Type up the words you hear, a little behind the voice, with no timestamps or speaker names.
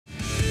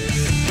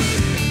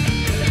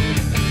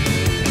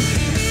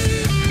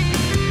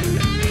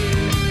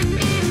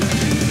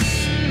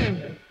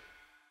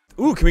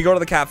Ooh, can we go to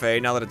the cafe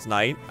now that it's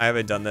night? I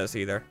haven't done this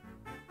either.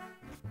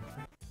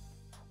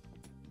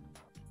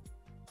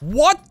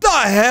 What the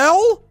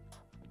hell?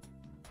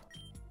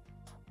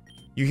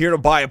 You here to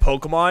buy a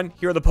Pokemon?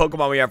 Here are the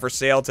Pokemon we have for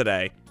sale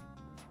today.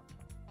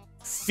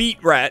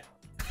 Feetret.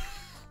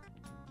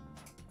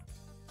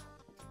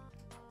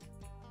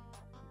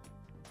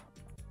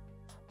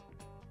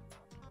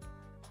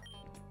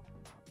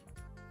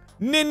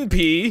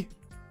 Ninpee.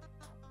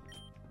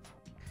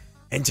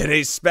 And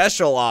today's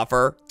special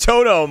offer,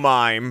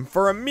 Totomime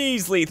for a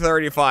measly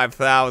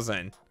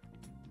 35,000.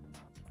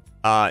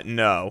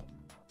 No.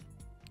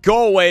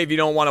 Go away if you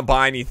don't want to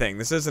buy anything.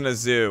 This isn't a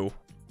zoo.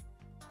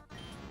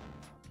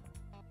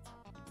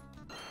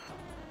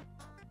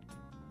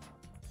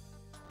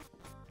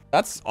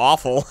 That's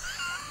awful.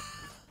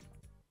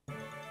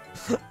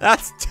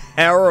 That's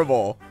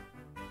terrible.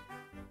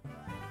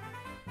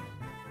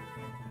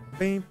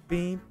 I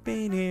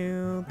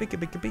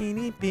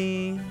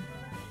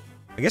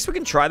guess we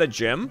can try the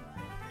gym.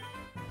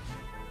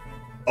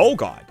 Oh,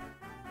 God.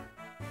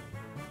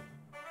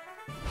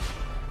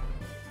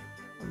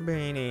 I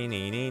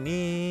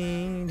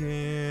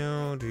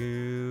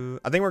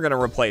think we're going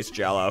to replace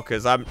Jello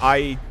because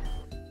I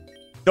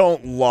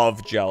don't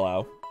love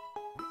Jello.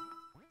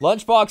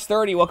 Lunchbox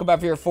 30, welcome back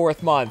for your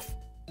 4th month.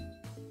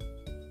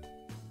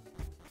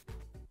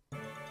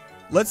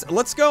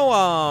 Let's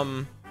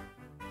go,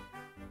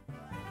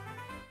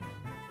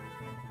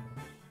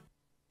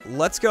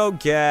 let's go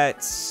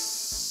get...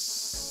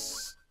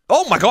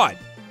 Oh my God!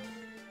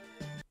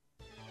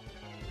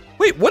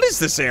 Wait, what is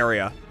this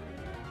area?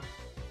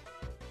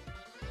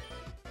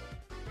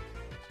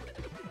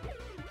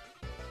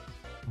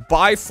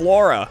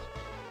 Biflora.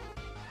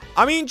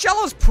 I mean,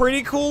 Jello's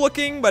pretty cool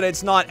looking, but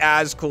it's not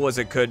as cool as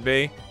it could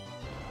be.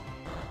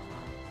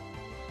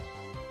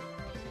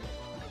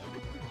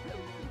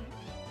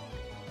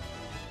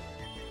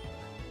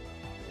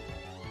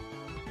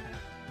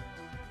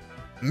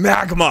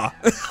 Magma.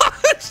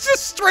 It's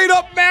just straight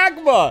up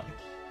magma.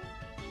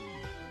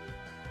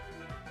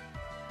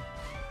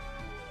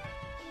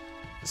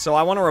 So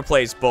I want to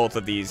replace both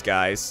of these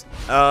guys.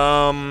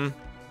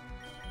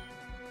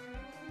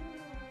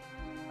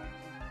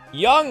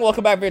 Young,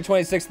 welcome back for your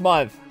 26th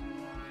month.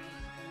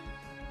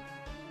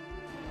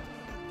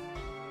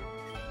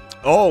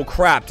 Oh,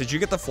 crap. Did you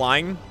get the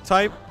flying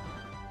type?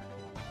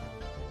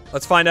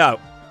 Let's find out.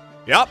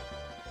 Yep.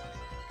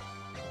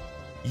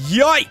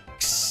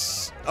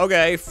 Yikes.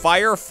 Okay,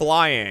 fire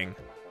flying.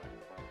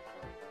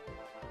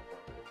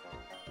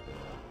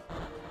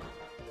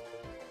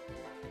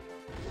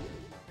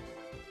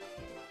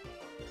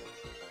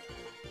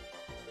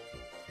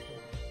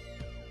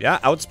 Yeah,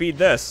 outspeed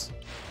this.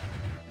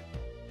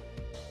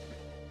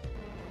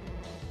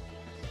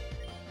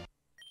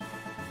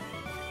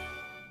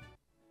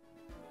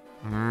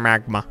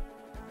 Magma.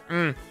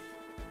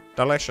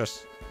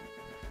 Delicious.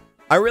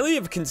 I really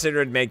have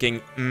considered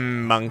making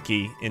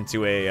Monkey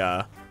into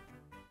a,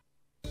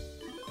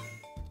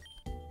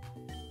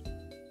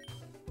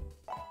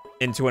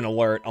 into an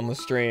alert on the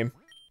stream.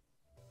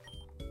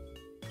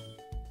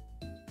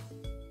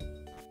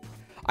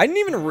 I didn't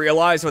even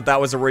realize what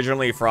that was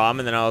originally from,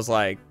 and then I was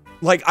like,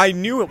 I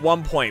knew at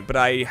one point, but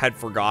I had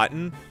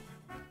forgotten.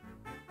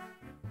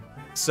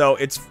 So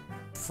it's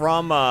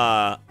from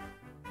the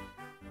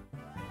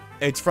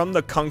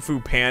Kung Fu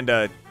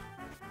Panda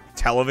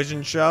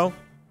television show.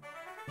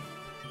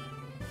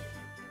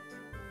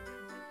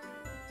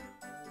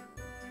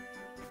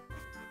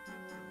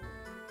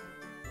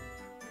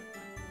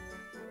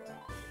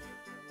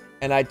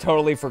 And I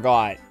totally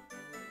forgot.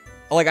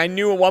 Like, I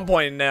knew at one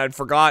point and I'd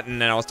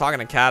forgotten, and I was talking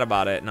to Kat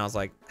about it, and I was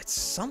like,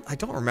 I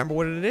don't remember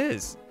what it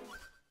is.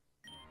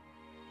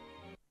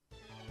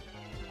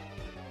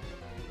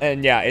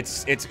 And yeah,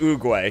 it's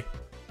Uguay.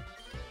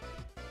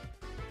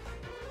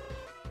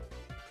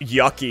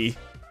 Yucky.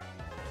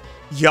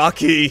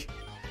 Yucky.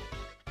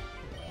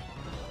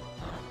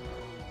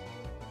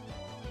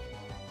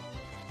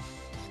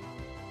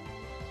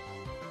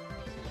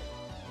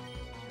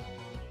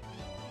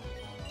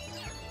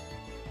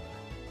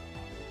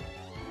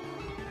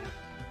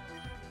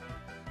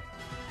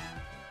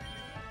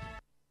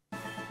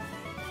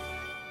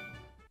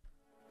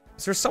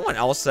 Is there someone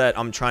else that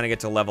I'm trying to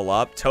get to level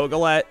up?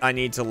 Togolette, I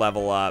need to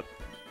level up.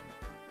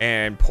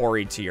 And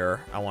Poritier,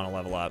 I want to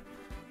level up.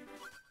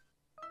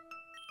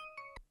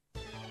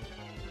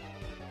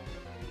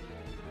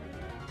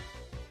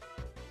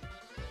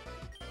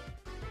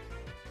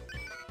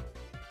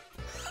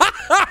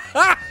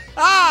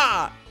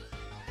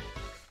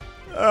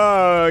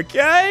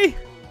 Okay.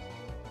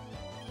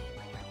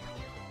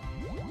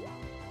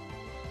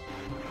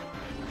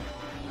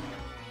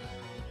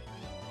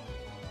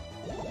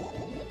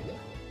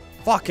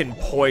 Fucking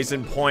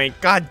poison point.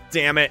 God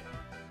damn it.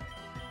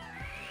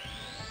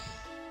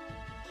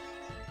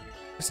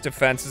 This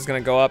defense is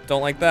gonna go up.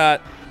 Don't like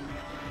that.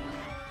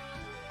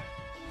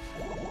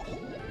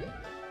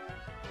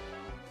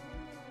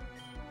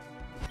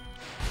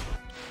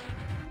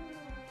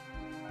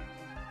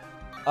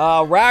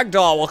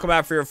 Ragdoll, welcome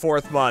back for your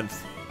 4th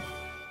month.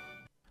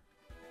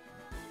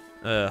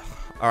 Ugh.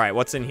 All right,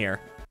 what's in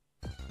here?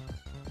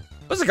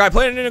 There's a guy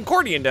playing an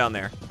accordion down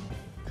there.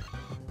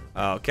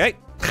 Okay.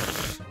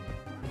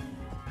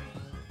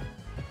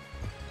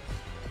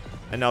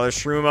 Another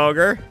shroom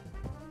ogre.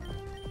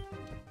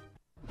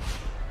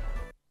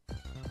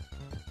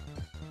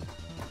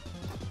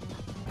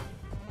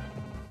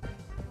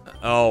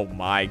 Oh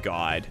my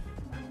god.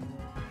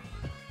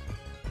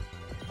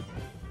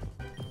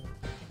 I'm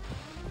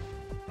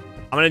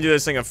gonna do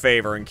this thing a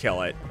favor and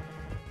kill it.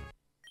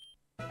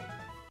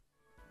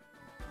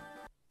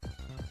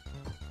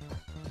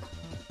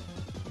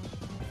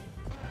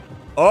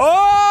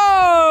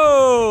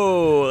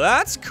 Oh,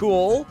 that's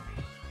cool.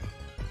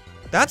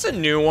 That's a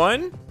new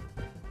one.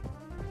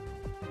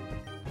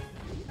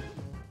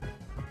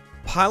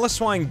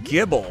 Piloswine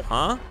Gibble,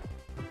 huh?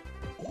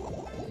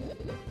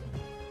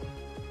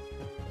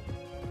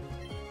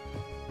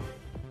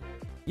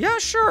 Yeah,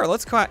 sure.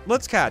 Let's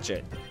catch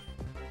it.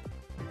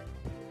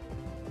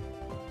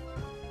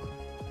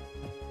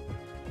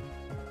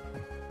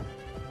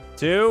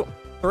 Two,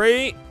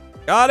 three,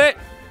 got it.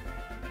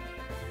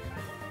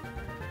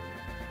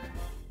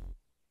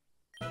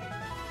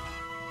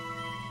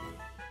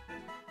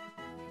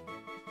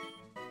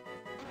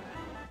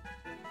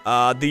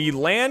 The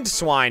land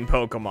swine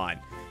Pokemon.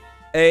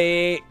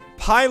 A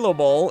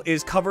Pilobul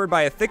is covered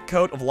by a thick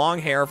coat of long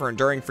hair for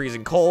enduring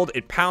freezing cold.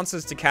 It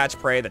pounces to catch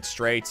prey that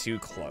stray too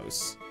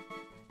close.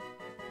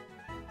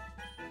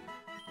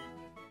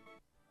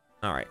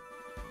 All right.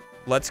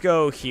 Let's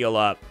go heal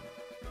up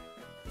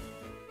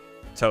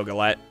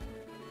Togolette.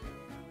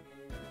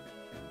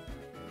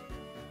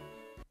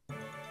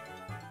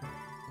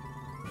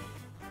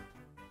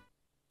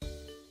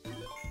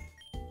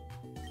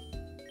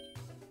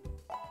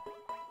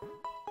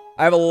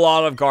 I have a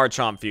lot of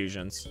Garchomp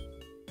fusions.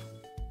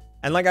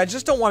 And, like, I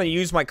just don't want to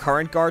use my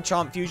current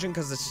Garchomp fusion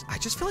because I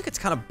just feel like it's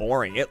kind of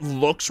boring. It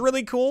looks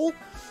really cool.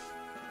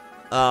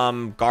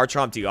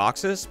 Garchomp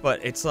Deoxys,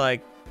 but it's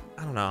like,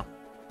 I don't know.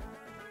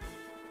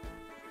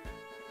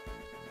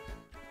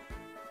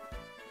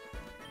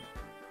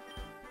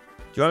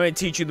 Do you want me to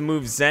teach you the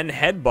move Zen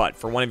Headbutt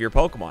for one of your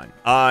Pokemon?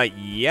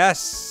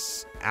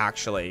 Yes,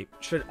 actually.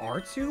 Should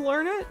R2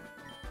 learn it?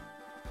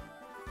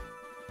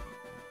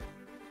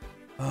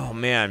 Oh,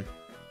 man.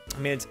 I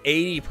mean, it's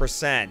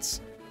 80%.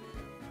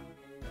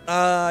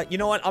 You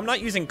know what? I'm not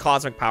using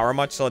Cosmic Power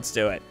much, so let's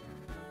do it.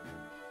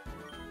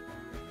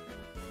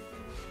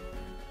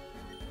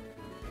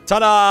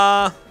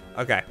 Ta-da!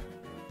 Okay.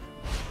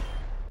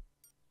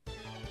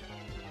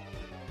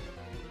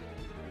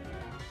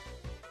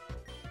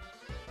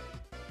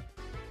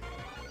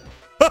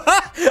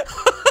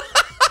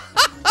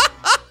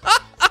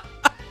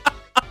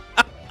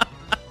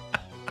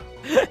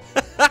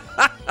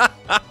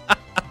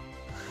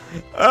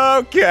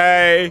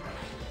 Okay.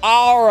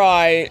 All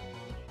right.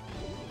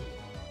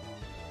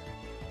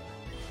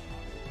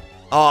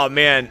 Oh,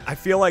 man. I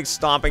feel like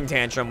Stomping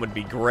Tantrum would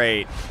be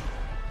great.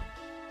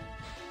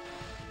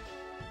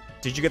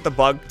 Did you get the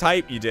bug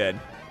type? You did.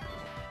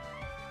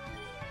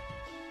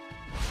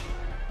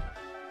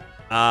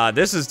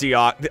 This is the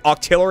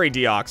Octillery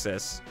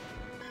Deoxys.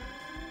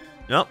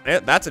 Nope,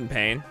 that's in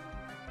pain.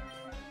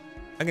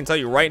 I can tell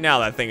you right now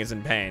that thing is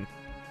in pain.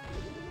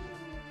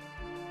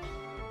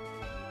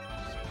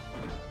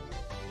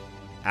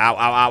 Ow, ow,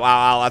 ow,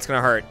 ow, ow. That's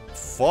gonna hurt.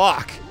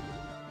 Fuck.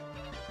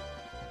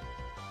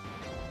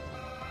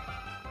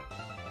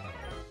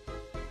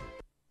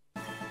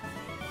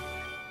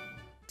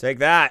 Take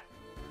that.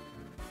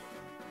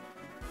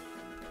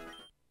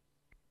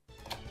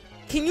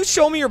 Can you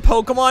show me your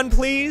Pokemon,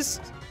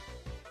 please?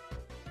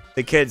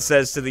 The kid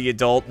says to the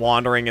adult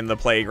wandering in the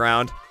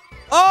playground.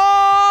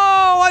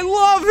 Oh, I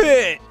love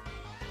it!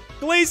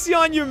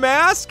 Glaceon, your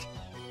mask?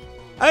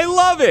 I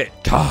love it!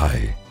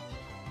 Die.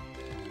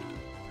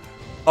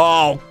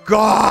 Oh,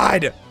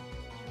 God!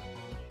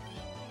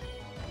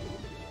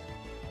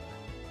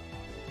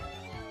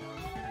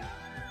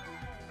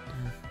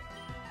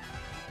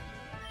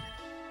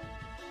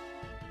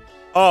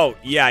 Oh,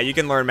 yeah, you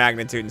can learn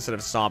Magnitude instead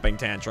of Stomping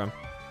Tantrum.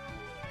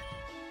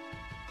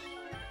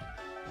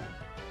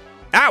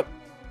 Ow!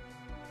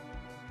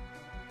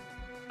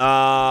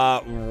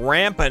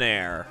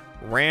 Rampanair.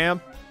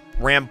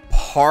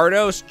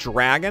 Rampardos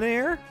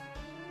Dragonair?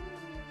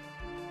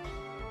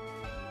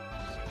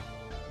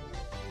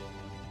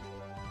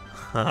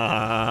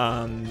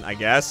 I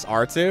guess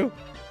R2?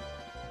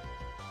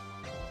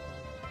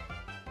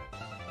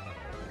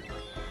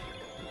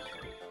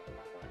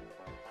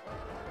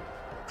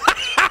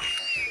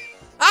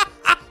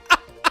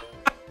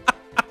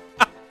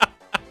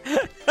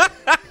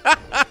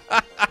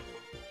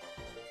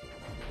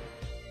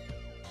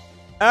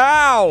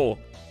 Ow!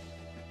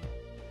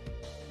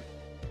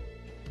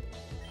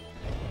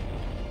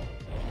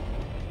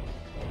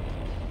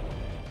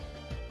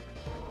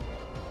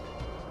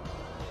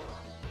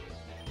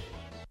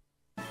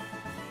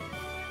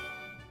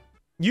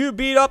 You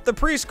beat up the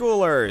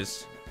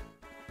preschoolers.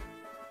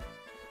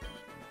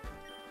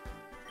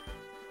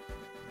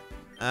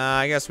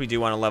 I guess we do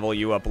want to level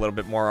you up a little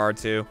bit more,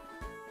 R2.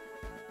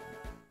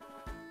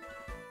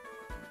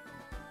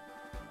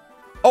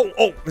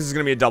 Oh, this is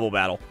gonna be a double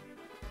battle.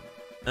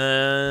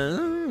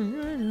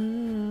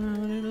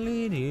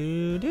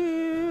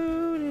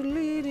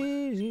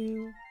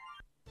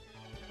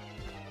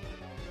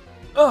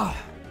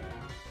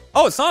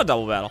 Oh, it's not a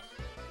double battle.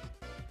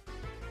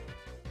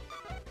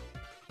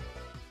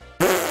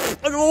 Look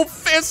at the little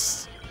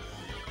fists.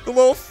 The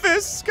little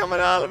fists coming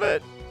out of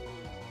it.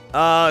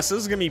 So this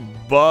is gonna be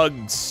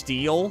bugged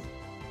steel.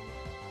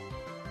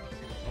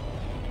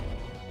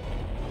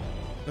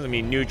 This is gonna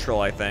be neutral,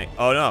 I think.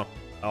 Oh no.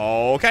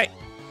 Okay.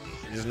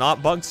 It is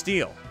not bugged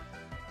steel.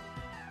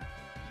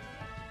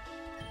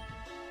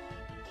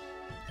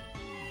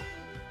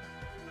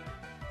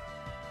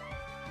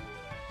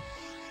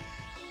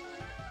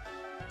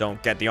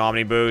 Don't get the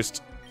Omni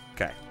boost.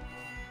 Okay.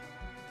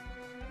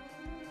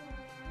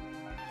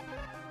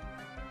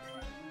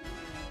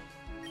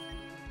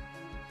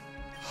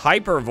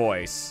 Hyper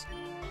voice.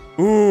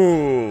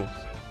 Ooh.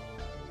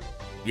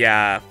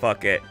 Yeah,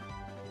 fuck it.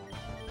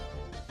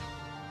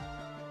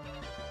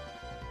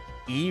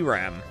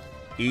 EREM.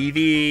 EVQREM.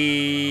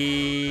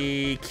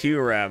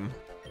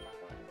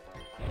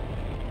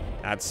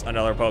 That's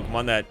another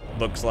Pokemon that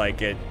looks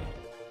like it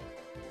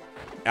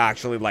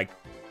actually, like,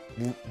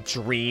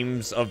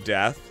 dreams of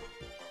death.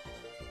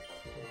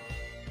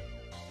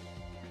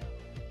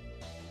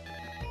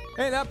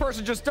 Hey, that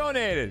person just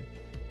donated.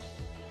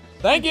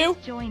 Thank you.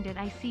 Joined it.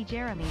 I see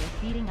Jeremy is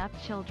beating up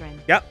children.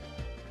 Yep.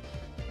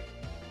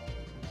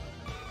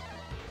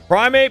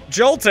 Primate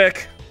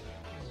Joltik.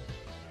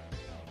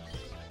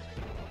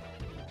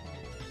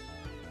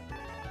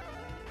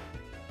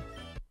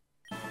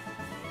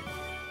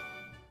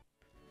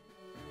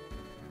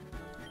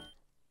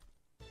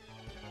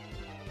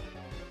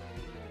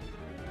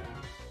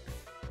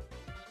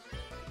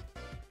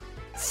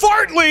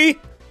 Fartley!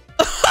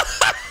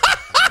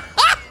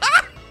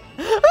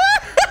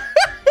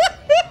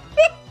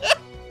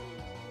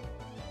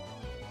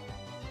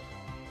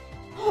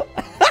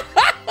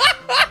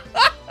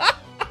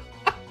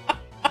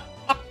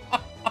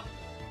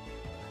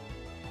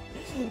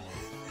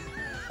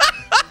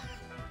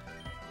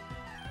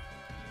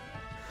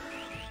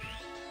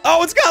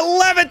 Oh, it's got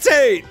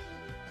levitate!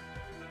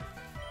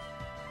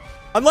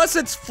 Unless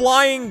it's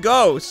flying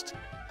ghost.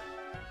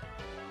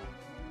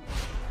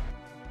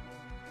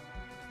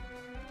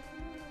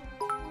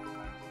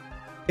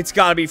 It's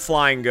gotta be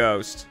flying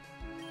ghost.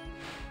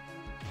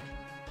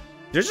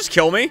 Did it just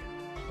kill me?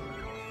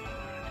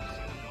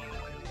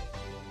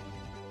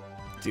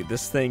 Dude,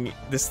 this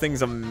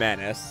thing's a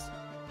menace.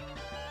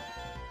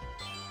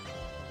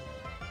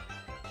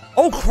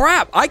 Oh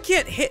crap, I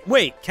can't hit,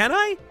 wait, can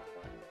I?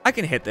 I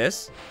can hit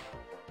this.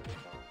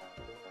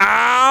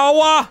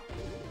 Ow!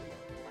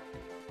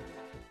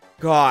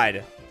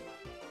 God.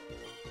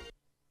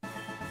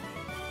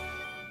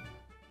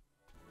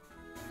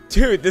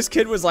 Dude, this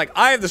kid was like,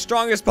 I have the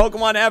strongest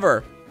Pokemon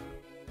ever.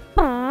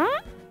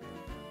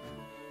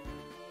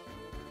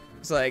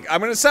 It's like,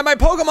 I'm gonna send my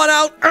Pokemon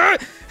out.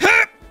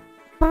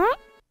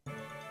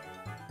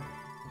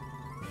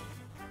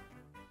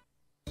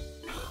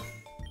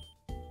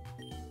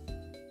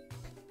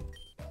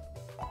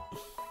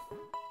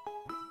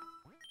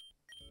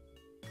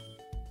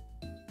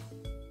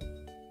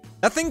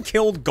 That thing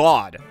killed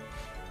God.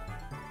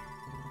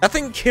 That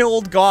thing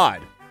killed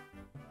God.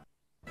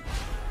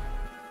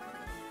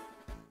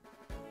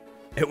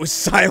 It was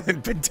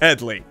silent but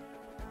deadly.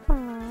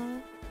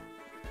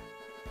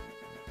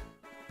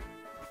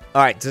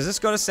 Alright, does this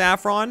go to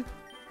Saffron?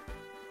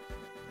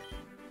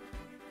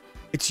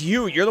 It's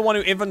you. You're the one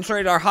who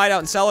infiltrated our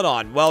hideout in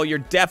Celadon. Well, you're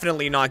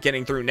definitely not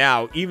getting through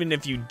now, even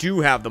if you do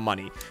have the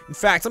money. In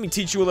fact, let me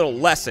teach you a little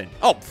lesson.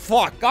 Oh,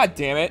 fuck. God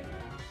damn it.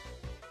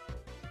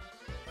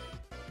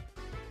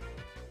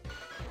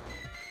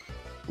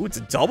 Ooh, it's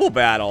a double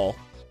battle.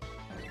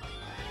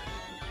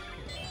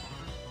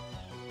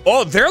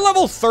 Oh, they're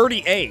level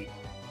 38.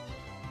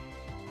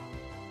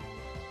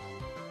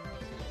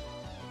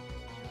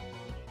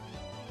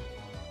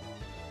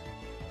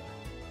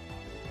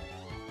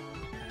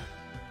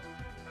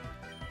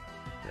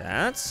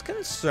 That's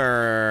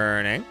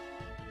concerning.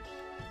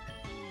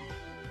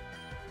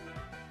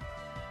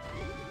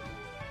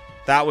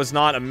 That was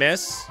not a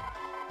miss.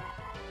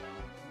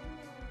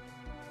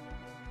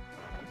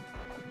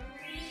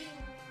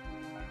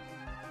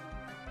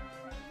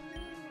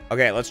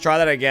 Okay, let's try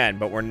that again,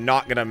 but we're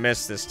not gonna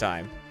miss this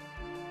time.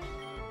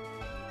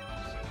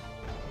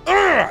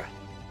 Ugh!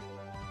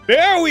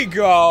 There we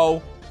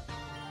go!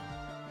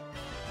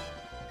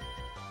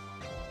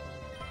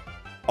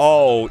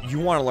 Oh,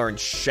 you want to learn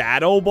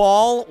Shadow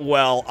Ball?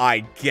 Well, I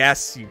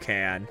guess you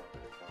can.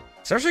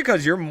 Especially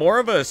because you're more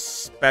of a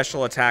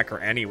special attacker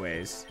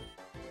anyways.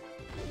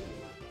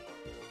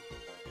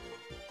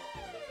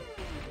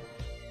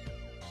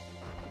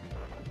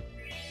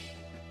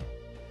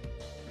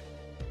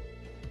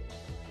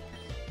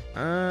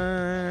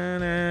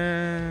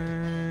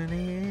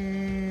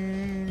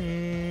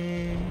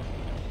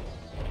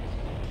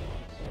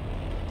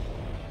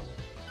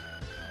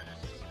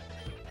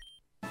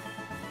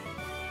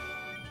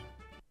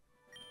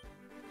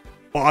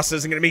 Boss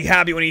isn't gonna be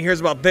happy when he hears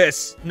about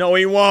this. No,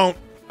 he won't.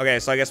 Okay,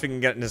 so I guess we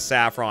can get into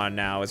Saffron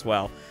now as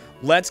well.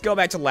 Let's go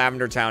back to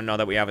Lavender Town now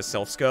that we have a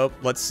Sylph Scope.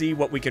 Let's see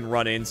what we can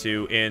run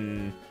into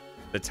in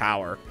the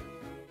tower.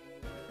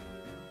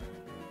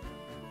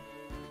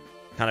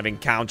 Kind of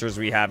encounters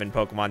we have in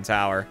Pokemon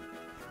Tower.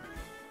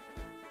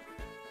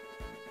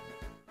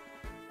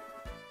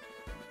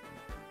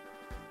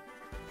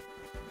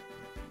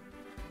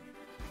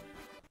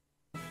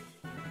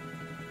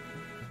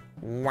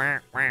 Wow,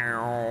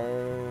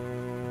 wow.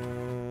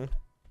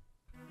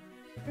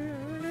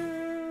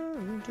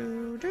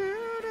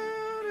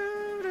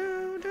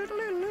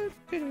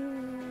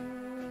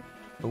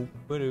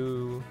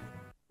 Boop-a-doo.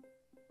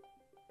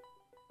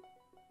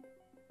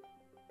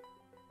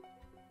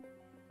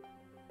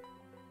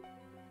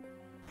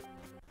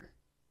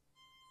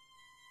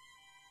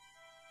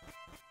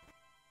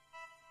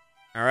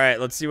 All right,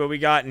 let's see what we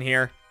got in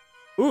here.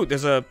 Ooh,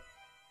 there's a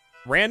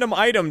random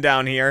item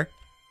down here.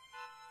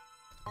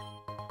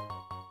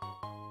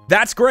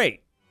 That's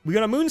great. We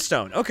got a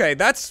Moonstone. Okay,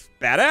 that's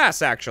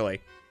badass,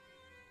 actually.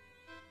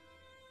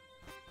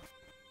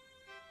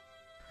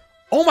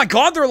 Oh my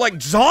god, they're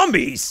like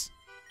zombies!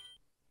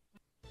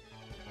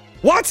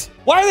 What?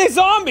 Why are they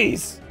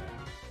zombies?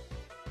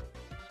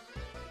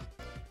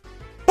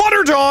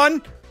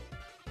 Butterdon!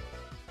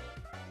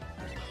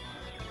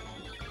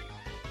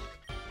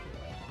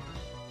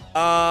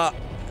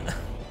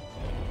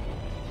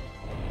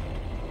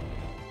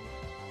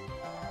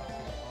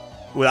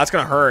 Ooh, that's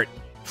gonna hurt.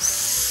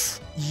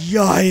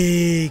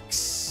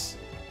 Yikes.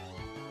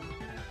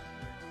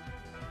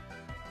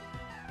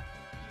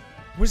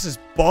 What is this,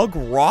 Bug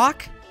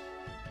Rock?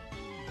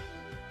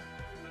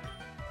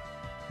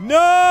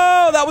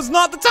 No, that was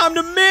not the time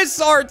to miss,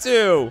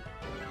 R2.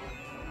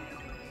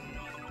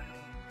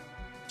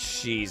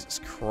 Jesus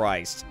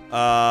Christ.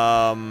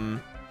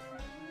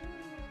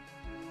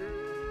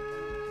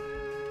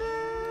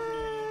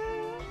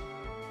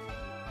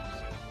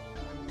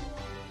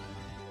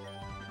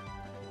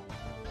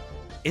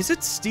 Is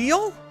it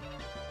steel?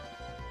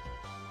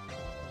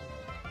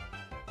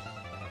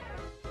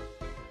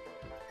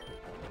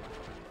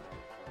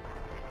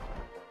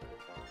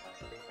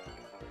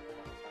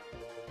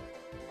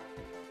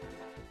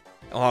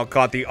 Oh,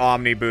 got the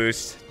Omni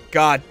Boost.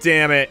 God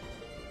damn it.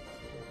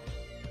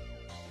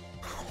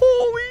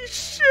 Holy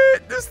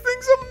shit, this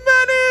thing's a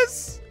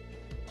menace.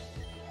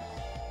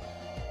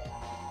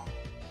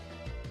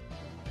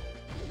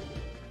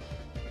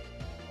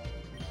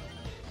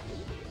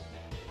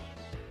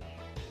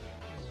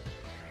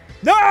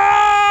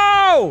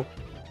 No!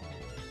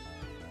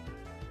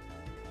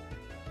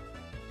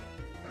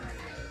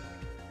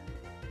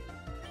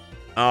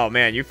 Oh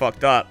man, you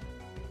fucked up.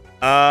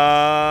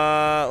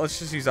 Let's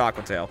just use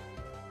Aqua Tail.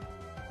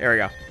 There we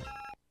go.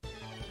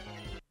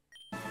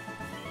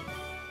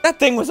 That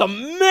thing was a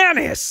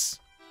menace!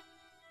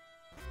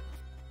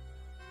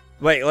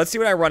 Wait, let's see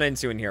what I run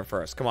into in here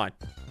first. Come on.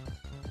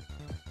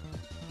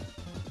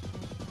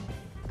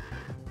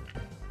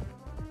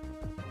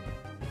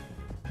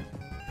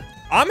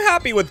 I'm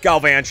happy with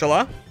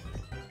Galvantula.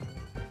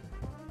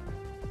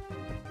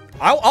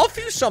 I'll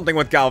fuse something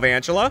with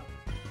Galvantula.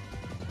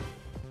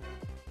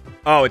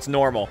 Oh, it's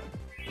normal.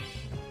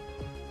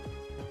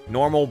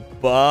 Normal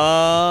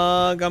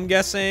bug, I'm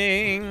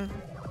guessing.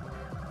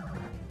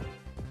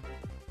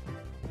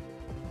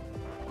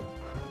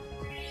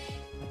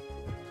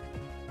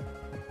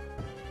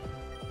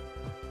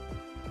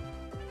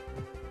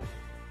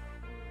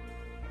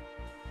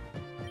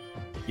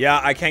 Yeah,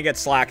 I can't get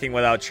slacking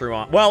without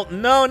Truant. Well,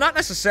 no, not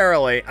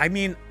necessarily. I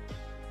mean,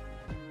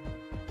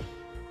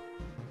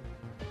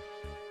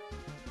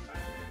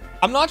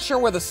 I'm not sure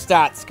where the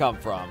stats come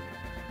from.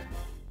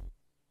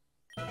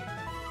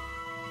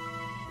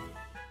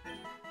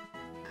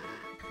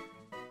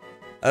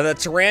 The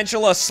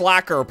Tarantula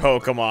Slacker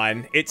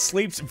Pokemon. It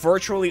sleeps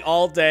virtually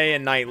all day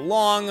and night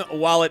long.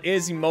 While it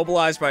is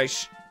immobilized by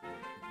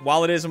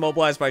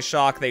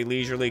shock, they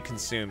leisurely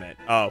consume it.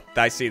 Oh,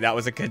 I see. That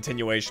was a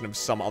continuation of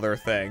some other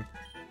thing.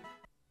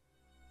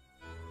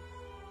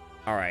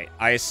 Alright,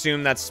 I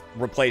assume that's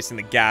replacing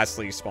the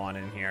Ghastly spawn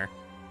in here.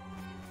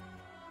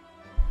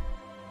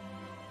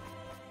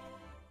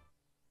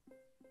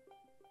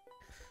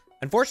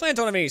 Unfortunately, I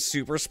don't have any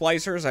Super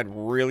Splicers. I'd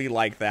really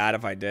like that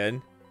if I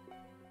did.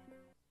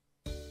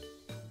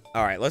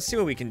 Alright, let's see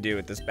what we can do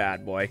with this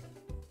bad boy.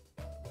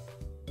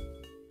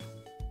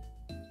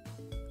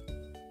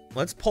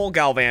 Let's pull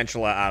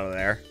Galvantula out of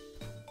there.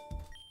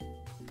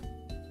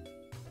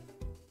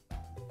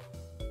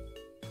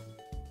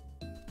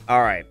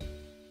 Alright.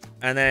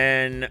 And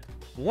then,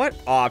 what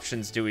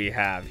options do we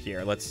have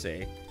here? Let's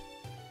see.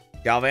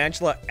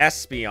 Galvantula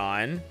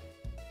Espeon.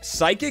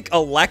 Psychic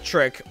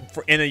Electric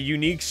in a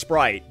unique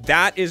sprite.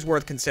 That is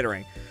worth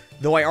considering.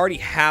 Though I already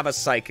have a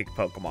Psychic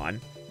Pokemon.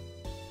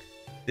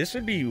 This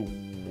would be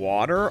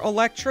Water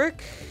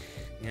Electric?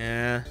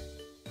 Yeah.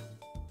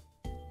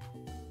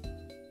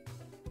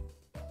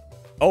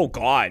 Oh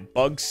god,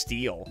 Bug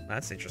Steel.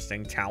 That's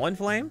interesting.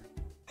 Talonflame?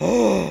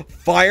 Oh,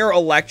 Fire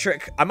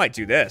Electric. I might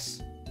do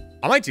this.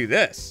 I might do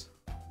this.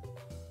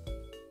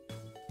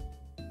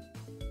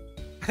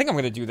 I think I'm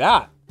gonna do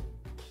that.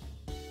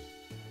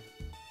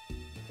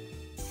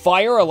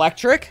 Fire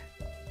electric?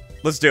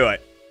 Let's do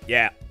it.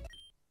 Yeah.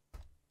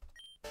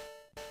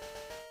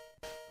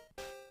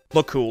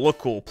 Look cool, look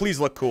cool. Please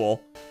look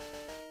cool.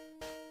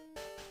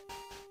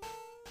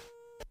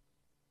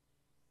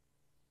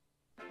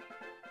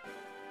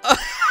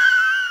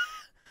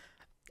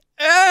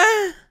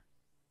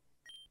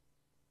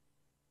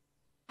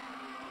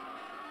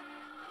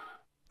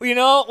 You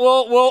know,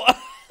 we'll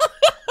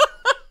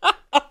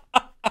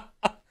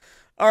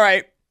all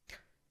right.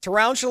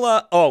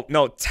 Tarantula. Oh,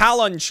 no.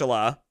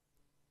 Talonchula.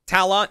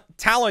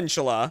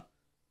 Talonchula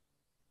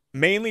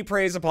mainly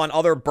preys upon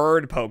other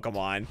bird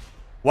Pokemon.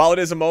 While it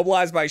is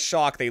immobilized by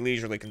shock, they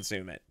leisurely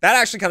consume it. That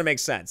actually kind of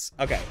makes sense.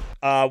 Okay.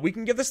 We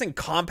can give this thing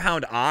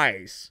Compound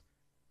Eyes.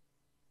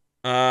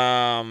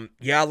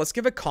 Yeah, let's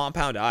give it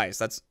Compound Eyes.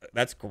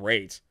 That's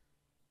great.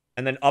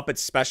 And then up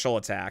its special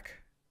attack.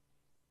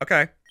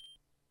 Okay.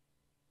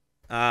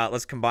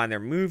 Let's combine their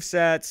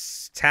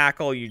movesets.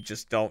 Tackle, you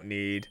just don't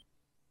need.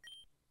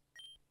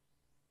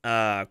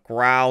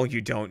 Growl,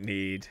 you don't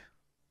need.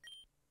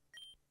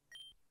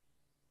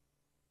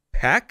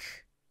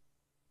 Peck?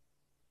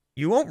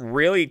 You won't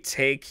really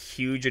take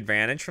huge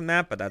advantage from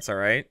that, but that's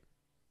alright.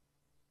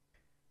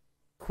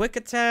 Quick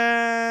attack.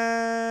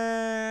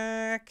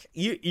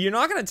 You're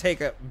not going to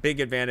take a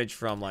big advantage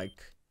from,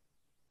 like,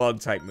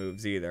 bug-type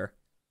moves either.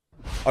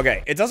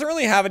 Okay, it doesn't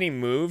really have any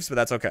moves, but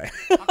that's okay.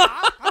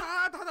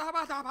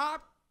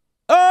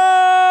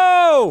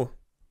 Oh!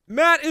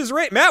 Matt is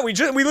right. Matt, we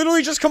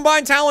literally just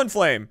combined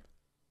Talonflame.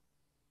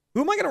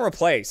 Who am I going to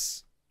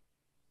replace?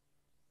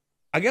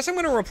 I guess I'm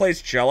going to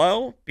replace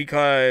Jello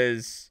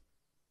because...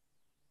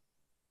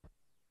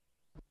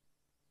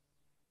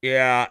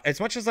 Yeah, as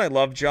much as I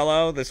love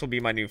Jello, this will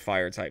be my new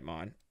Fire-type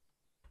Mon.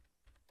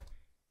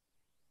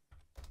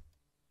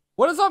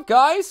 What is up,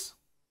 guys?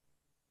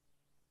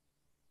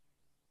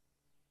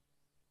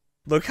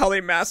 Look how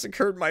they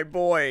massacred my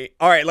boy.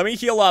 All right, let me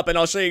heal up and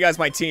I'll show you guys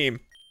my team.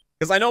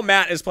 Because I know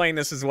Matt is playing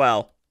this as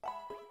well.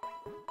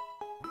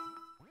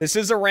 This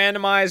is a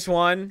randomized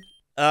one.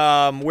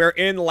 We're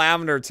in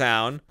Lavender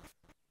Town.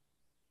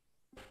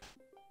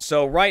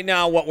 So right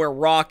now what we're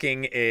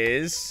rocking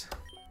is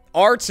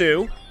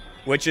R2,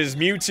 which is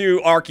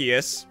Mewtwo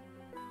Arceus.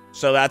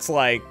 So that's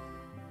like...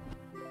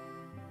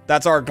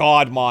 That's our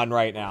Godmon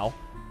right now.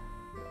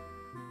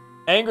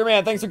 Angry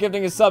Man, thanks for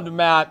gifting a sub to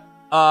Matt.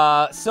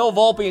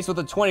 Silvolpius with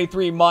the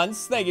 23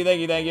 months. Thank you, thank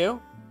you, thank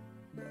you.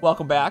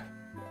 Welcome back.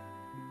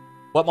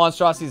 What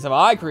monstrosities have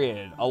I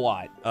created? A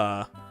lot.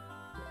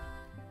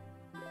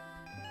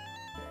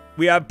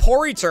 We have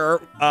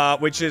Poritur,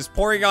 which is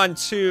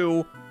Porygon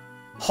 2,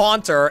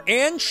 Haunter,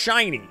 and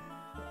Shiny.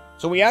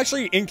 So we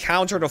actually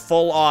encountered a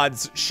full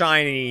odds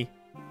Shiny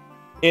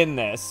in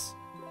this.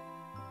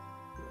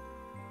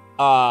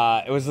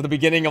 It was at the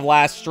beginning of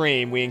last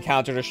stream. We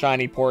encountered a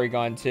Shiny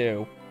Porygon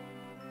 2.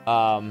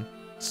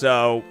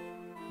 So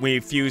we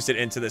fused it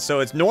into this.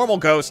 So it's normal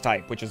ghost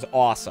type, which is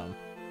awesome.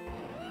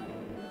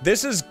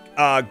 This is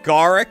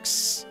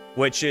Garix,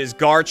 which is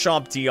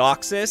Garchomp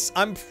Deoxys.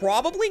 I'm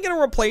probably going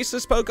to replace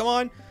this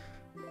Pokemon.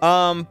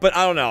 But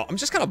I don't know. I'm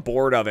just kind of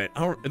bored of it. I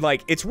don't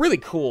like, it's really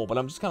cool, but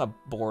I'm just kind of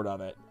bored of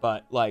it.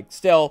 But like,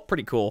 still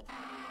pretty cool.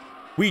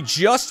 We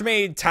just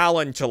made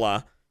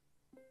Talonchula.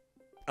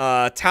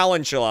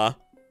 Talonchula,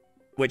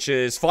 which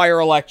is Fire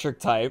Electric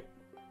type.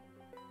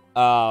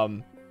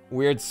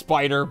 Weird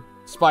spider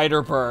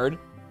bird.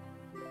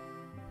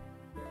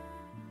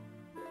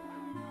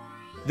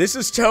 This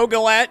is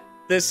Togelet.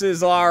 This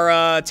is our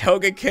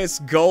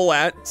Togekiss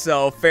Golett.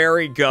 So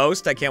Fairy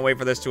Ghost. I can't wait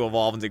for this to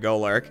evolve into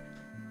Golurk.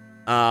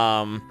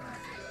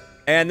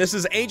 And this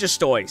is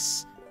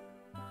Aegistoise,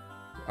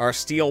 our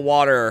Steel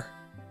Water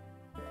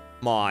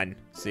Mon.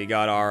 So you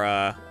got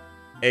our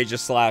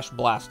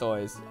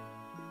Aegis/Blastoise.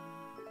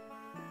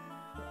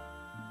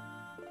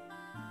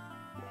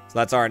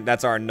 So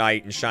that's our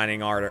knight in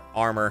shining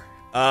armor.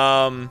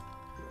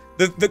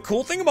 The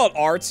cool thing about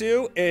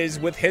R2 is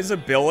with his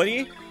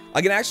ability,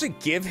 I can actually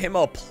give him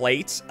a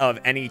plate of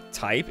any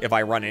type if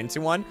I run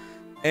into one,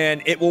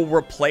 and it will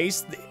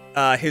replace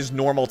his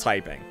normal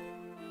typing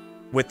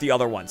with the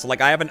other one. So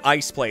like I have an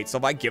ice plate, so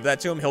if I give that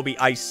to him, he'll be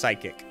ice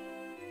psychic,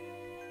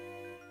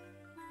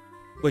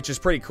 which is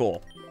pretty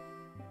cool.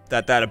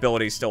 That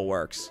ability still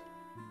works.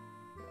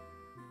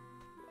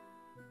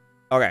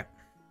 Okay.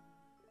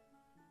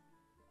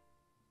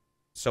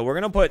 So we're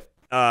gonna put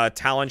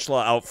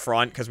Talonchula out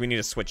front because we need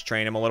to switch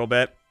train him a little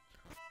bit.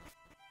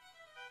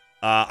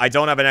 I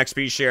don't have an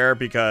XP share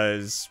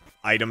because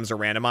items are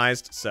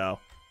randomized, so...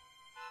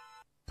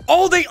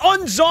 Oh, they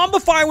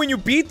unzombify when you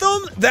beat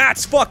them?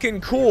 That's fucking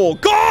cool.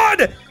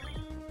 God!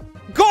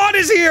 God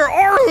is here!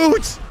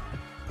 Arhoot!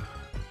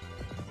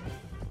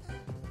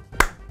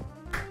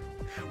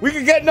 We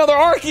could get another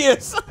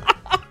Arceus!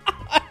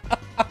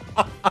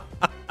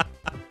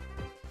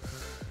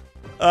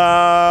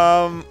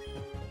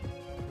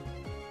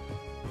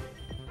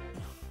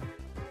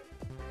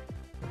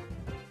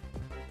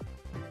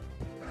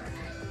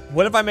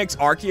 What if I mix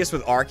Arceus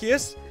with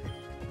Arceus?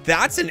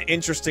 That's an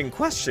interesting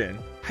question.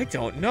 I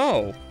don't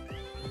know.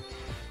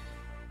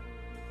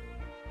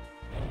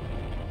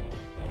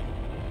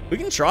 We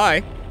can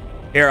try.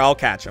 Here, I'll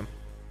catch him.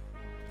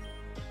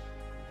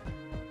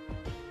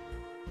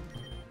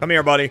 Come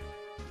here, buddy.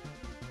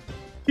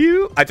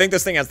 I think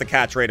this thing has the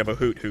catch rate of a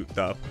hoot hoot,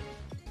 though.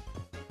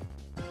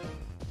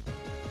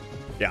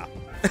 Yeah.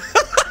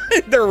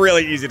 They're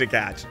really easy to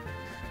catch.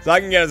 So I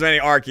can get as many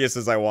Arceus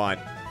as I want.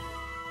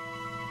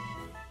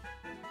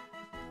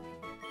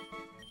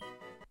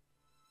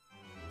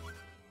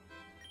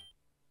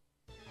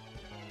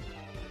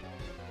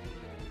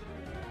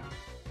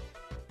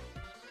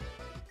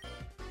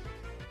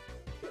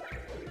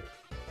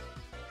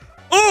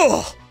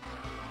 Oh!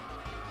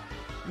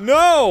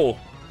 No!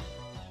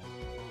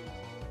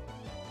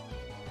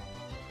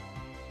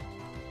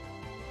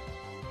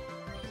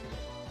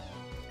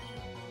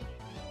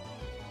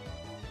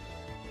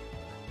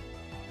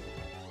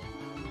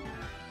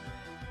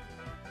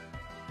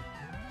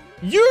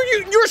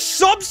 You're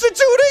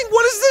substituting?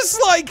 What is this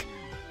like?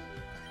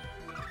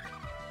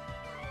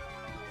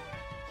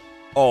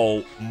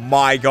 Oh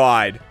my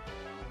god.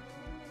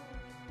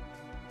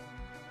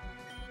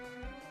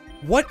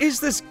 What is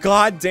this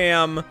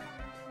goddamn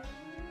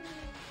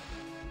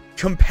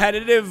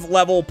competitive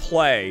level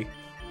play?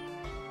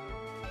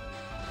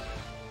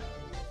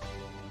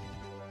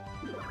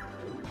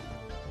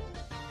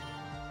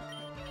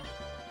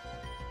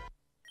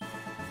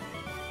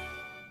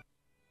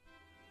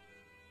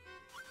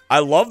 I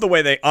love the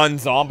way they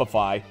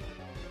unzombify.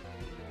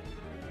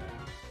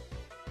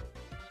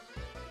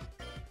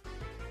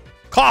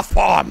 Cough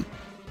bomb.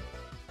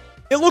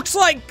 It looks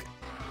like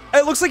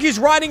he's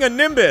riding a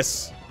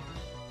Nimbus.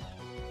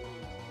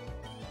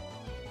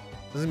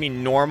 Doesn't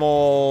mean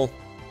normal.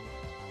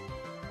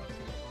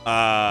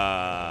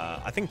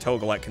 I think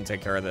Togolette can take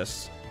care of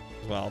this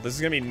as well. This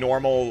is gonna be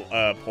normal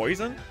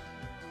poison.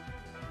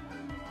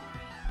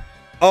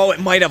 Oh, it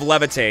might have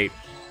levitate.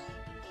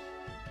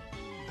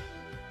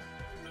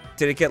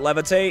 Did it get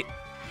levitate?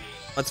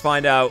 Let's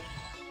find out.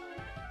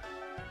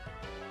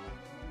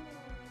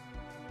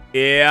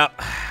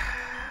 Yep.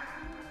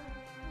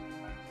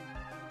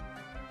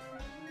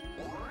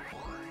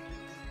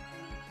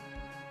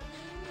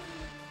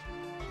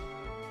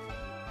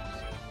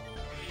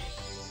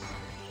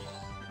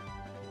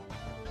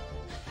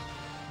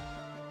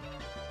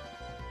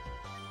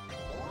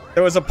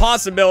 There was a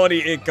possibility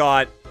it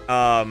got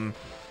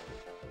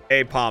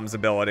Apom's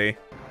ability.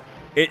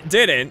 It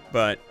didn't,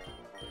 but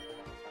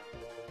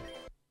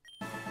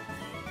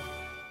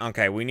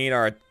okay, we need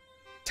our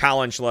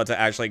Talentula to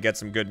actually get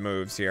some good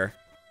moves here.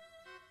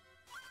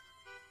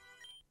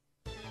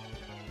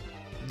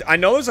 I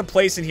know there's a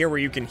place in here where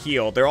you can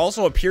heal. There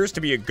also appears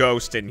to be a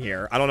ghost in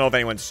here. I don't know if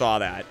anyone saw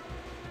that.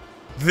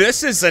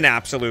 This is an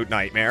absolute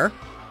nightmare.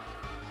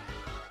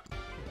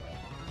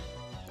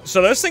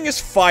 So this thing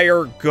is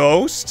Fire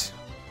Ghost.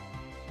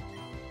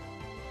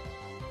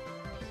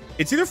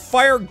 It's either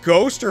Fire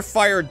Ghost or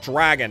Fire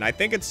Dragon. I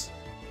think it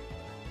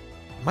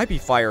might be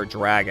Fire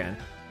Dragon.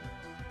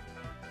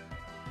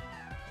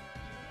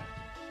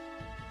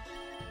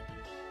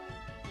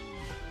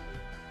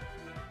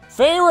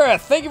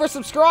 Favorith, thank you for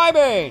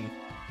subscribing.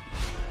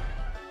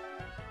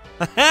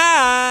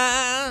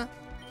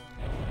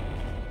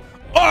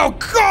 Oh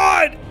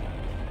god!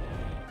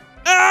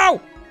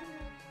 Ow!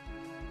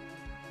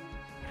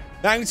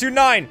 Magnitude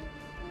 9.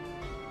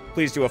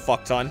 Please do a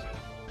fuck ton.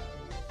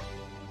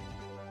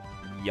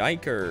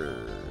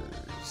 Yikers.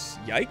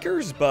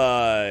 Yikers,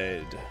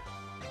 bud.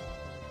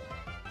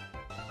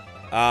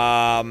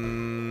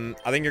 I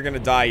think you're gonna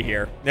die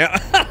here. Yeah.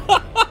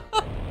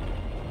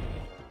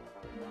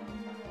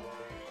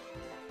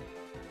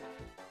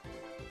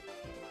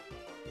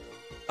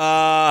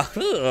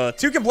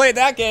 Two can play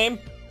that game.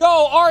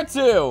 Go,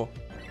 R2.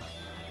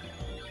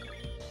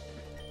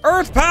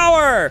 Earth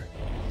power.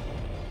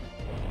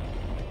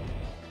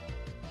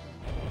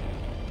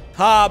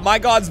 Ha, my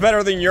god's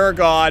better than your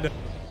god.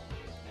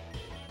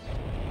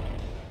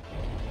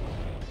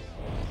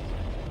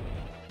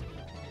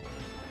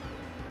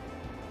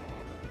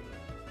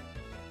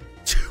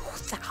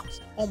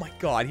 Oh my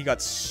god, he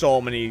got so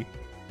many.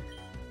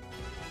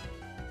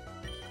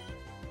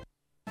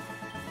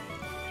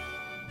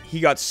 He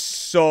got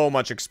so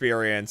much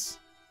experience.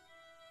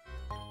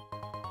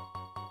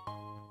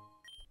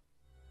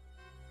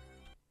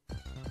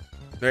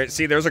 There,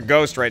 see, there's a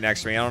ghost right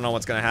next to me. I don't know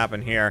what's gonna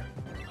happen here.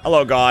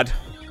 Hello, God.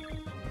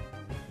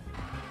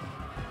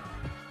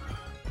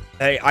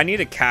 Hey, I need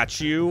to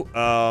catch you.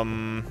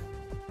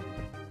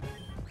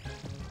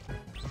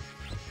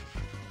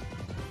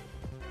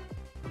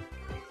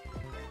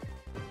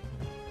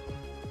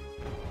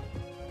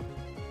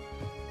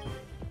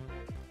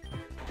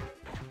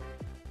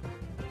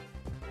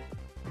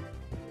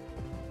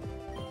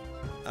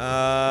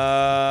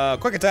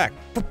 Quick attack.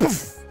 Poof,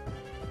 poof.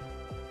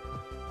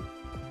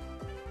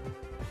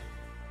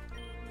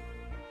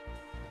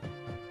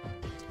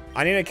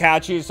 I need to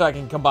catch you so I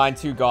can combine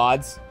two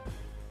gods.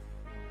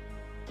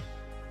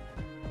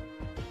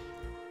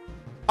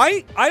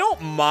 I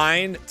don't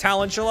mind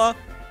Talentula.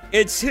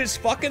 It's his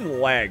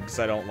fucking legs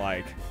I don't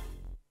like.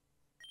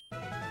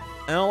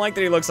 I don't like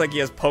that he looks like he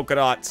has polka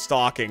dot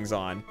stockings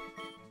on.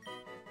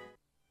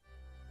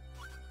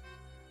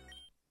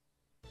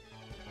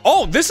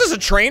 Oh, this is a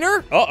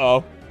trainer?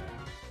 Uh-oh.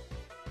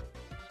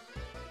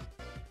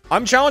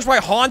 I'm challenged by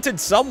haunted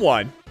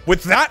someone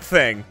with that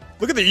thing.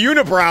 Look at the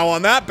unibrow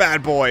on that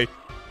bad boy.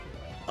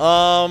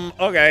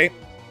 Okay.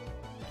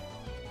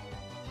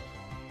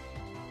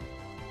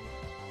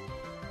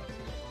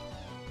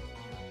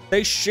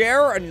 They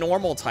share a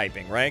normal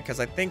typing, right? Because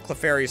I think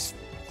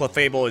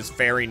Clefable is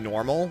fairy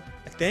normal,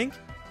 I think.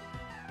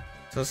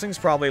 So this thing's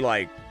probably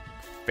like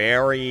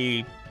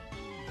fairy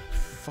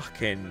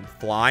fucking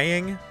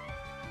flying.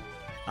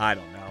 I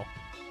don't know.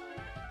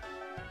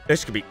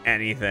 This could be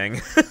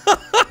anything.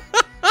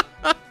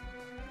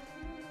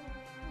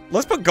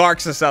 Let's put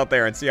Garxus out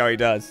there and see how he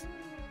does.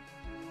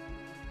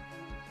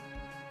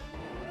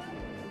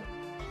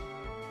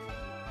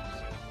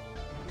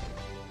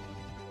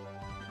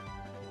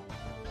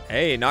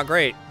 Hey, not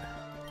great.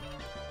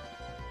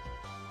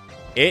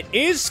 It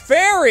is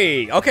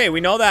fairy! Okay,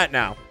 we know that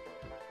now.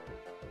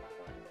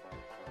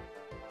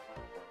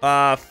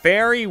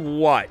 Fairy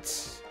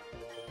what?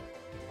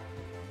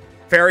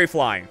 Fairy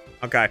flying.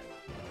 Okay.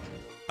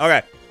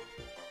 Okay.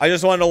 I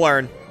just wanted to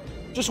learn.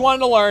 Just wanted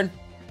to learn.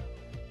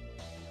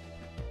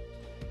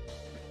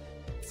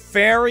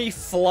 Fairy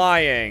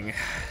flying.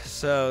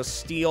 So,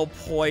 steel,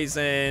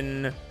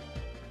 poison,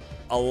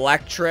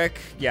 electric.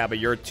 Yeah, but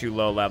you're too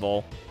low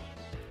level.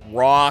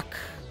 Rock.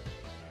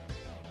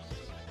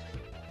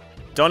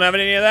 Don't have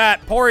any of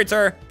that.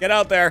 Poriter, get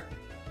out there.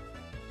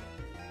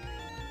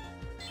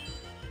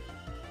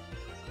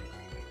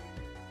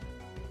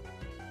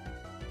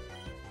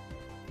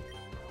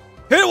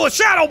 Hit it with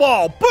Shadow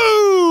Ball!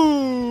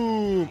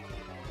 Boom!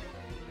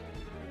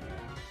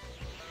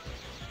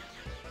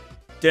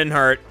 Didn't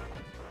hurt.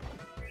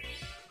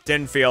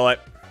 Didn't feel it.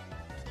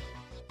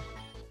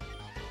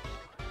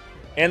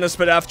 And the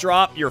Spadef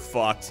drop, you're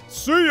fucked.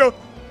 See ya!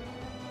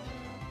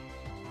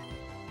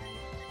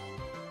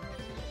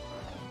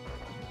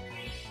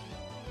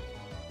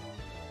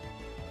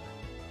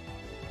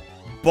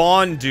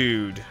 Bond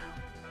dude.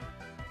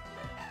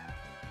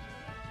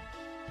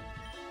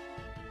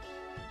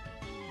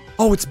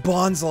 Oh, it's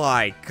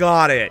Bonsly.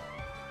 Got it.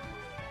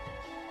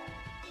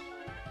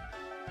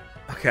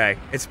 Okay,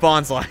 it's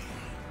Bonsly.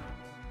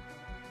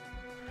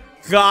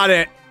 Got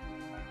it.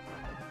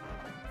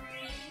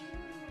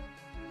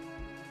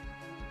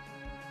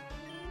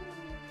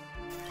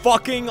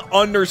 Fucking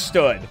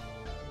understood.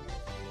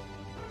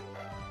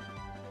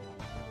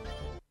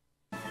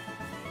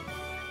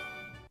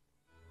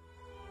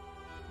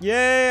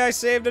 Yay, I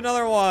saved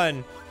another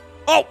one.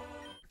 Oh!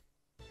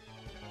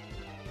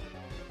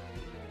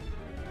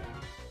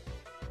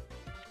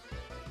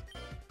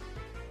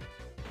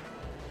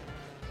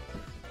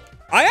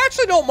 I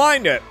actually don't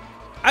mind it.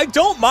 I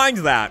don't mind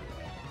that.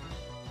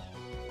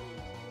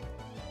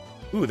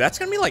 Ooh, that's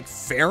gonna be like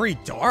Fairy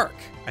Dark,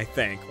 I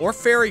think. Or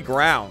Fairy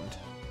Ground.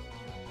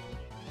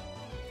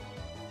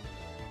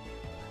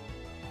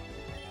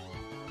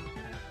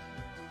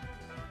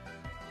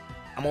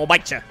 I'm gonna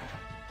bite you.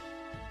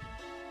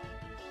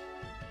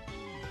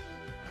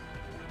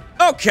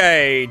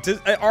 Okay,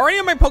 are any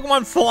of my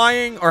Pokemon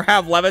flying or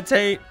have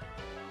levitate?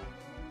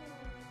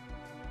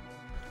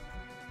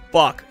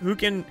 Fuck, who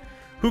can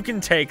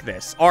take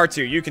this?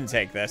 R2, you can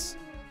take this.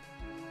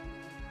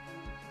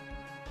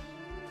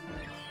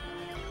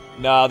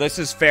 No, this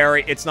is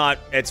fairy. It's not.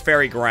 It's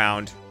fairy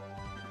ground.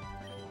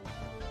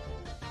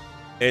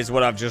 Is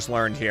what I've just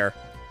learned here.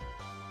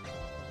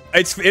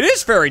 It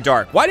is fairy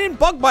dark. Why didn't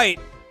bug bite?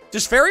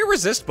 Does fairy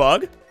resist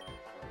bug?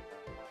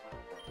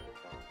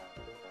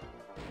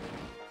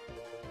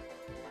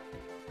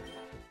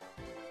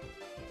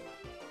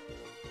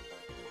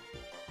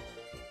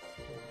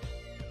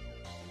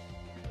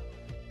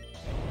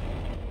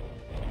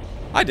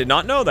 I did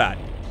not know that.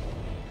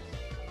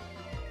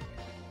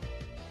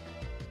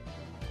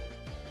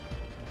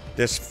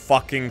 This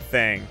fucking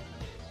thing.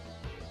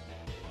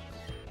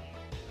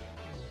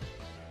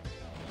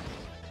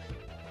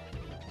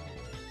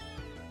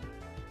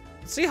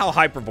 Let's see how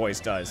Hyper Voice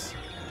does.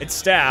 It's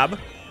stab.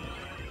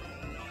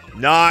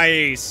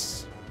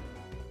 Nice.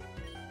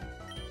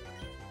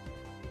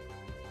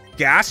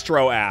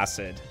 Gastro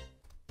acid.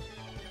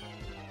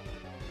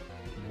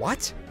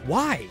 What?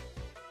 Why?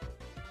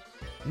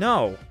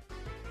 No.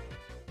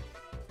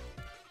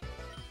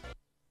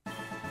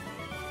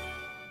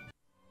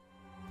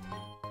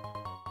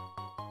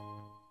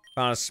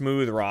 Found a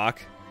smooth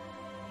rock.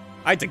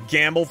 I had to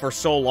gamble for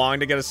so long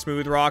to get a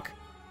smooth rock.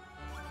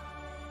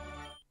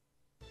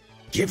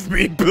 Give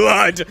me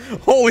blood!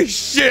 Holy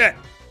shit!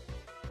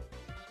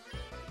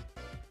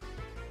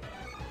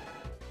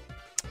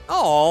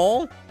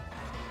 Oh,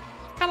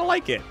 kind of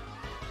like it.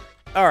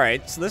 All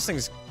right, so this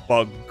thing's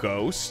bug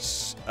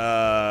ghosts.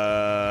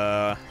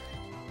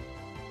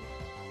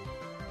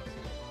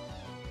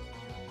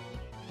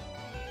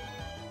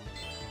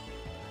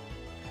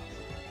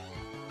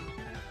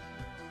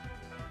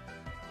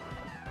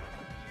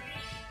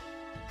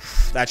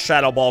 That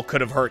Shadow Ball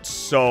could have hurt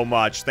so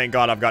much. Thank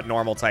God I've got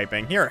normal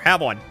typing. Here,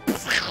 have one.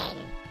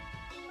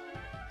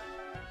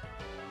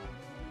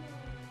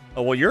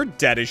 Oh, well, you're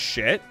dead as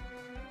shit.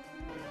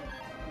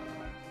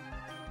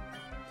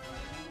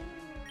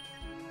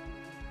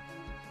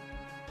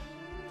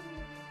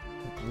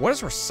 What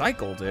does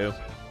recycle do?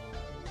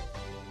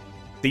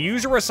 The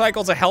user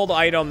recycles a held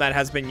item that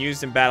has been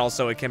used in battle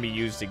so it can be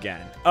used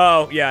again.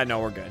 Oh, yeah, no,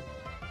 we're good.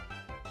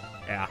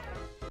 Yeah.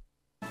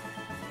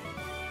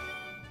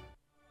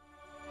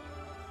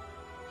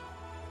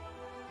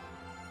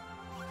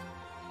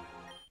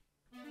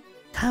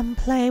 Come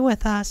play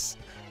with us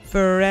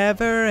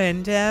forever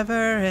and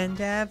ever and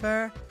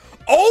ever.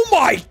 Oh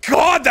my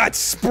God, that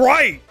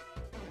sprite!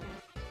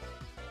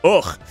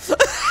 Ugh.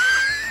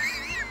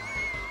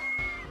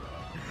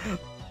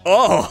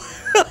 Oh.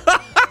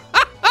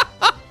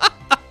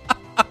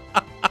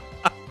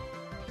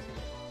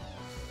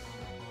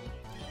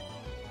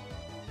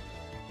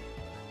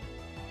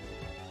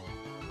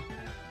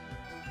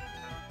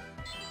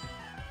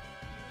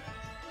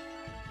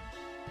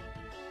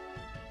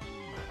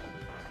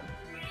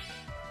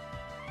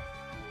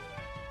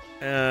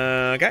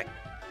 Okay.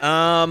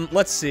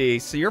 Let's see.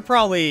 So you're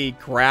probably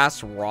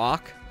grass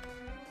rock.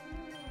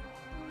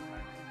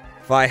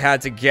 If I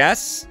had to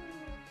guess.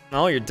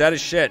 Oh, you're dead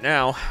as shit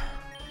now.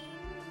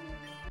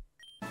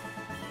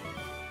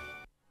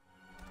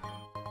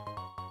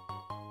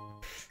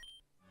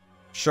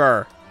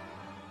 Sure.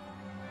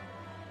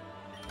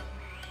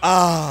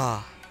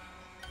 Ah.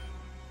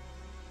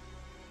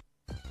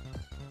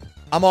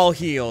 I'm all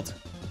healed.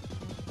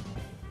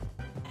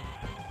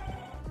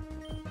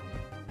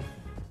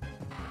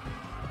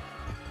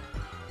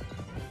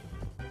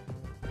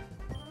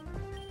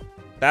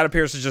 That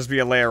appears to just be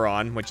a layer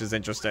on, which is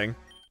interesting.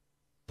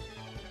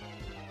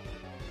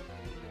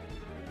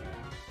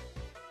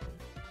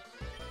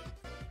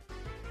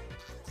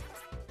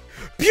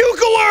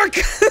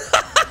 Bugalark!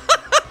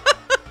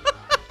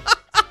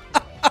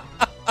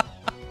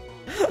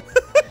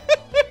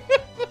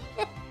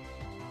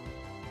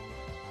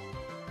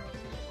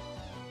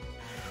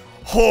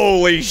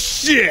 Holy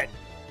shit!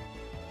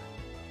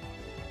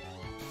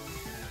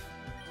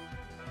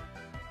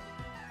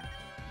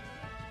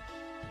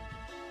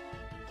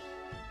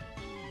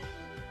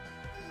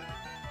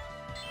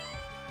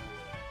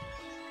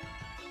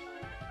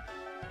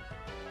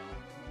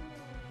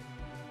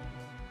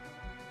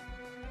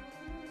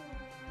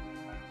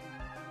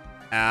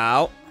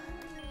 Ow.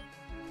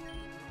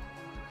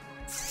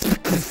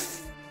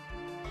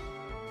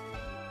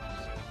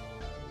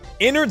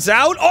 Innards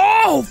out?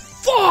 Oh,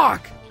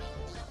 fuck!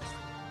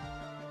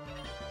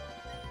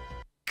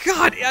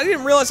 God, I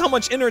didn't realize how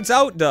much innards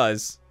out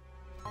does.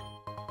 I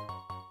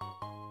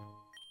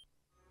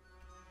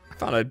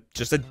found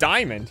just a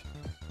diamond.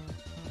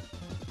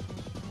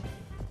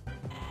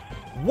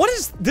 What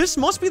is this?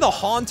 Must be the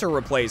Haunter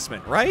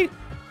replacement, right?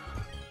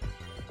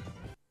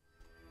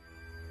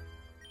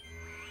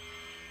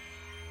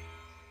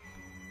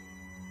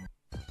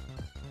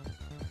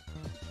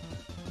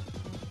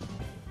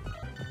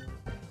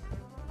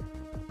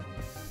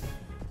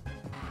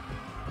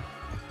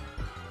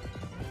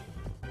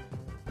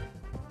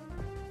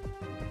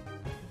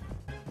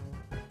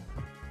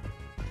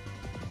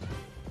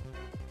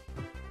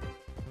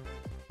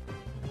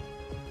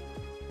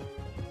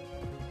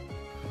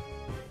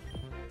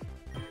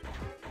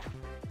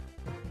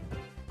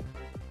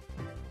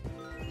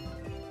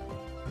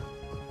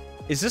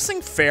 Is this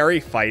thing fairy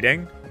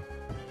fighting?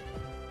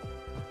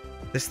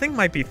 This thing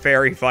might be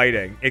fairy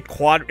fighting. It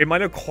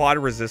might have quad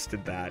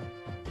resisted that.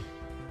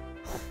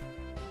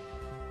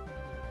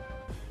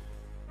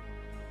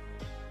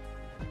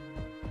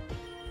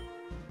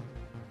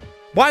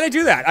 Why'd I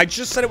do that? I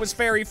just said it was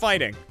fairy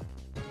fighting.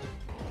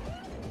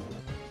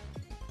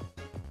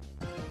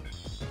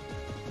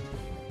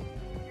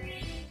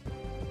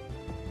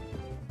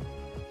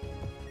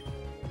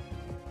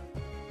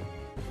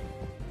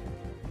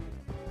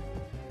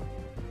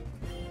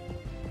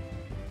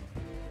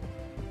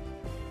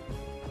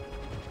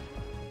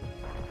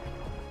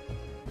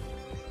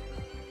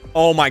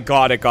 Oh my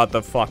god, it got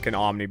the fucking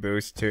Omni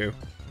boost too.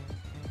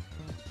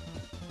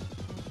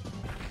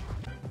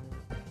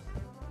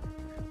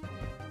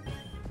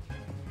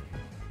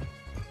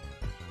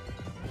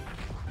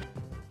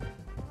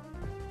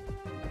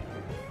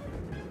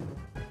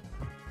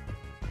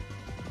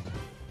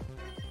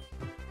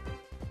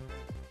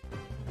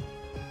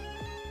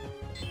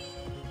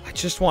 I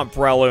just want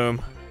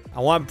Breloom.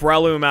 I want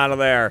Breloom out of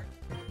there.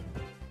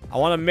 I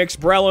want to mix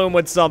Breloom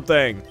with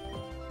something.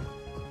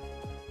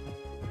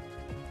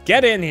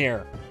 Get in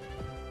here.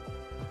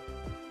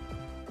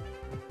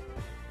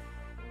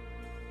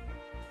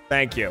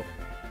 Thank you.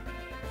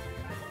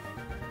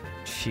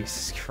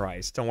 Jesus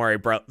Christ. Don't worry,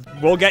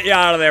 we'll get you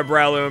out of there,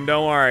 Breloom.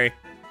 Don't worry.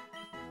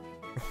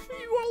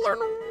 You want to learn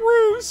to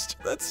roost?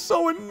 That's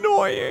so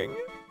annoying.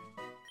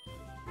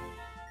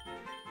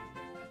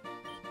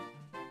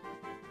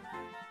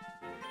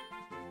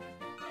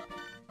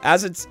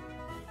 As it's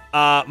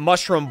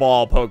Mushroom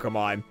Ball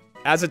Pokemon.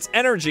 As its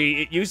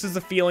energy, it uses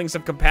the feelings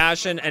of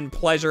compassion and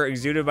pleasure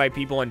exuded by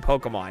people and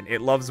Pokemon. It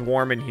loves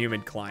warm and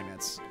humid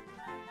climates.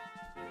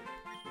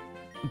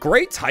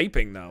 Great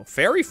typing, though.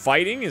 Fairy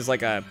fighting is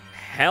like a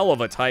hell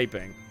of a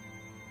typing.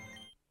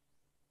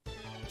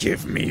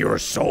 Give me your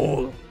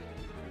soul.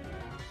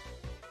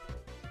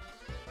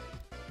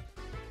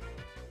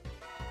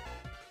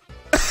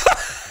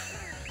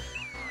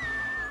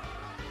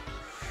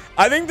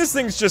 I think this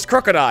thing's just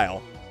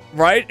Crocodile,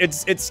 right?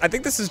 I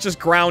think this is just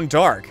Ground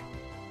Dark.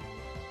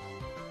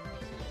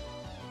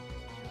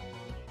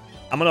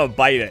 I'm gonna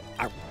bite it.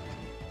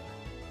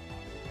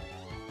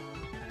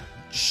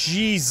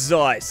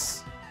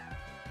 Jesus.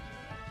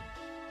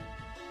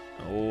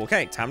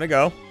 Okay, time to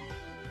go.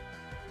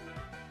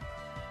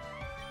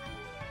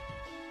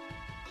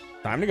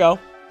 Time to go.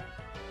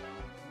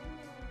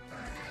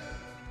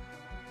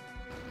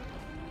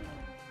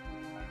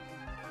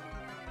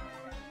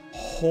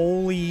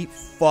 Holy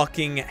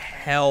fucking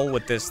hell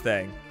with this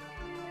thing.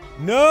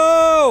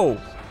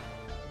 No!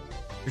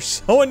 You're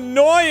so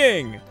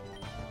annoying!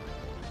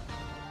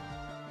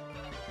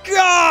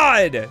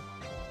 God!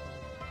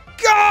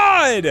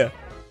 God!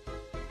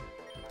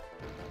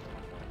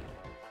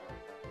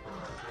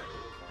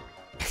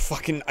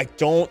 I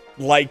don't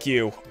like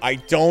you. I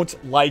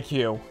don't like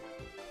you.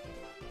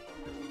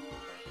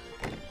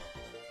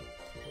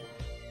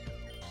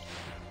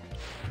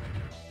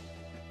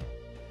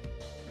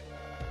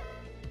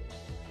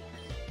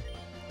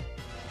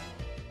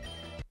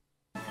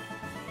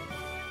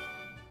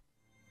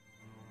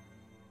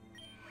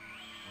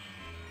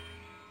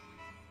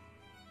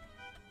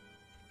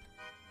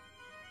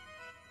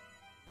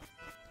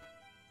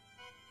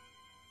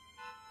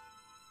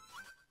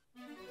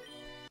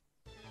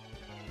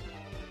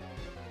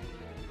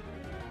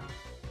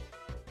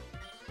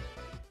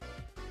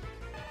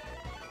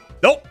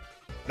 Nope.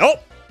 Nope.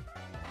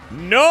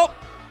 Nope.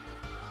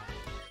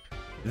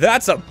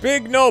 That's a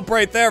big nope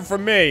right there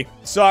from me.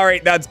 Sorry,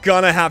 that's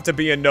gonna have to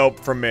be a nope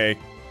from me.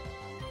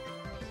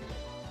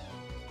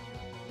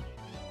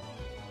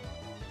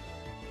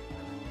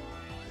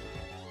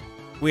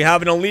 We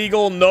have an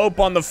illegal nope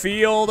on the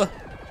field.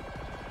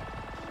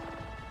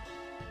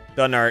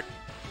 Doesn't hurt.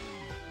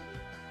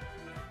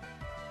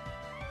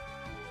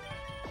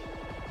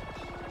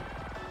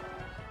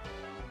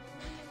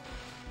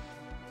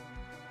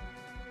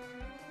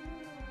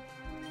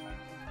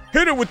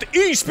 Hit it with the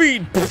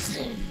E-speed!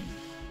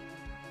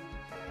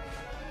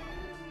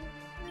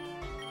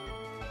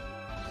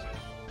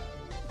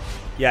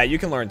 Yeah, you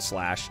can learn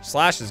Slash.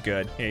 Slash is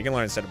good. Yeah, you can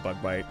learn instead of Bug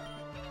Bite.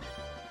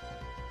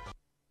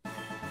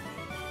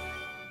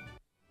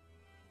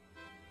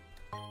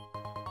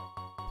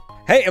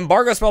 Hey,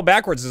 embargo spelled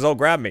backwards is oh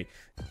grab me.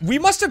 We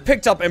must have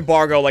picked up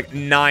embargo like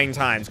 9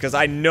 times, because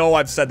I know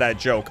I've said that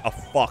joke a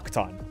fuck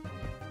ton.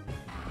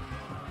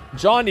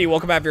 John D,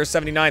 welcome back for your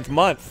 79th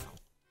month.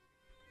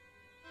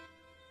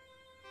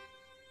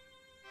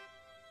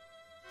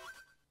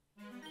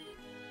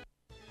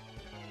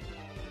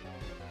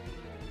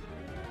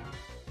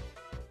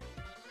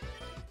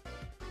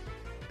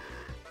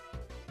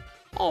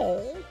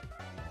 Oh.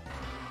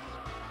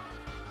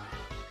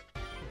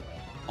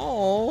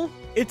 Oh,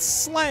 it's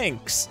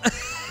Slanks.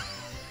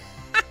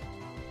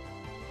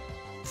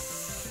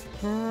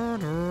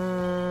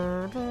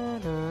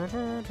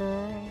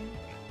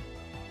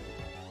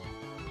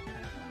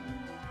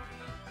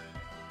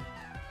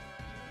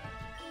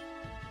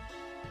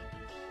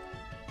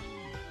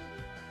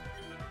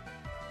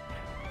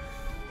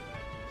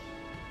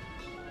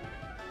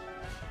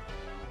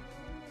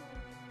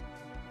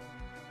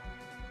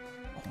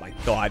 Oh my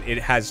god, it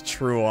has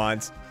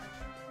Truants.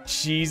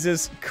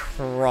 Jesus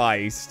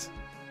Christ.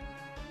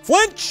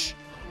 Flinch!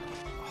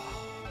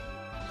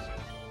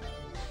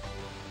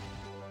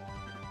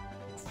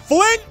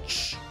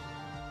 Flinch!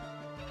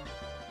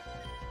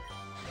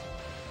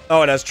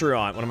 Oh, it has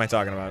Truant. What am I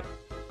talking about?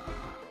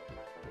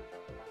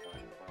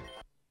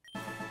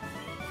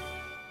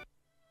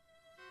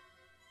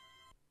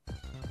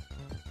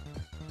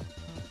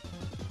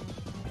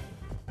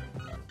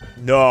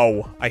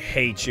 No, I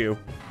hate you.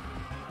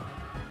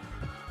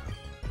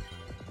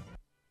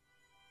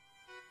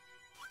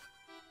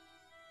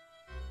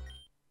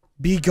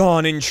 Be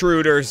gone,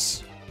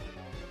 intruders.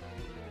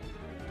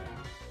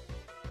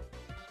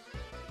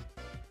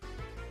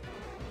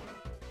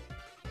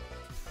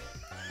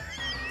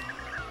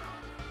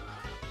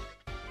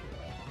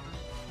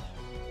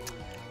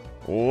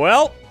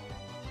 Well.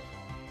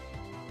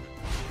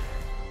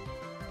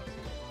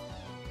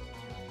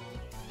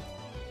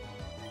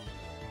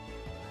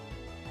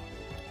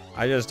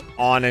 I just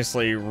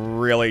honestly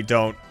really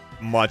don't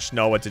much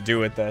know what to do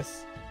with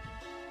this.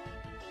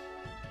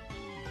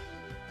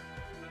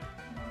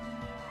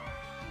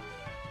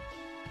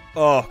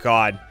 Oh,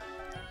 God.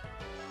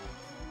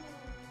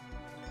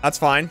 That's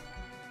fine.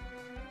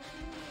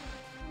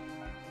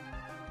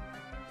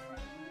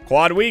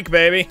 Quad week,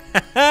 baby.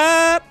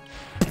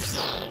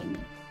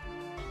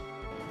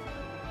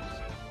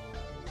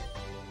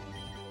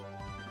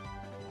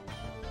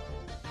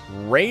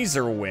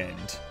 Razor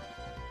Wind.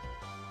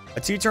 A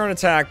 2-turn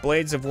attack,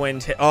 Blades of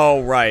Wind hit.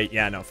 Oh, right.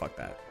 Yeah, no, fuck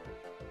that.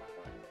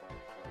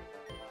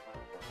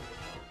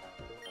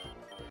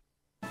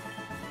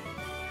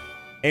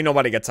 Ain't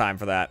nobody got time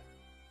for that.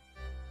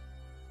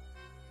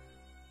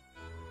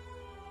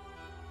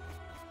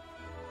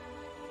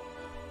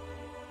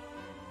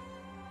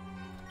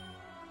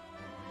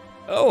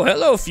 Oh,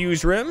 hello,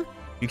 Fuse Rim.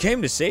 You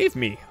came to save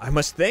me. I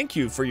must thank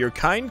you for your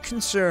kind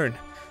concern.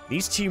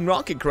 These Team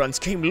Rocket Grunts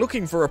came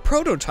looking for a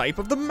prototype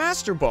of the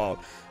Master Ball.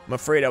 I'm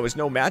afraid I was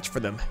no match for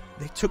them.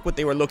 They took what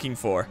they were looking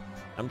for.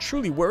 I'm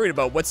truly worried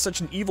about what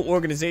such an evil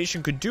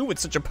organization could do with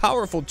such a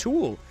powerful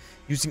tool.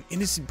 Using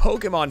innocent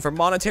Pokemon for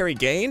monetary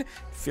gain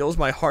fills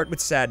my heart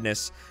with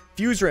sadness.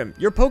 Fuse Rim,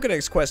 your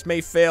Pokedex quest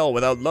may fail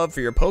without love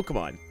for your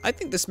Pokemon. I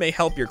think this may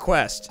help your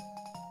quest.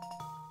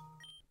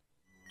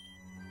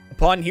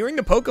 Upon hearing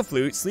the Poke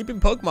Flute,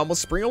 sleeping Pokemon will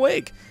spring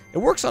awake. It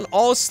works on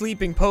all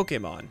sleeping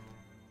Pokemon.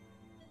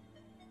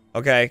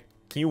 Okay,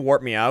 can you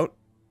warp me out?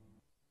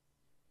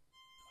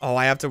 Oh,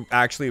 I have to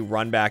actually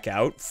run back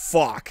out?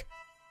 Fuck.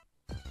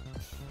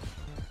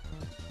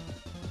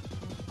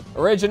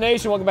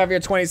 Origination, welcome back for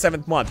your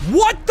 27th month.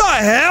 What the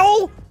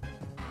hell?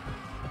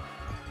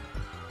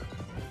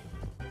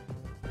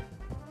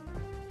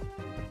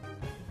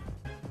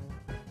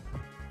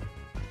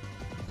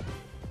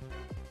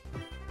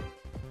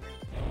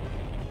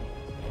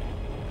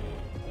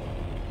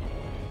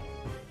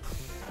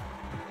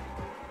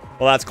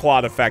 Well, that's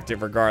quad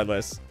effective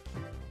regardless.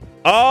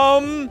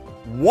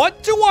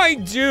 What do I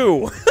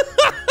do?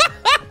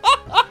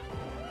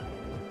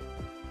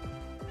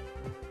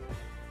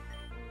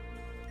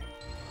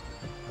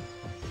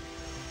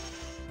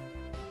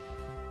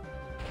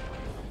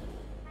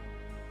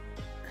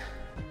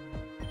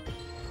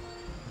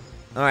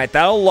 All right,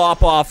 that'll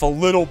lop off a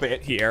little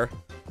bit here.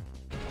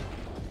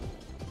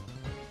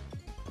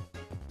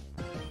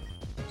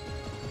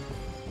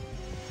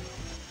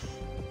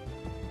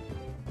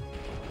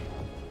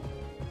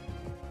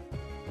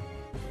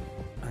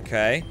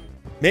 Okay.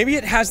 Maybe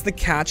it has the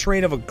catch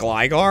rate of a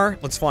Gligar?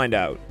 Let's find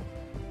out.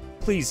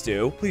 Please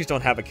do. Please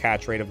don't have a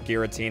catch rate of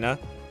Giratina.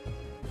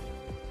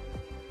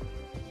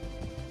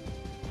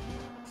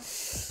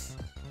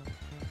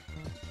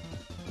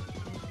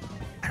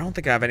 I don't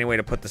think I have any way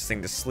to put this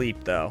thing to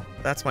sleep, though.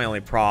 That's my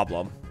only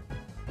problem.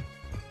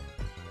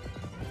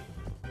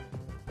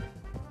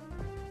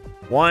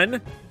 1,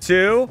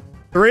 2,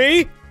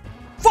 3.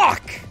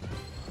 Fuck!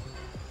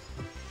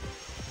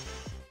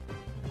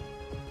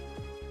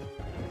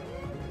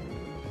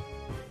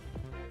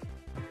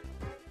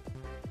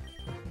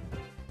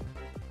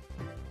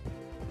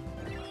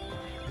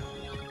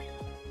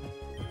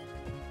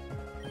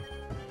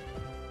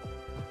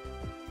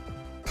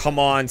 Come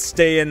on,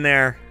 stay in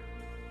there.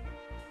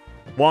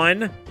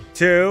 1,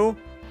 2.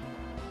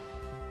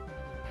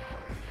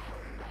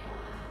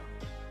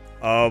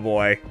 Oh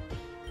boy.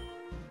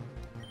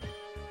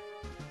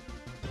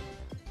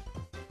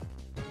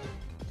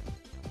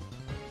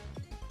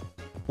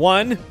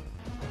 One.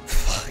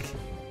 Fuck.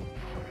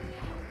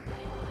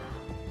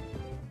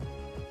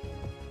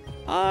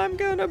 I'm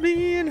gonna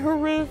be in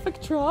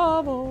horrific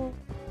trouble.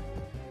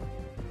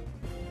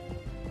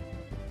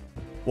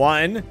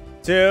 1,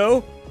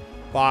 2.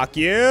 Fuck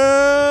you!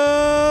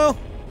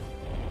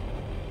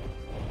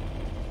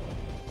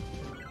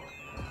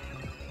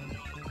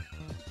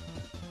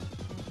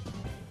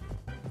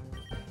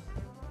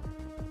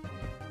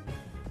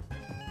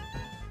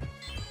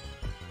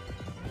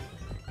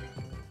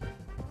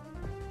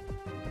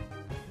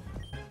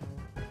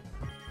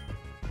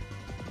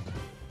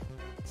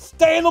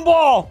 Stay in the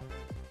ball!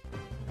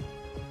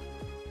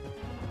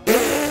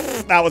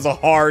 That was a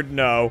hard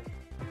no.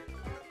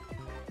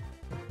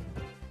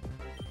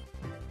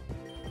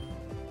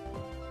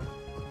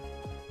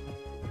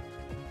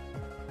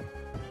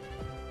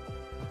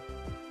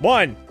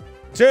 One,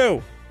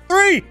 2,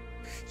 3.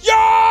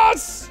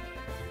 Yes!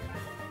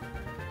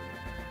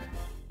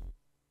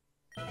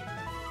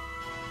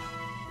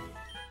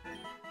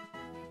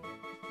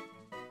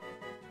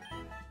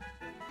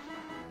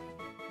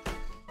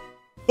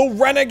 The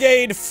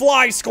Renegade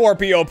Fly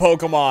Scorpio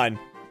Pokemon.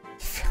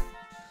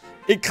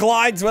 It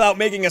glides without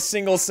making a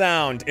single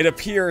sound. It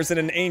appears in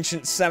an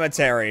ancient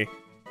cemetery.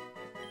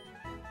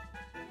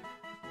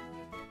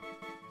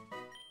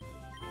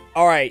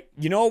 Alright,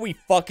 you know what we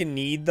fucking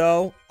need,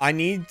 though? I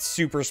need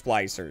Super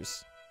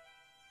Splicers.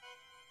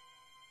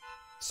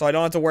 So I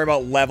don't have to worry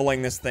about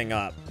leveling this thing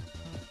up.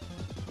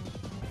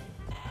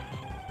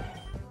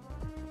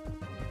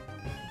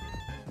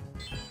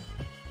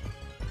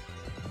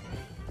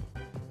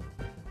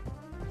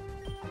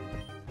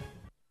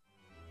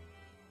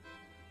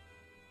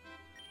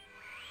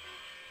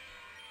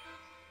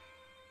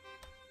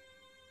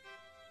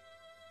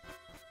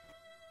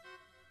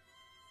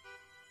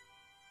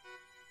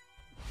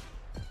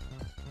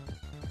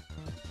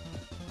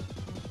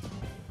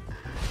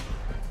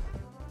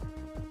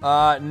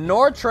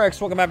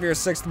 Nortrix, welcome back for your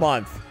 6th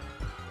month.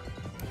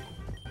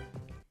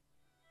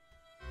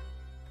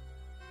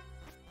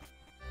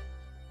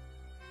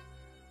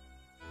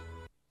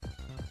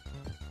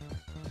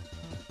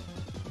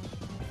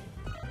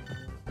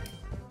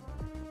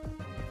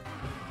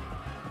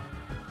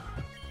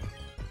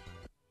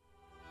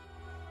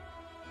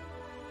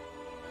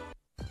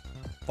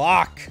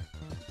 Fuck.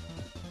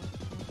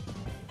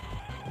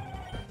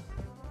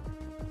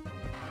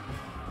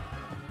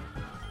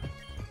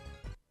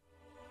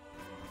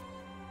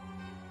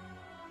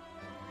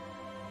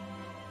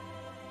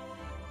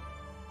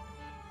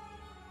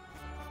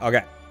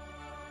 Okay.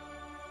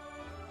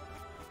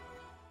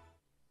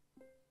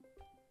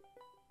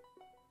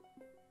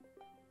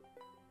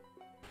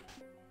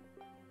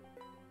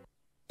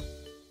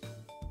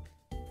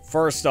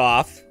 First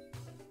off,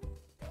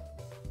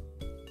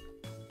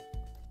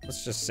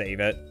 let's just save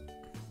it.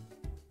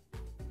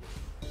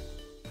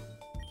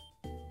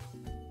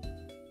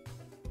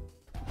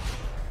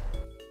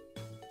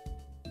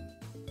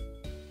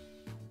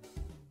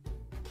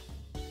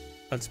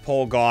 Let's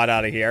pull God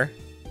out of here.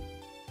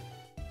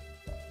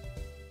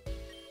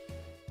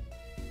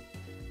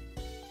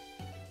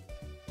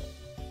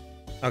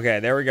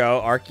 Okay, there we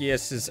go.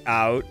 Arceus is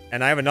out.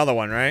 And I have another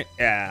one, right?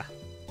 Yeah.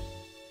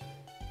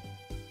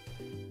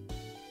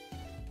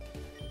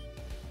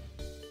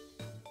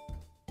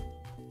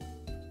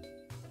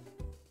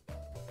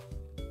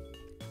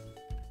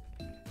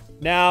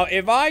 Now,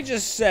 if I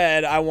just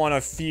said I want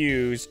to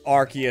fuse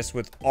Arceus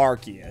with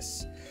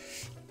Arceus.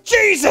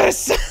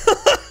 Jesus!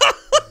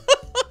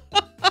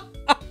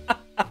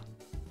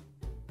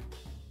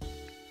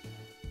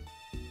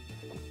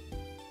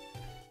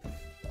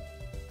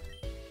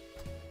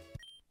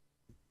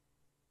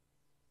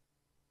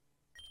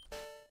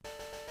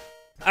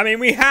 I mean,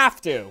 we have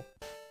to.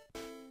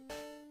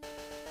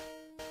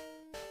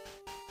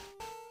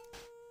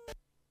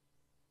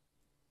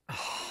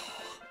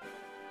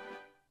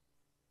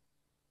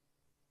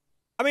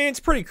 I mean, it's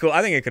pretty cool.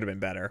 I think it could have been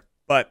better,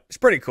 but it's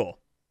pretty cool.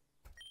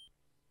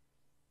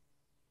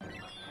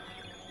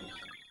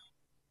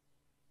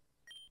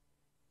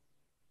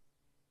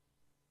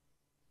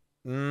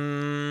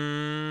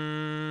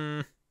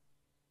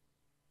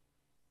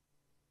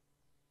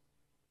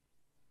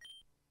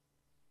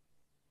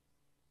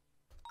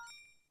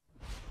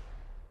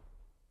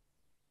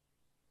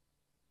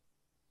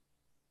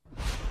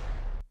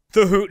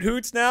 The Hoot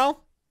Hoots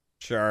now?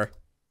 Sure.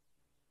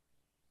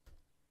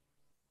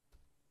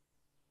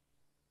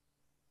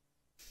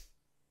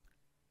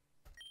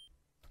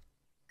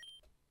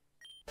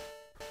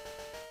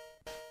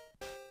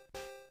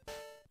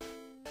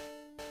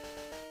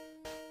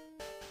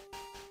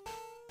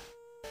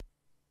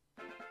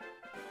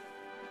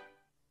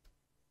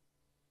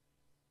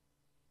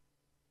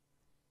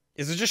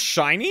 Is it just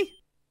shiny?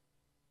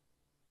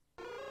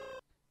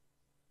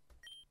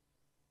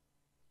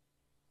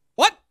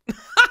 What?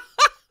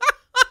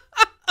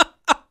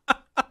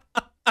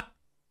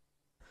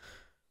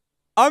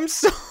 I'm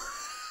so...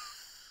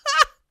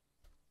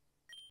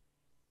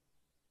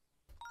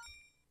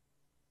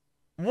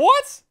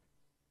 What?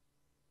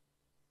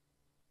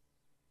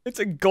 It's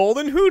a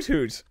golden Hoot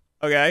Hoot.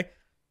 Okay.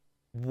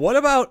 What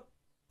about...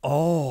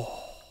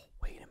 Oh,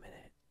 wait a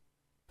minute.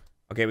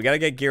 Okay, we gotta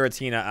get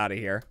Giratina out of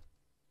here.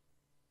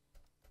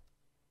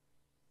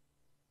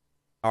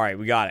 All right,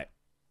 we got it.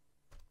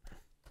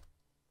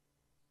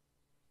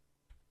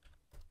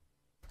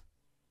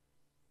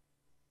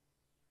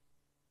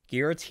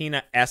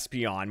 Giratina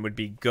Espeon would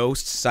be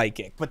Ghost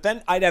Psychic, but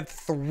then I'd have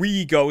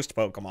 3 Ghost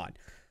Pokemon.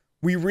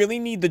 We really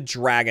need the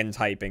Dragon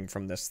typing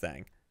from this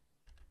thing.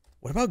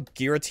 What about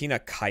Giratina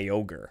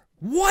Kyogre?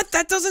 What?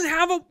 That doesn't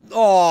have a...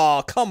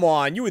 Oh, come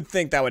on. You would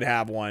think that would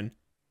have one.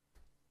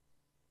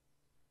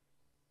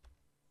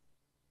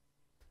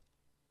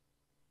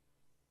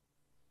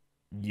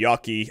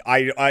 Yucky.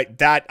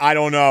 I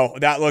don't know.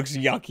 That looks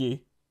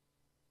yucky.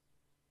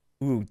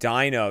 Ooh,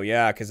 Dino.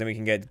 Yeah, because then we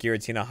can get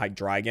Giratina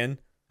Hydreigon.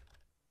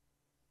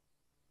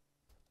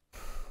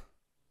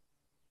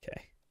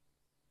 Okay.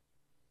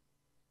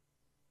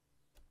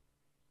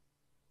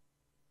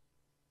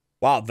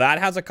 Wow, that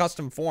has a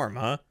custom form,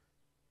 huh?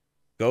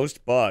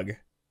 Ghost Bug.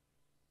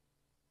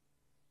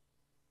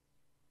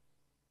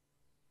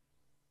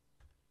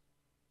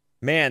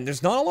 Man,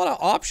 there's not a lot of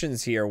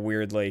options here,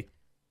 weirdly.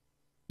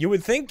 You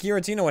would think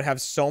Giratina would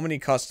have so many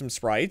custom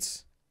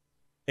sprites.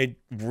 It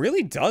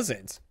really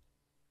doesn't.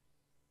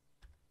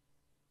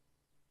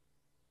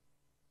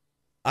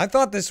 I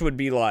thought this would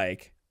be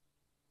like...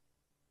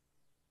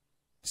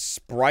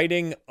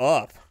 spriting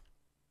up.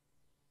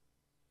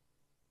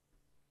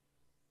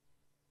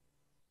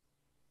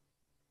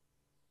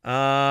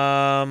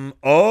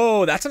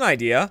 Oh, that's an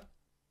idea.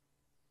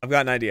 I've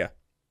got an idea.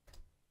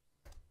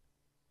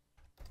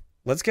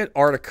 Let's get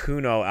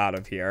Articuno out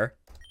of here.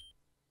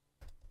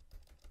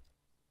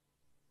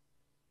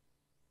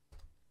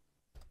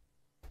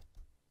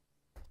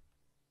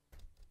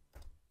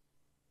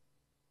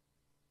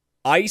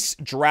 Ice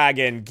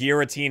Dragon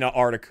Giratina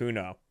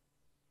Articuno.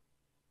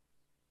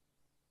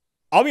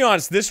 I'll be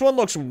honest, this one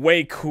looks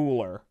way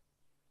cooler.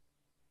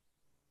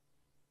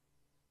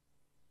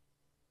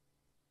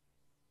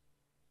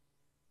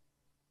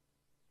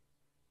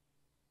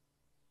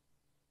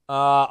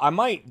 I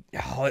might...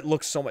 Oh, it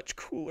looks so much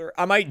cooler.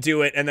 I might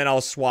do it, and then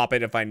I'll swap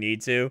it if I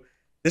need to.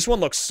 This one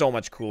looks so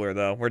much cooler,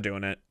 though. We're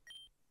doing it.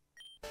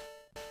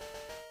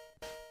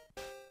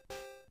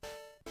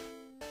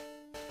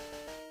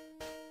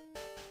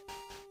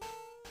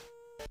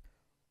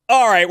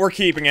 All right, we're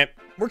keeping it.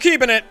 We're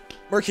keeping it.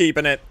 We're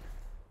keeping it.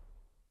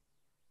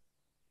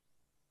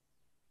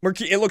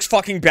 It looks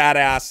fucking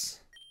badass.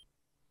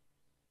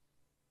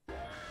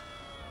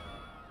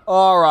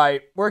 All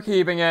right, we're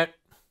keeping it.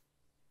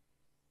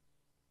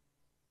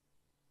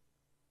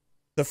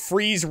 The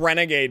Freeze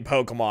Renegade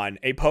Pokemon.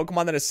 A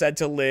Pokemon that is said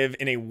to live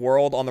in a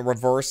world on the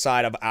reverse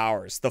side of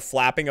ours. The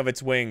flapping of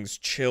its wings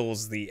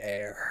chills the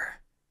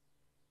air.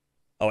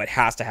 Oh, it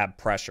has to have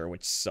pressure,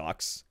 which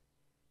sucks.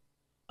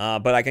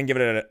 But I can give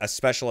it a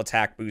special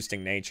attack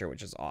boosting nature,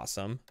 which is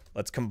awesome.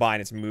 Let's combine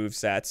its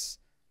movesets.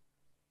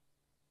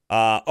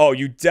 Oh,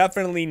 you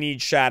definitely need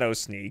Shadow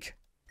Sneak.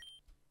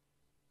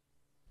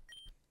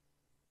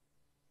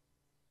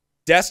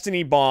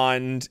 Destiny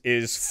Bond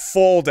is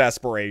full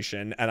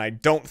desperation, and I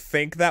don't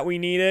think that we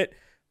need it,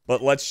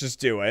 but let's just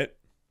do it.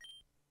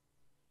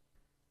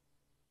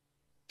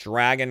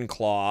 Dragon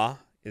Claw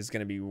is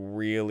going to be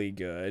really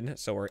good,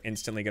 so we're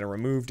instantly going to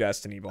remove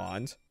Destiny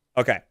Bond.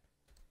 Okay.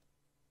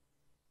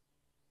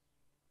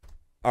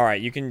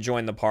 Alright, you can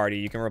join the party.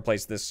 You can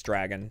replace this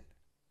dragon.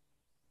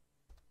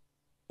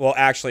 Well,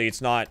 actually,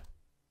 it's not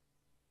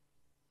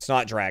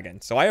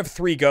dragon. So I have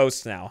 3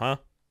 ghosts now, huh?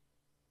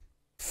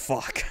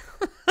 Fuck.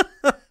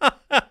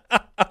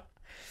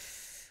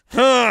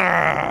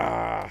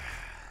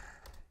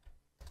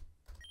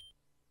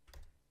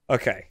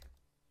 Okay.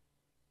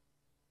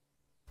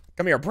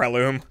 Come here,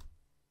 Breloom.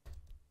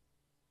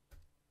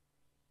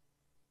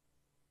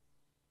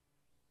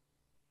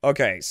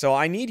 Okay, so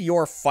I need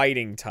your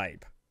fighting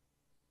type.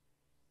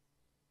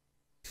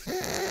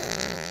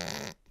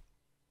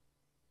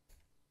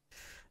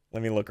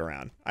 Let me look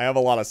around. I have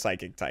a lot of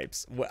psychic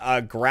types.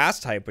 Grass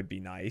type would be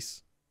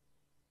nice.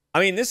 I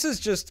mean, this is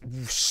just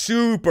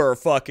super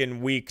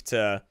fucking weak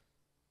to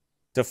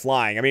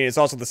flying. I mean, it's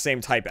also the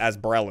same type as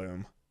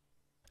Breloom.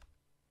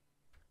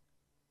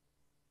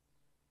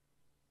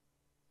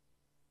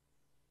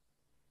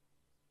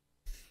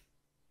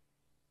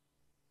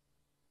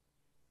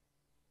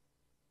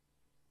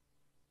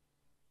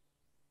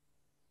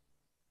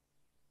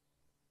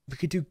 We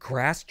could do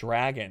Grass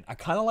Dragon. I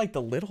kind of like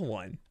the little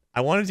one.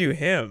 I want to do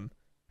him.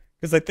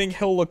 Because I think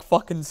he'll look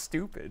fucking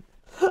stupid.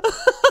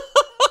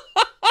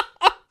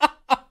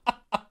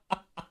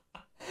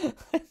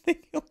 I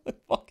think he'll look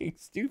fucking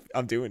stupid.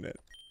 I'm doing it.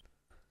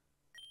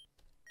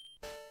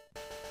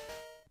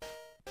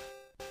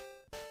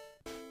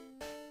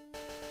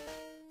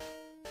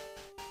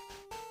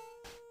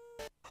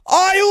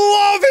 I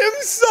love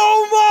him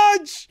so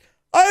much!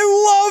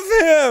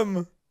 I love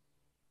him!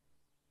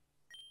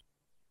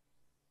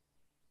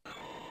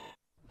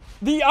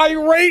 The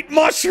irate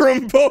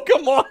mushroom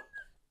Pokemon!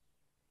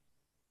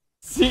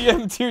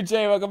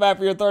 CM2J, welcome back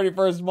for your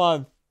 31st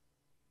month.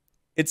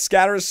 It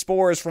scatters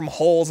spores from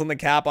holes in the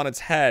cap on its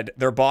head.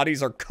 Their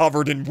bodies are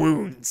covered in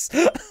wounds.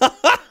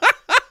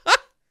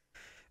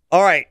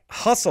 Alright,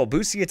 Hustle.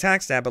 Boosts the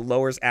attack stat, but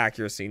lowers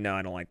accuracy. No,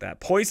 I don't like that.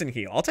 Poison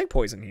Heal. I'll take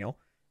Poison Heal.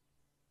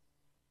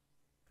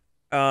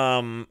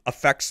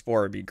 Effect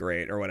Spore would be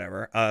great, or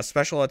whatever.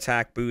 Special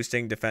attack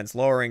boosting, defense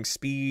lowering,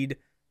 speed.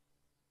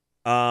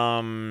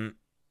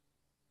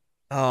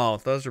 Oh,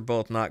 those are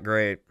both not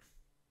great.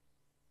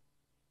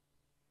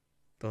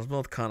 Those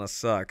both kind of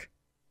suck.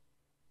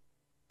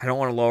 I don't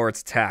want to lower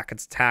its attack.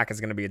 Its attack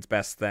is going to be its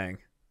best thing.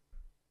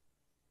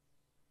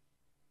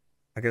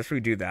 I guess we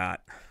do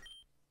that.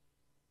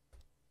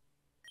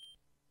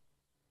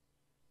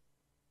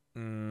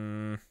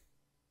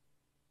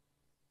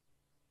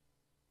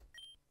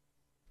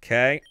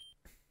 Okay.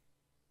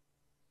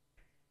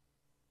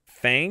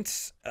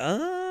 Faint.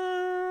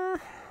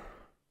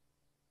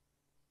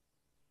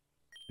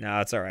 No,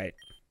 it's alright.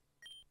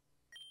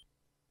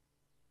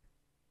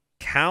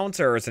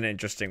 Counter is an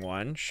interesting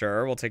one.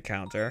 Sure, we'll take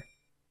counter.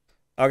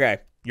 Okay,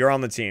 you're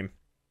on the team.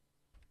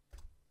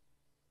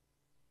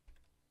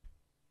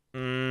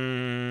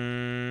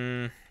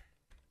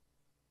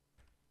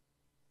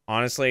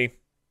 Honestly,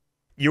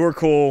 you were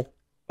cool,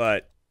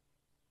 but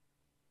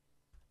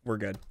we're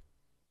good.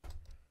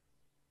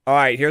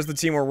 Alright, here's the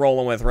team we're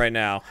rolling with right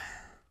now.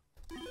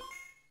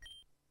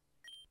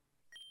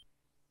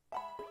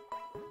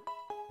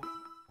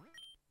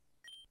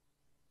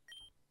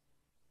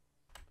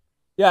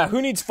 Yeah,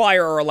 who needs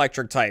fire or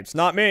electric types?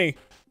 Not me.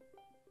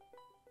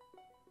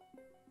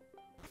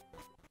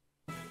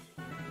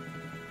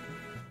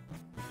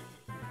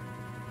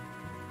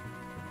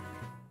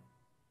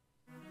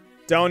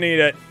 Don't need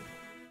it.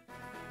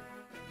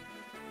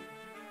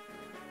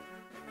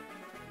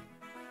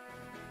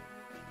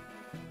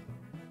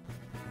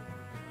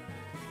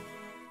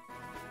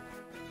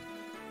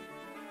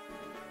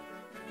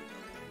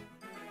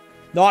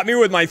 Not me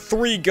with my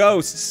 3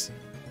 ghosts.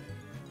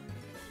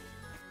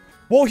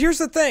 Well, here's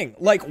the thing.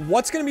 Like,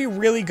 what's going to be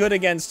really good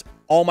against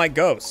all my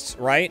ghosts,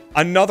 right?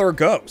 Another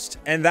ghost.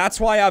 And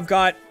that's why I've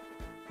got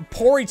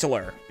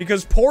Poritoler.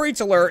 Because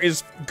Poritoler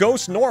is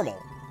ghost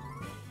normal.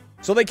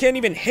 So they can't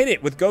even hit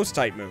it with ghost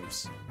type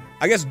moves.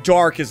 I guess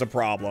Dark is a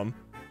problem.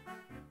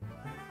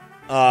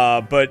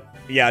 But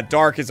yeah,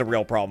 Dark is a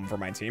real problem for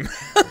my team.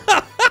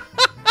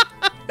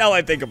 Now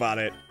I think about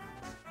it.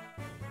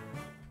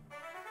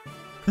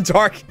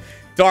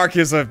 Dark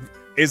is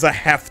a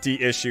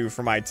hefty issue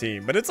for my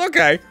team, but it's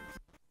okay.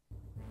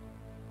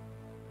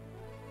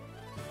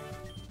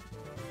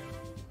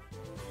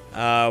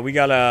 We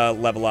gotta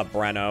level up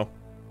Breno.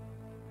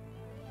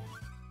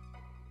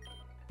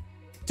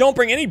 Don't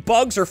bring any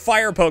bugs or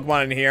fire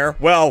Pokemon in here.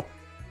 Well,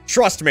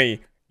 trust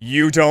me,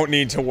 you don't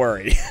need to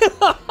worry.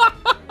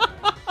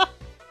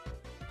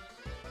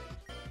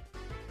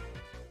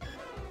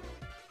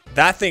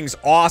 That thing's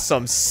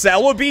awesome.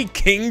 Celebi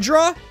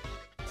Kingdra?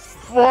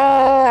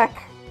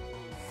 Fuck!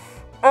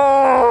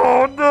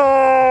 Oh,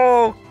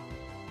 no!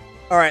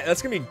 Alright,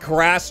 that's gonna be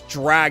Grass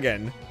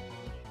Dragon.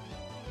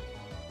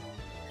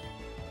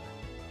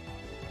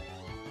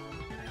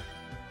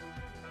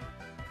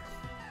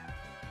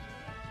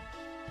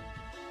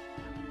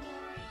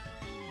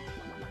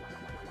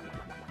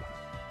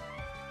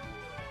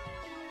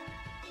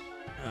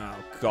 Oh,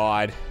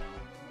 God.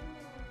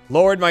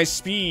 Lowered my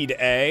speed,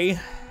 eh?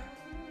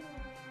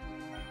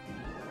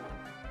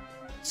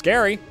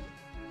 Scary.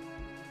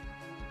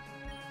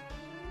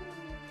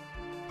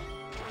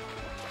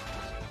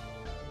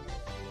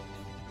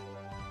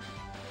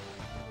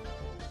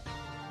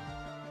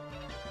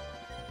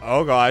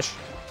 Oh gosh.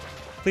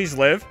 Please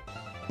live.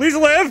 Please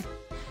live!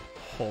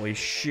 Holy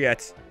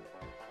shit.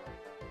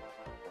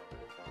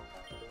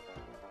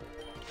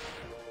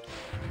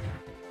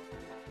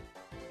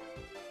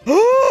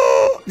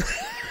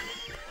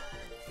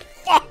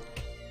 Fuck!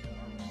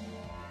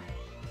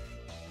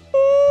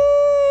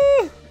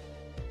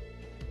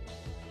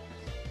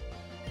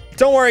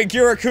 Don't worry,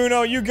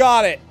 Girakuno, you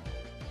got it.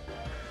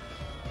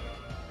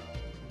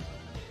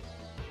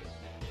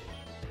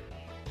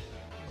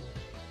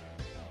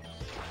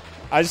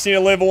 I just need to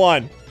live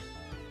one.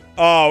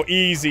 Oh,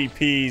 easy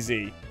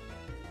peasy.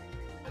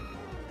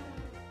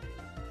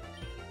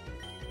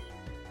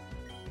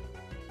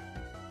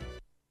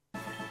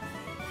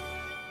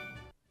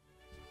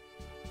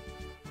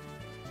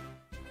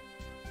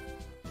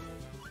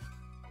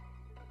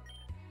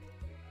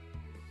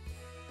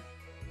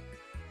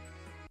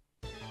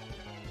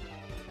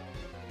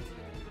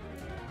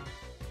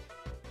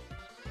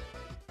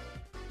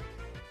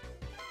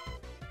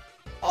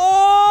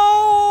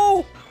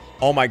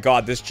 Oh my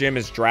god, this gym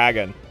is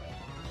dragon.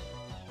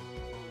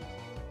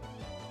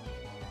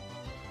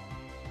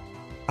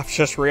 I've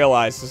just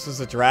realized this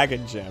is a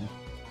dragon gym.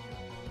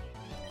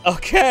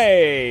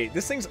 Okay,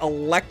 this thing's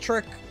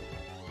electric.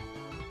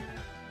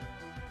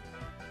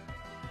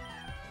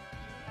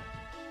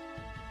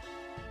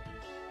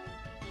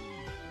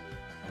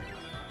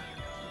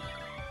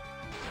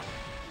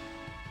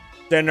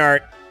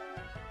 Dinner.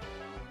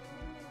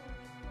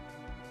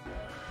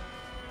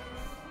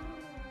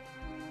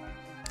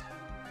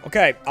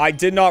 Okay, I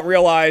did not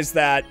realize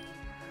that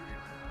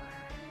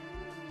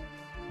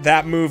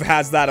that move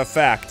has that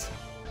effect.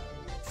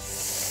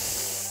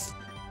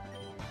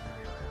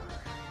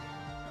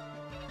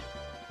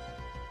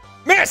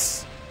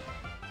 Miss!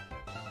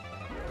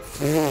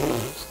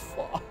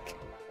 Fuck.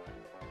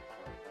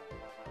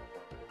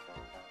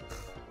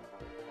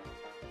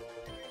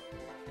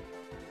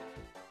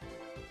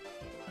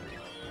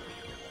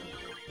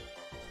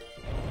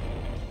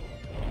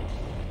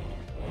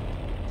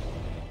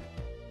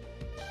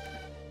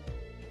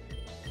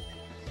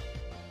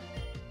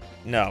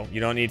 No, you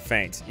don't need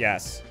faint.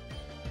 Yes.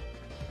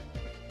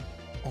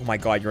 Oh my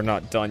god, you're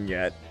not done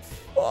yet.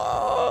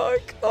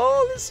 Fuck.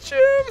 Oh, this gym.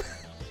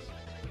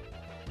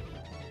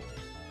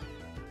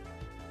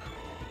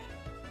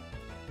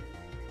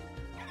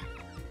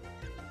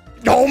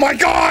 Oh my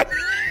god!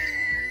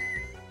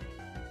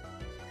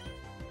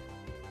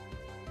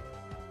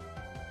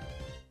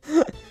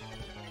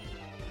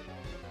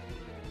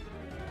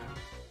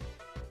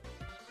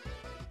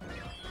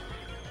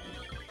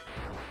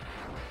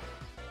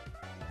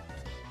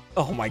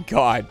 Oh my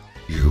god.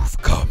 You've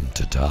come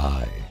to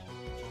die.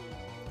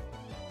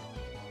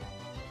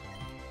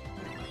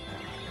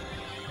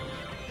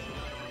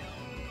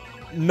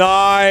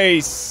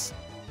 Nice.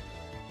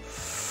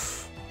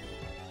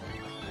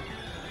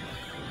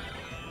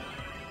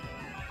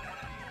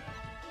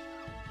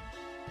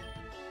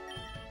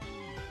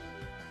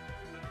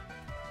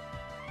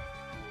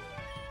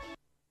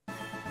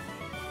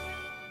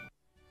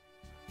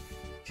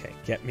 Okay,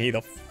 get me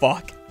the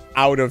fuck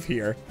out of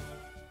here.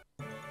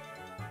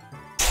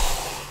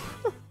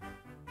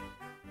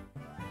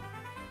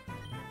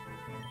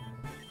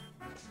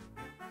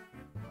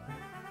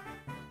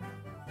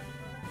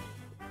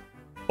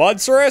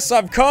 Budsurus,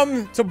 I've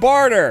come to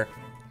barter.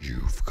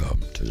 You've come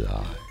to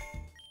die.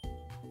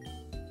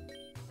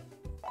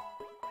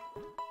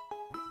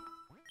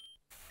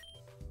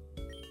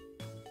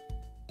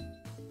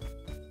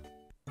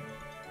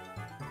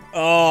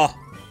 Oh.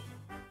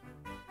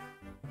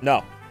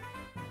 No.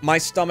 My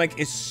stomach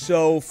is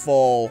so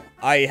full.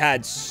 I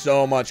had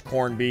so much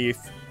corned beef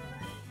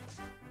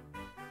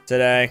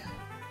today.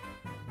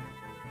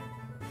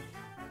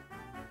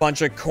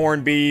 Bunch of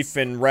corned beef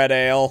and red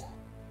ale.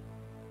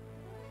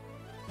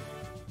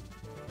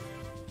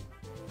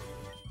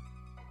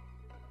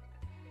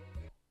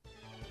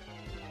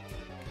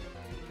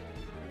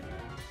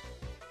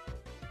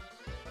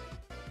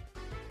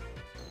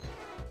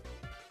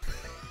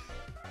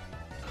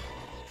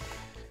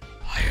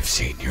 have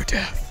seen your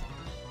death.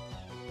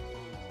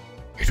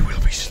 It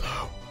will be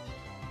slow.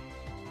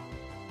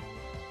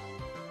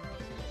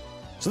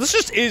 So this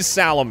just is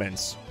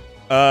Salamence,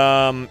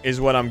 is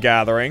what I'm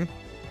gathering.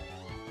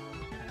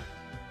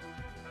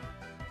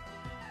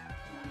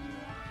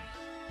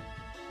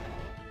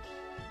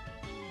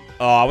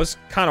 Oh, I was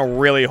kind of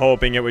really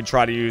hoping it would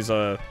try to use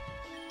a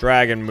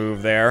dragon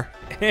move there.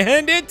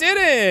 And it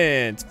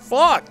didn't!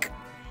 Fuck!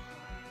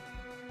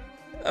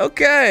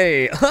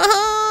 Okay.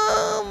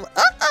 Uh-oh!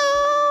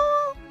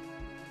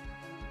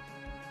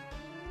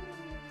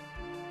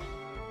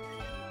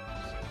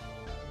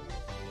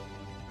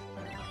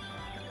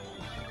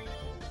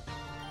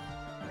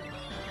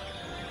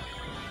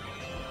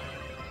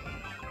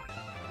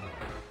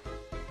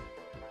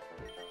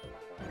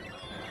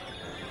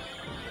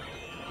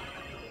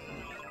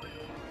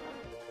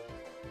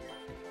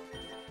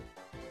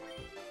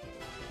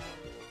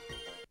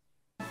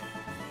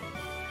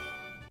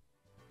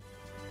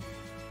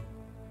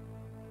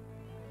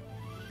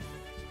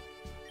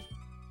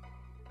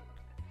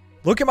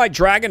 Look at my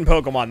dragon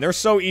Pokemon. They're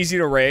so easy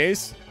to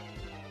raise.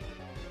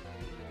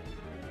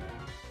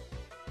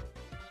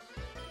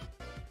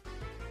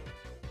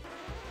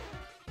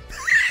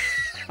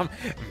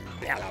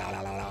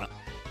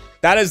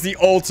 That is the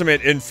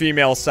ultimate in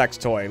female sex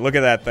toy. Look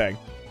at that thing.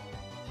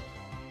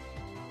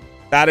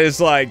 That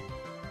is like...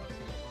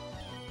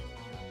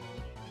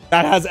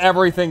 That has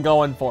everything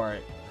going for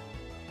it.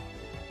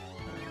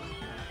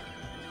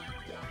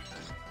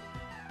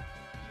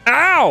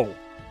 Ow!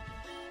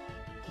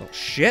 Oh,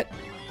 shit.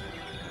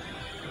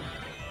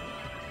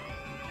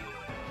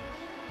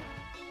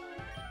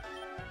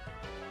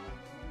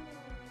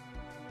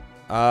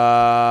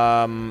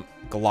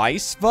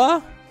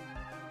 Glisva?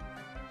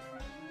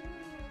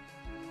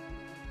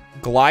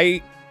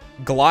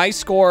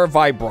 Gliscor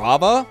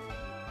Vibrava?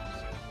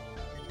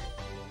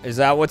 Is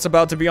that what's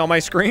about to be on my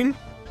screen?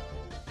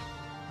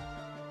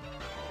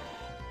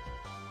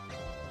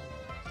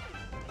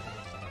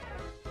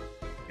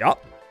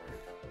 Yup.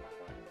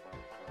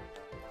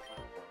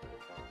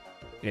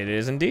 It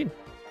is indeed.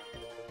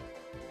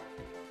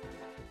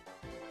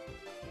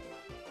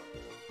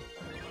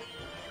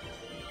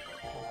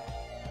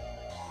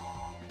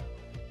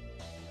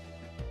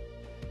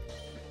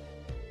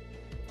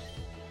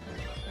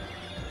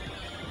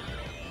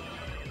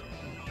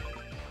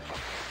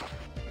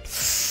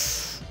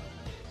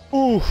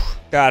 Ooh,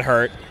 that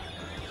hurt.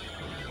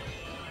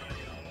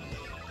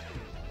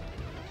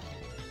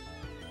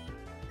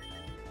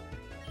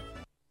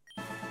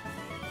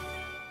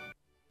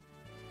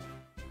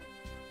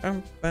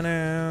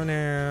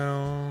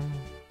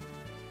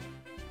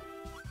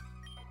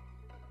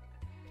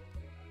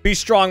 Be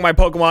strong, my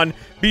Pokemon.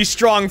 Be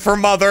strong for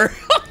mother.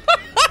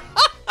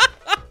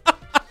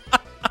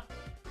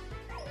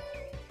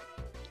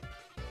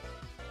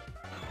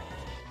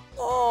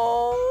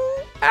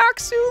 Oh,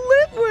 Axu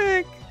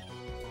Litwick.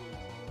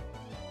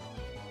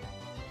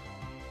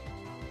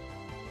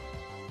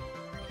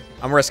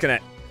 I'm risking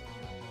it.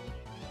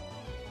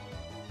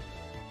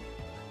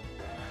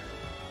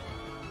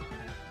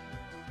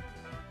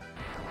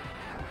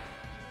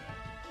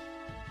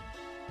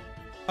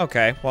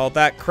 Okay, well,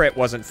 that crit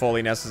wasn't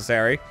fully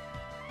necessary.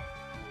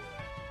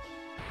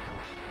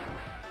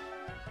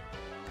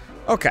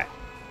 Okay.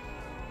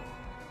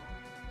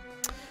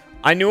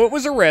 I knew it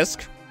was a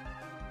risk.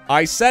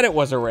 I said it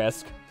was a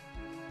risk.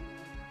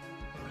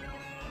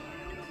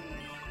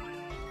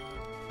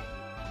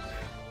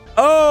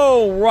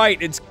 Oh,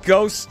 right, it's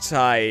ghost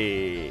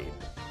type.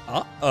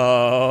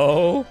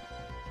 Uh-oh.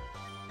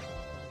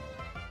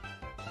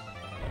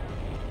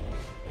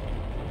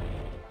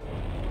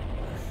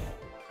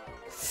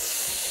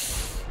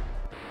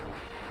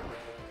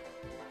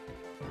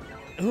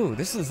 Ooh,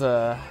 this is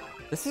a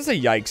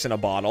yikes in a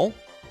bottle.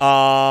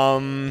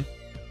 Don't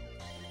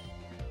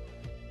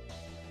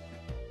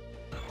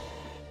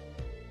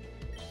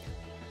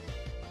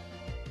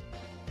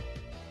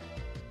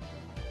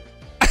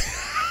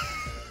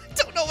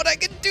know what I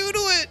can do to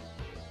it.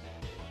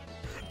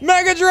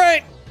 Mega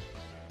Drain.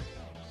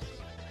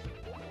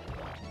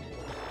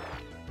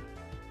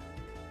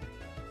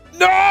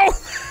 No.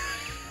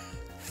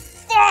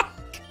 Fuck.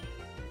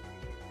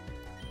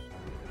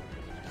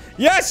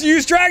 Yes,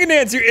 use Dragon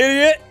Dance, you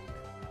idiot!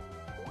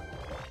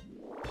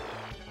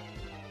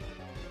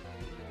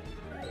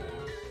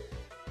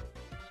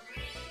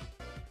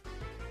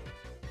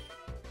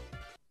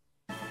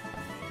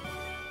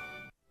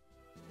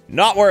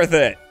 Not worth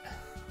it.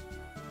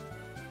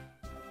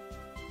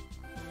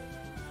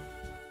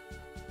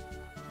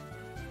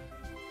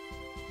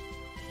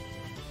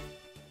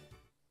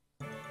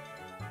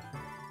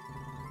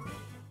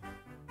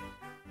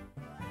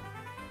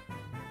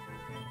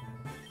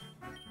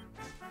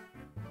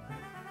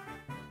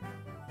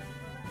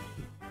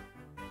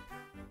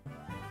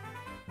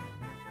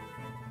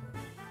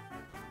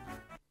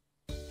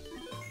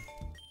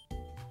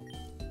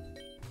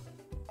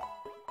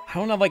 I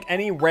don't have, like,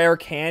 any rare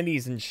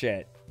candies and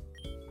shit.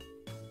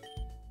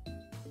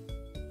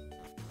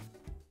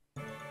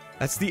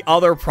 That's the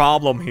other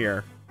problem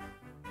here.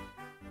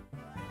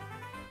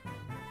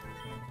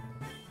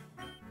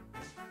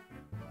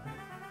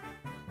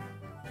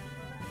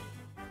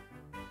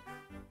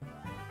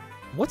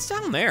 What's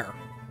down there?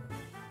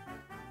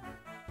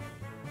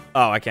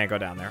 Oh, I can't go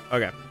down there.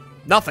 Okay.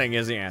 Nothing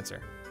is the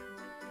answer.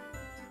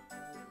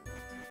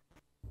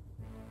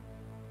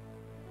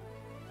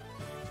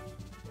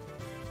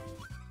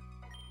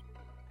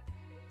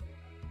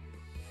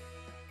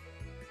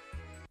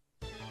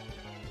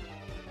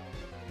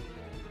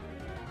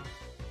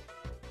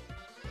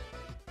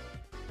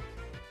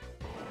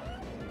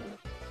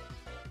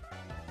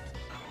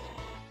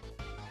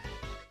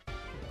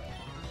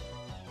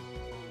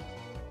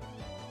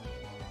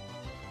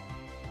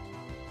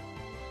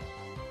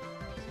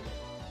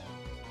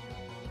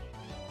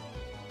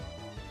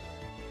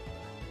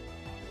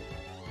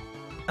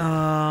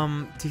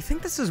 Do you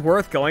think this is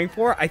worth going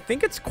for? I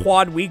think it's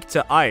quad weak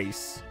to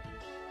ice.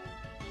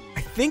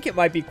 I think it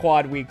might be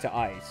quad weak to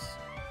ice.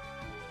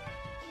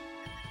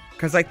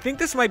 Because I think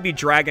this might be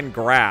dragon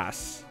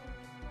grass.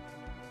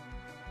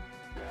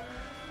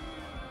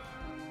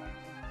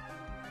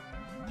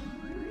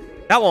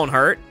 That won't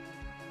hurt.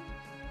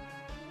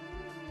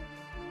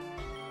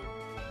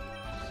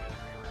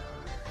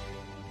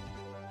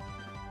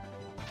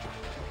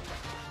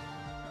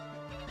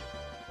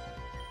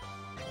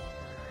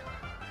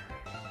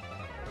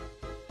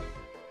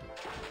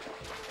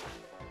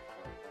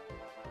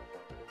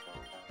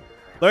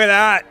 Look at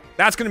that.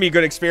 That's going to be a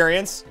good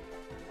experience.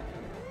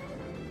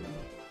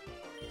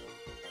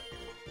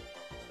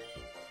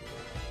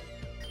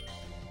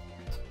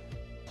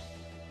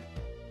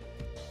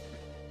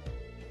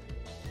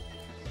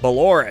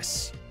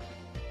 Baloris.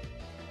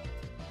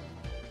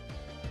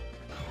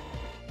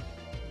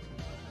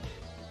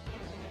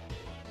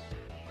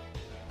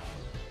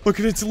 Look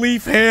at its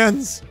leaf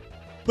hands.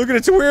 Look at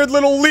its weird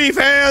little leaf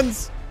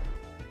hands.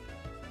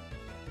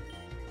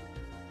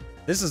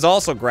 This is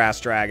also grass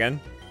dragon.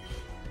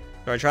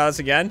 Do I try this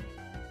again?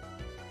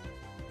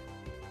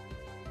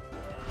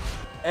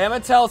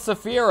 Amatel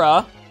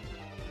Saphira.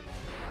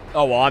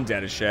 Oh, well, I'm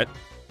dead as shit.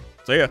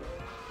 See ya.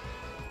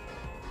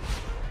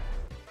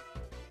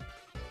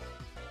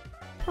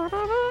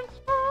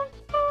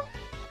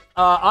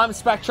 I'm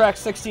Spectrex,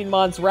 16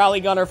 months.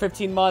 Rally Gunner,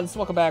 15 months.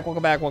 Welcome back,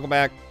 welcome back, welcome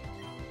back.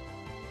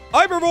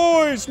 Hyper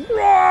Voice!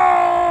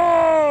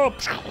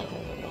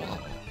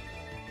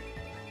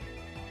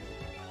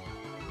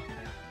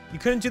 You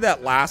couldn't do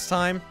that last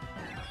time?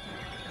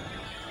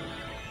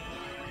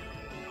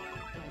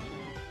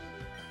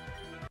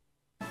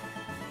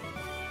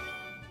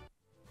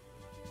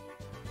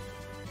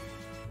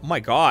 Oh my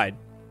god.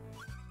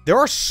 There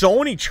are so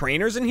many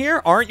trainers in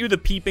here. Aren't you the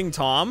peeping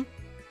Tom?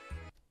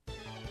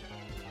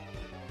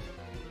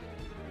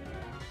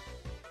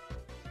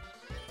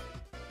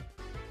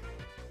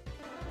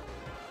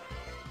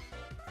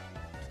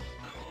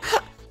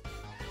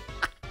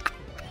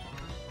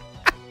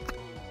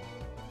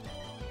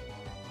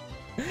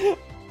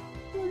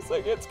 Looks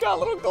like it's got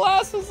little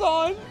glasses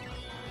on.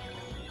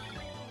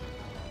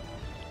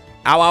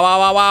 Ow, ow,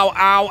 ow, ow, ow,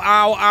 ow,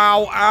 ow,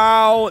 ow,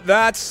 ow.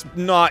 That's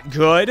not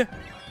good.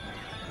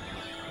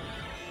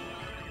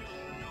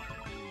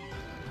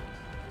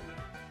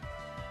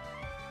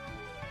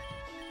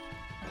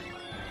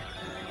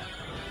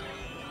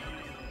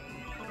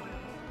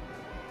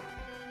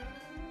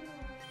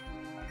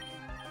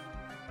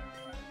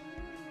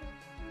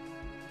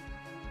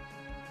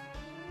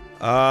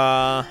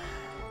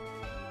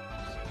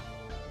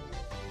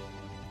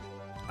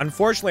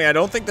 Unfortunately, I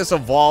don't think this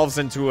evolves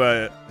into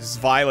a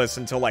Xylus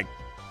until, like...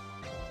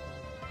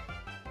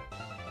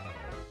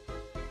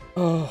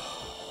 Oh.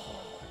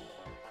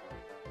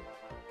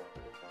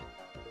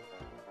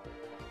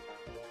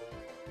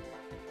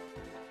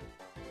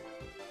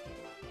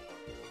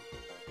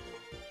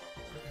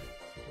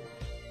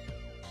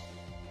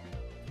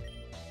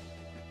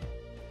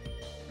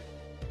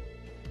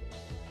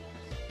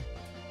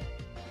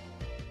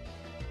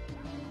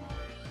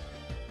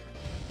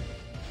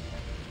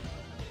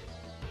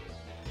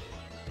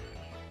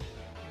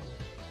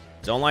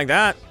 Don't like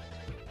that.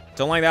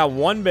 Don't like that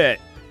one bit.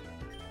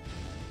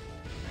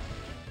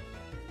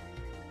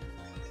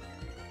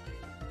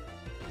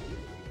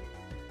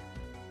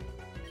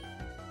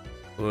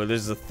 Ooh,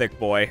 this is a thick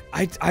boy.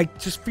 I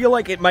just feel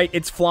like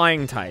it's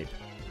flying type.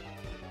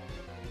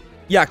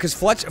 Yeah, because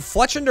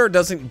Fletchender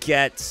doesn't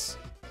get...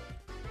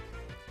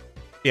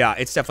 Yeah,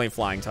 it's definitely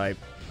flying type.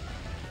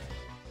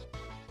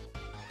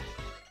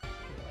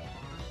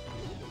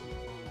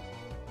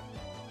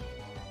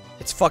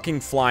 It's fucking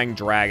flying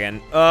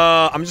dragon.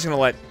 I'm just gonna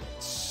let...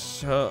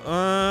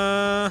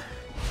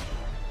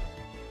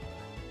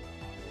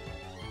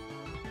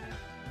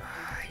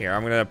 Here,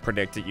 I'm gonna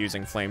predict it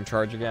using Flame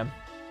Charge again.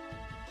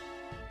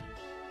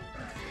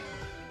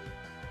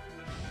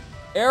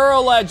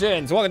 Aero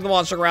Legends! Welcome to the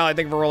Monster Rally.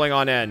 Thank you for rolling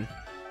on in.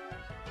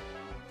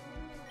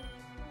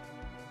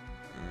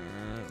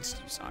 Let's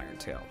use Iron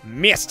Tail.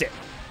 Missed it!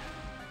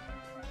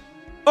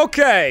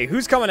 Okay,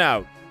 who's coming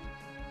out?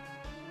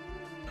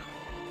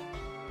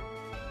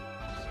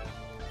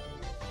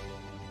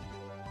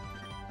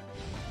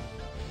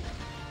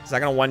 Is that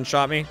gonna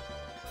one-shot me?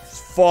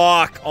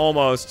 Fuck,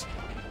 almost.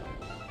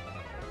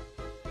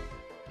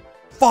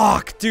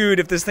 Fuck, dude,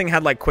 if this thing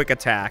had, like, quick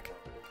attack.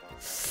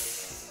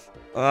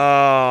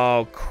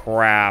 Oh,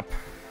 crap.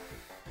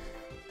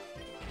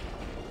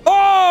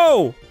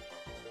 Oh!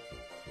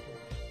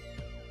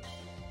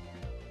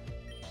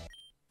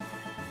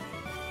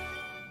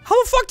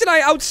 How the fuck did I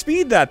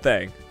outspeed that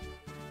thing?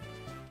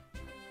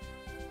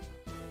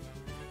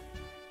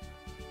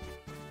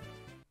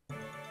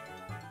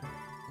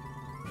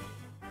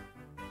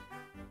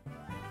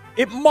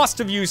 It must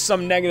have used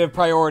some negative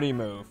priority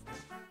move.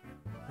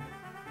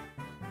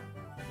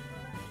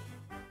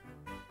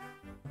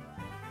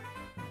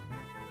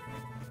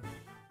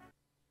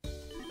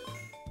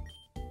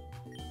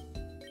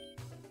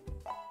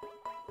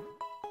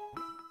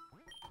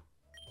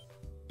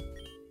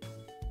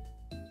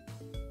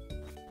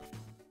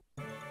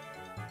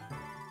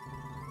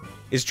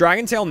 Is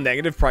Dragon Tail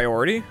negative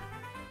priority?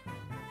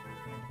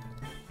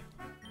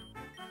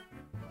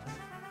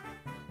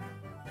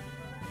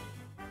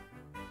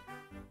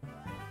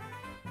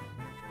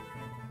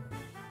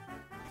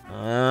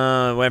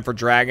 Went for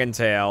Dragon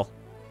Tail.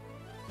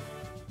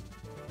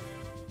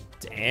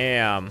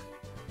 Damn.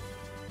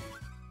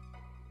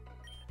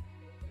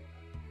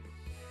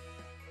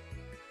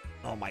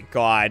 Oh my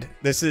god.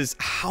 This is...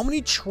 How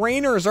many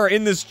trainers are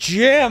in this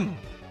gym?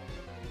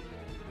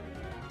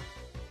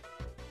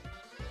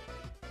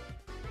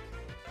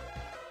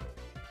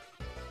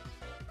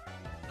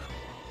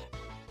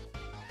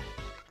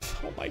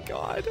 Oh my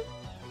god.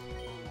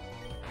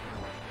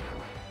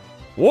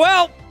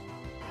 Well...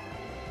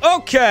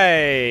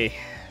 Okay.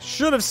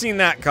 Should have seen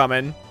that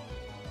coming.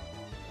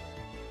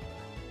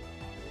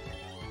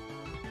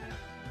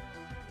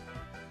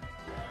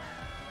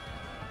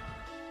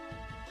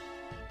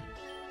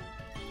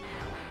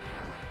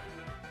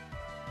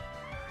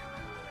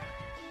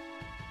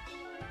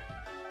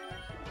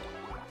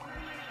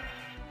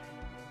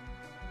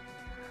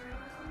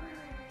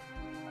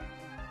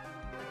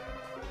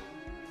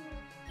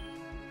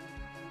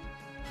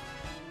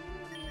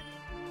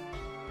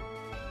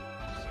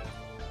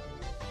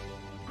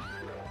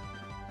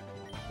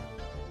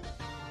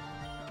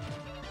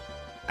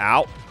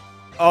 Ow.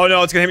 Oh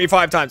no, it's gonna hit me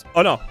 5 times.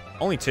 Oh no,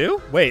 only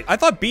 2? Wait, I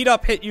thought beat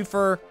up hit you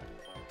for...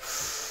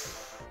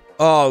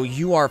 Oh,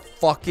 you are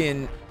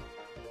fucking...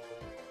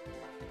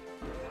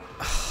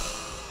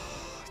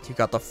 You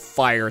got the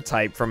fire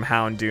type from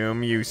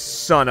Houndoom, you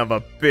son of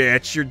a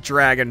bitch. You're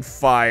Dragon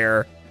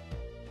Fire.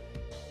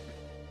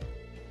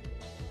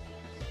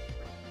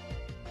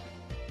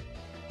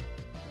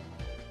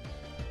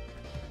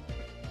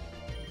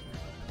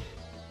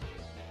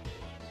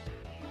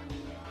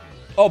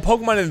 Oh,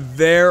 Pokemon in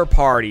their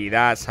party.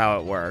 That's how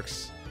it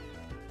works.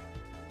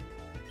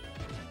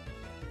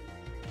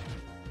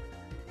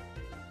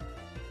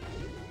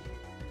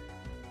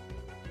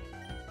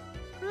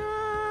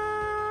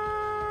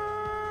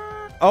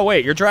 Oh,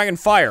 wait. You're Dragon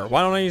Fire.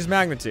 Why don't I use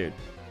Magnitude?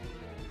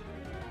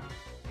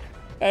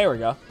 There we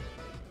go.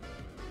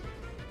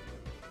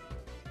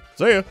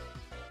 See ya.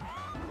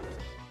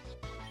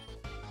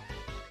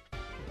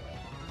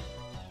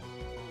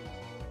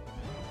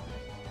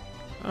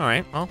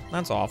 Alright. Well,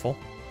 that's awful.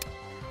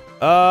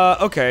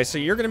 Okay, so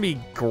you're gonna be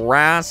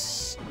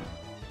Grass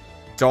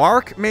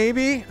Dark,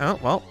 maybe? Oh,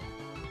 well.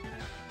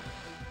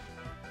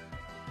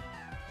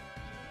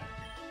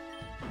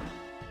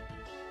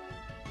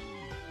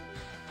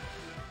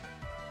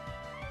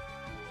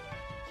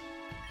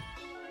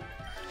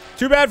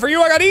 Too bad for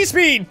you, I got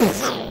E-Speed!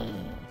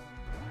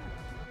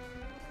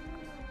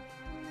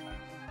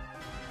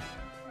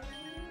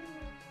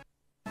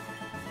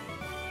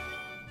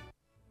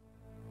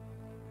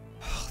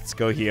 Let's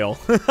go heal.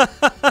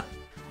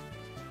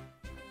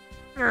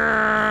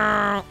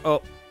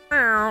 Oh.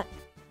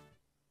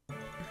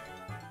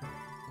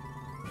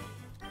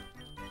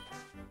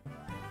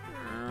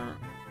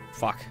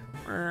 Fuck.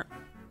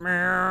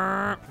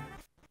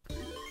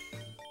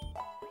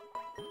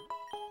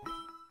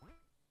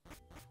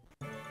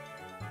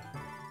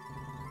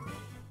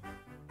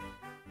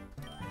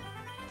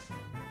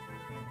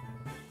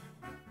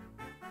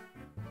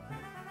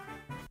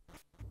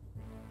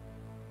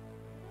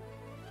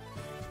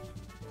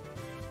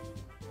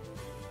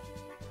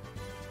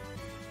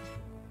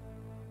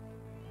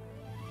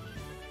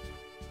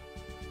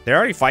 They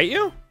already fight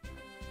you?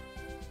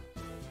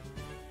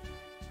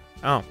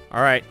 Oh,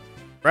 all right.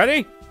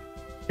 Ready?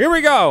 Here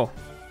we go.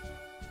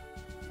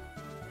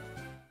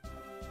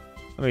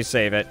 Let me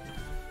save it.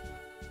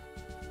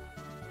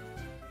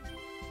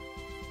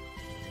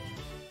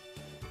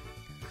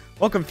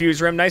 Welcome,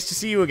 Fuse Rim. Nice to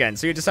see you again.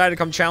 So you decided to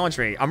come challenge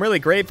me. I'm really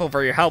grateful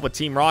for your help with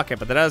Team Rocket,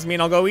 but that doesn't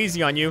mean I'll go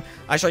easy on you.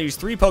 I shall use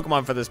 3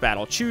 Pokemon for this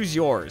battle. Choose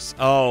yours.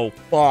 Oh,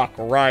 fuck,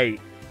 right.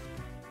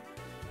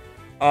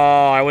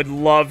 Oh, I would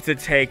love to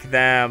take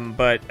them,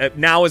 but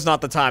now is not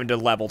the time to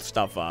level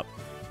stuff up.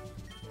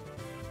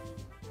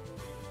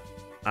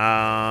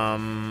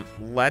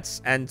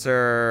 Let's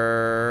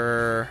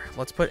enter...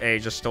 Let's put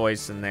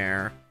Aegistoise in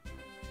there.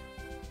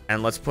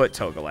 And let's put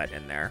Togolette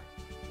in there.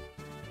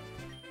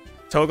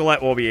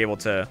 Togolette will be able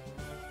to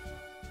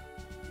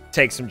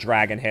take some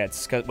dragon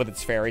hits with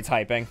its fairy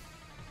typing.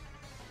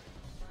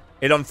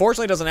 It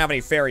unfortunately doesn't have any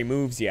fairy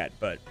moves yet,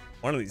 but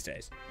one of these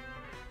days.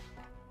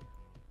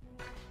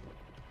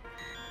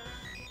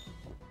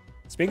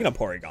 Speaking of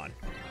Porygon.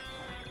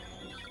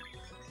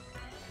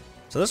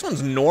 So this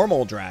one's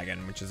normal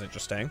dragon, which is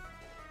interesting.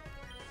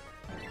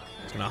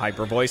 Just gonna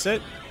hyper voice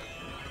it.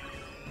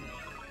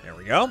 There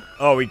we go.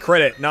 Oh, we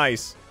crit it.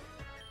 Nice.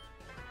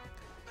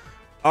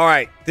 All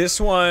right, this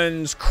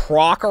one's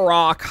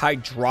Krokorok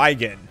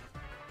Hydreigon.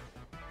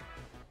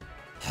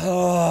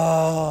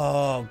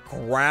 Oh,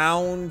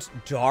 ground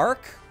dark.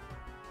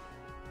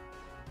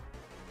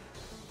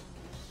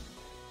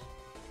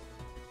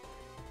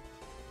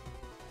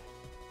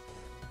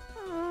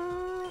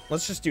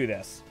 Let's just do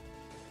this.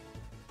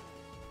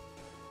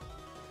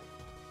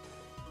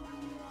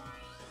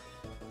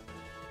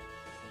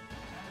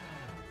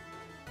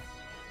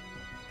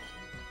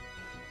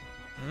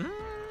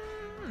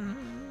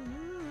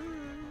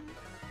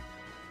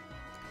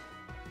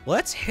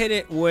 Let's hit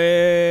it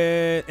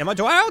with...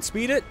 Do I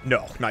outspeed it?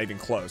 No, not even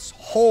close.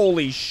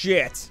 Holy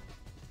shit.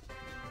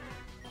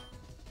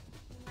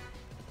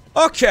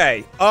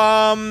 Okay,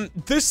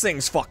 this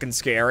thing's fucking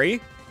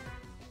scary.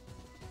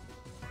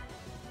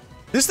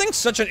 This thing's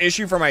such an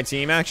issue for my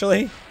team,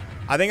 actually.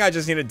 I think I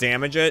just need to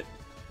damage it.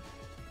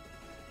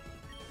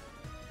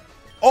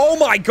 Oh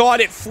my god,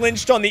 it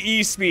flinched on the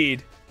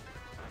E-speed.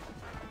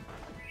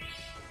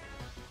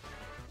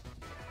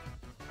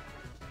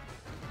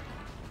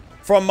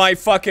 From my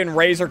fucking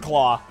Razor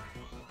Claw.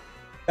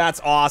 That's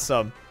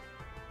awesome.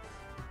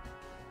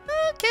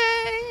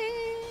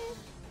 Okay.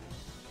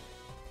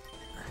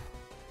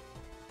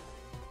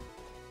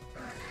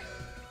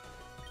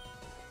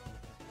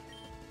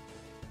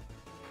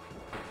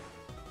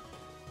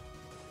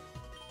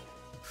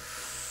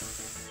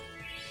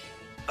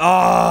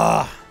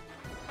 Ah.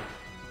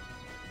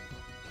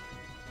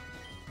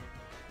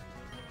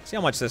 See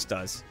how much this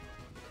does.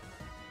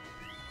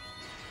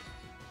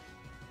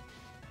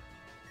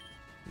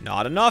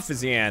 Not enough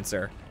is the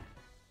answer.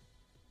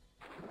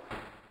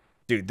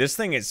 Dude, this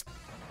thing is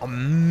a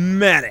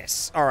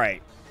menace. All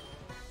right.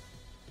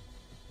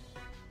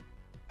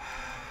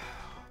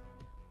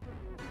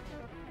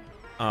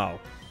 Oh,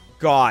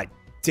 god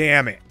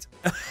damn it.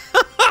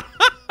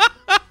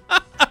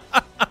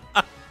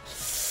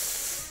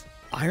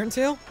 Iron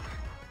Tail?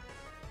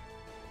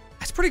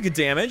 That's pretty good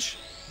damage.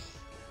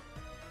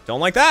 Don't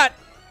like that.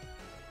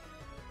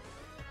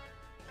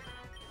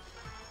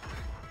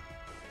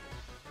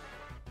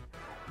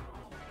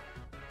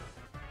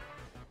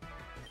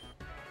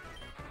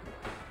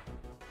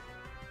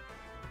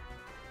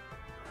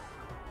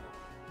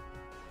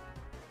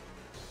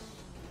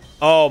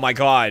 Oh my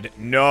god,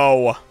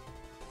 no.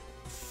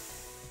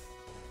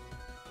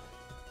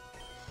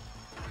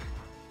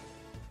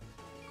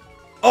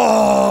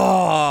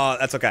 Oh,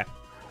 that's okay.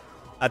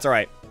 That's all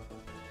right.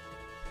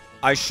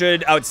 I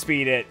should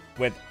outspeed it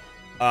with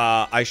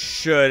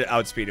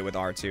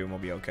R2 and we'll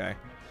be okay.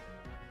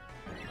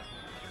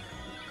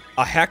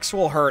 A Hex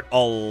will hurt a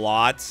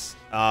lot.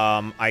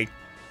 I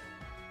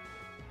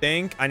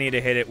think I need to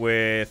hit it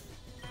with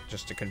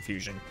just a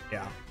Confusion.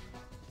 Yeah.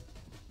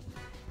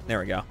 There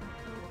we go.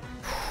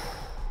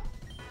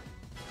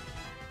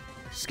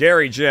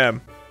 Scary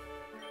Jim.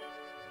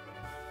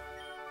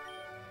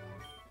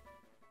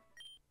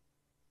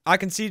 I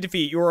concede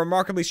defeat. You are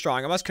remarkably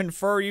strong. I must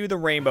confer you the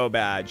Rainbow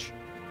Badge.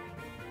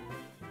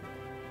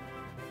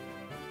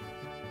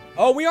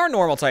 Oh, we are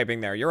normal typing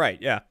there. You're right,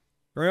 yeah.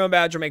 The Rainbow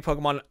Badge will make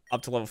Pokemon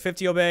up to level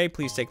 50 obey.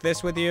 Please take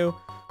this with you.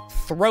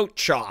 Throat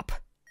Chop.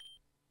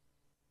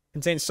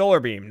 Contains Solar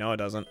Beam. No, it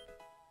doesn't.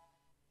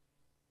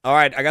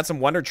 Alright, I got some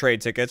Wonder Trade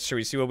tickets. Should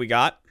we see what we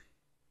got?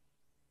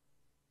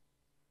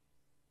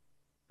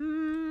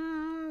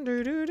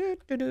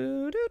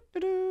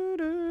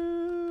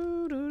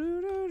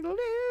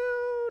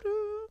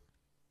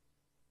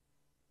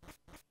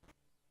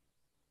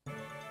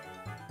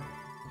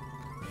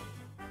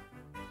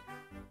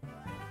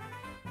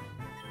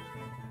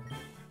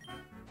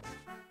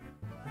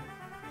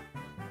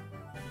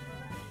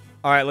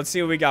 All right, let's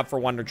see what we got for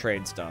Wonder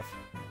Trade stuff.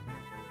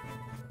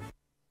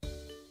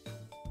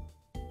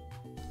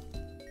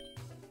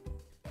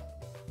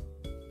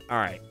 All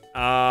right.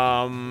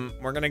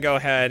 We're going to go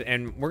ahead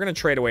and we're going to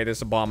trade away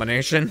this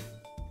abomination.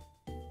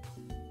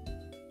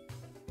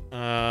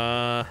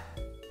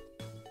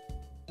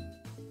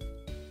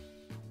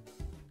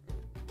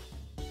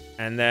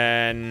 And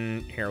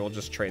then here, we'll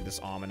just trade this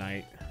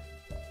Ammonite.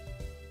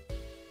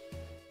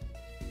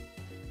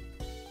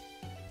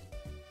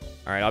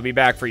 All right, I'll be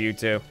back for you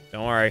two.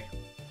 Don't worry.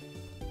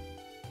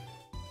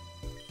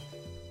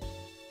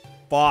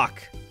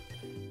 Fuck.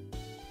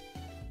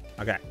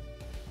 Okay.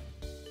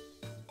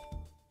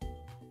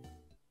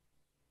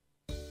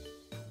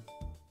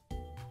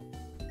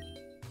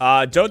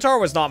 Dotar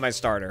was not my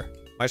starter.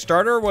 My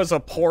starter was a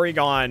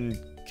Porygon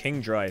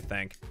Kingdra, I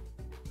think.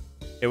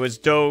 It was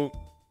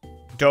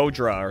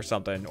Dodra or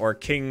something. Or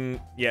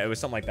King... Yeah, it was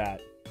something like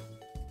that.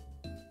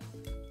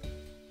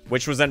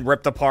 Which was then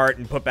ripped apart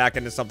and put back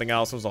into something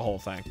else. It was a whole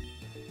thing.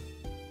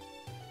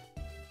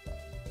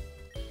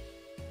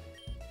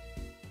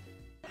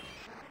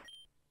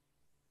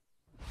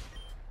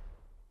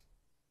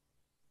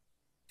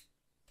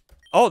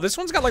 Oh, this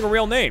one's got like a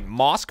real name.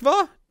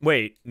 Moskva?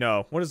 Wait,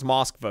 no. What does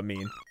Moskva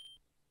mean?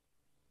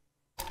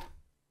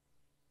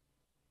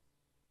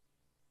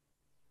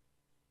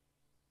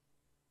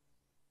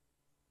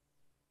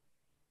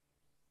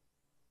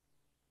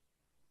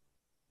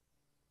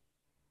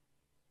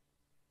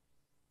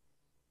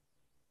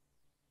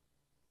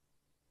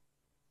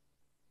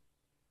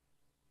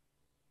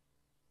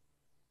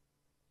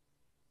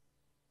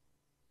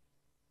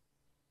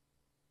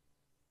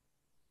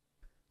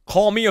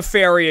 Call me a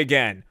fairy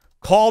again.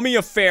 Call me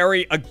a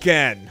fairy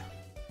again.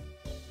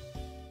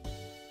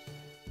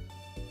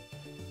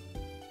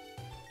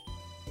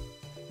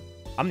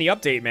 I'm the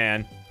update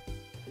man.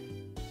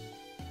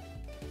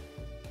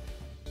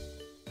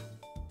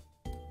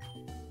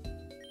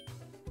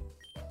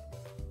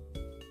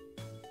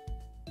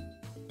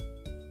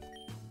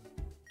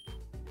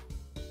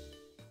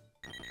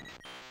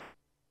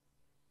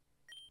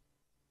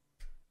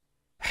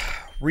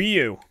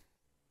 Ryu.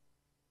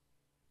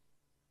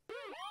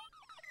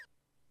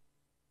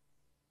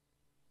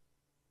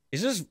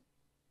 Is this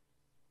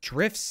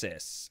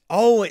Driftsys?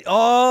 Oh,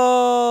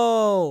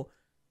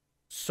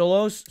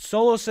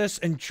 Solosys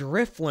and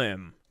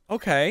Driflim.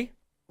 Okay.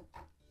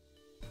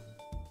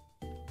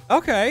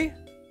 Okay.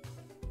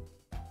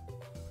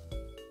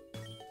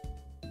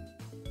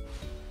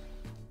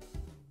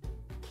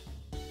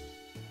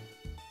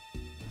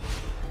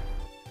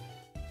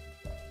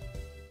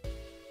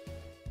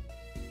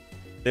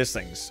 This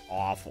thing's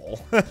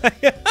awful.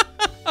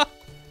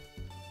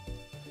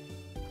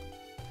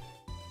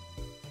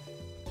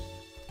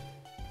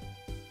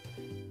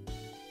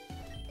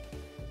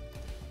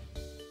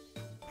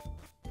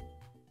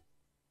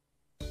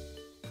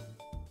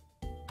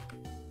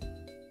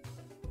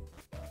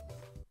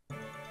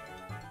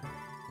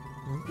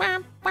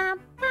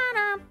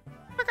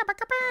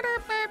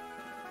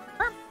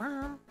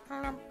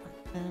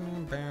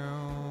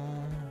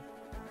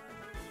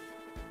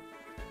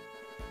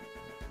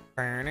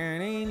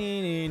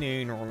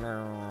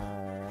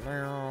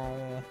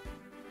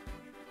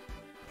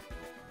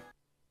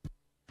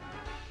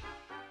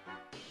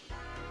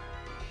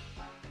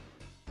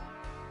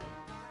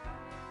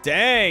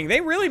 Dang,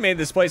 they really made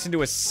this place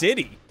into a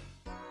city.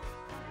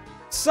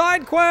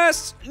 Side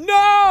quests?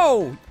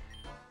 No!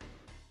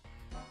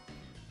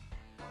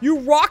 You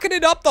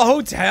rocketed up the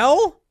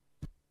hotel?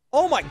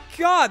 Oh my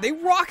god, they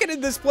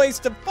rocketed this place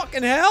to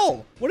fucking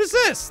hell. What is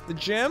this? The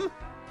gym?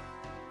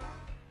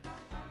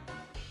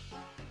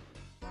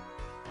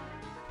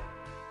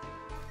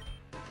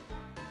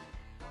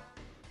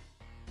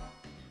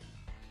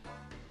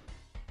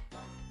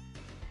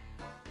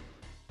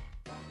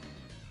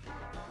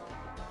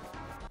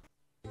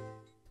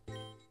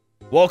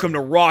 Welcome to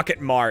Rocket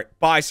Mart.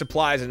 Buy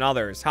supplies and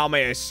others. How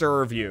may I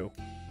serve you?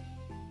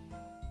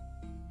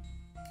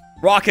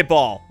 Rocket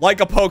Ball. Like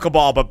a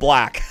Pokeball, but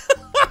black.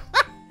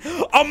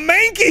 A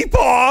Mankey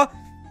Paw!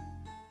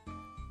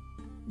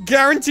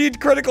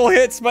 Guaranteed critical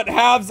hits, but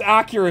halves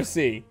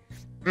accuracy.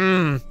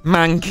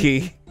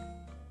 Mankey.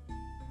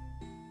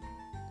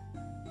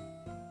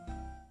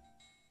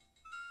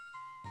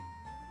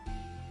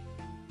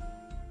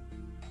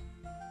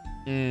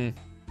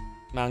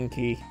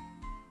 Monkey.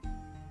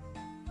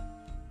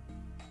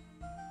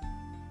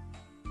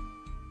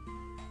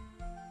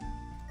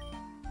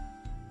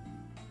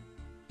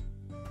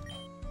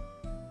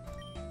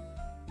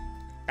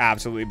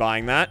 Absolutely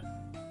buying that.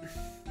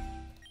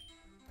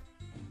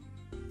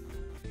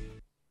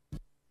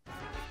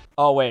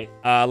 Oh, wait.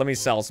 Let me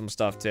sell some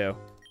stuff, too.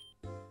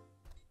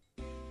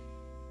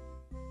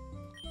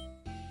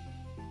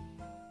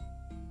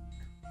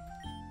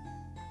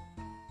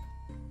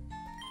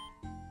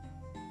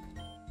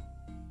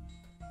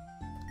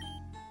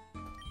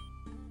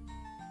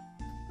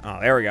 Oh,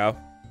 there we go.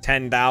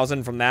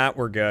 10,000 from that.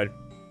 We're good.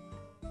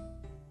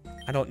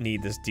 I don't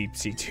need this deep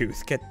sea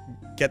tooth.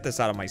 Get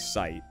this out of my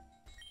sight.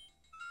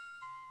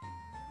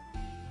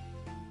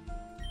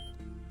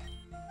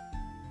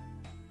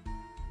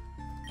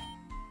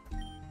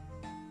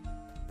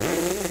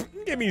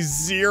 Give me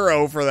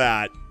 0 for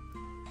that.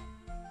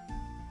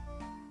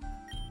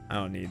 I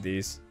don't need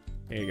these.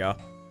 Here you go.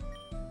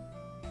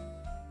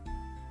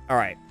 All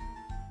right.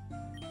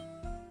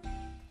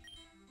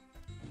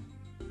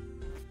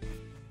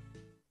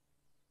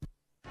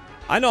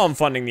 I know I'm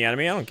funding the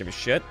enemy. I don't give a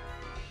shit.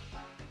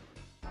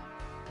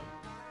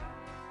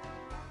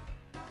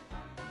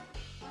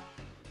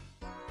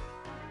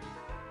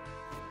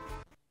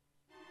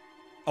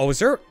 Oh, is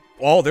there...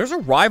 Oh, there's a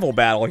rival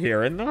battle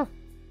here, isn't there?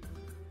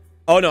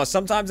 Oh, no.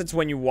 Sometimes it's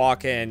when you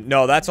walk in.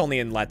 No, that's only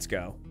in Let's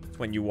Go. It's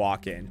when you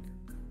walk in.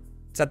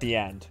 It's at the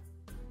end.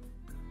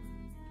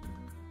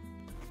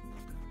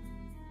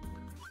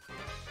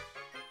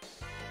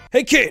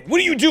 Hey, kid.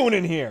 What are you doing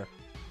in here?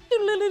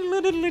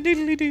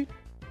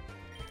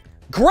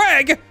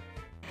 Greg!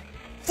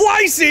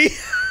 Flicey!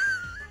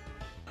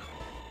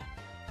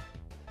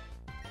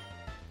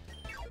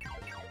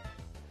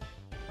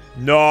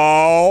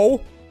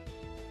 No!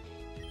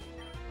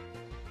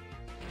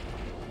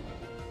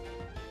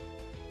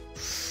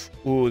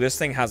 Ooh, this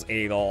thing has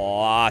a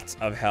lot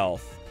of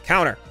health.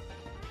 Counter.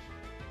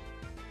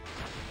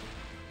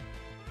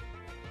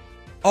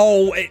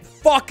 Oh, it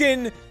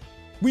fucking...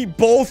 We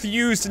both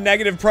used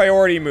negative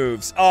priority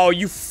moves. Oh,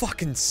 you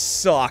fucking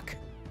suck.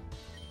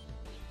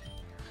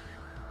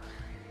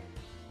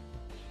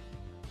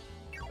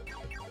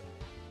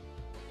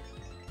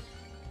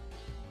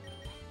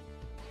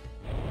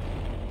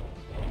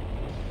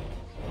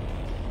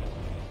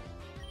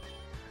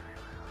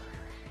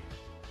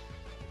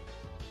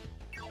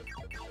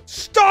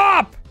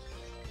 Stop!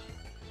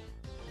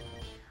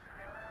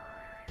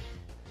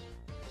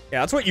 Yeah,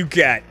 that's what you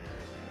get.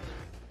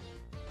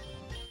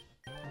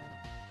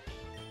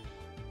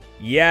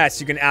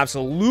 Yes, you can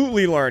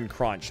absolutely learn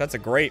Crunch. That's a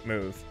great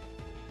move.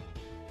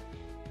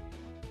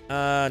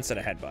 Instead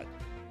of Headbutt.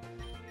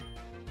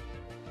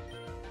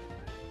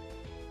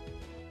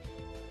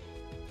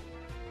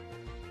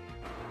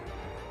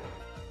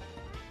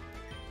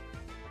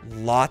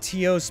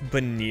 Latios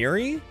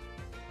Baniri?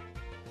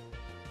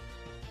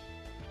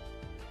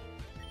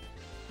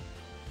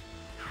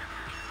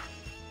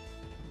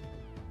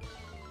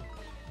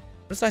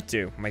 What does that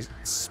do? My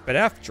Spit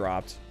F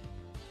dropped.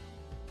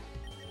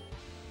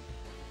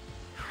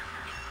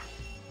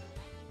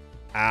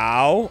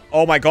 Ow.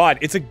 Oh my god,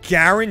 it's a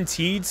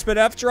guaranteed Spit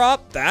F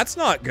drop? That's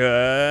not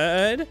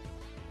good.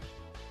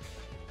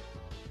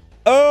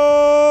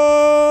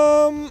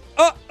 Uh-oh.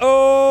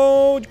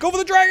 Go for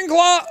the Dragon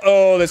Claw.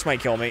 Oh, this might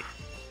kill me.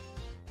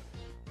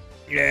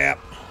 Yeah.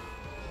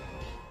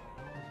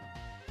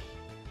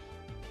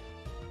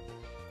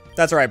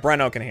 That's alright,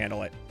 Breno can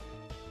handle it.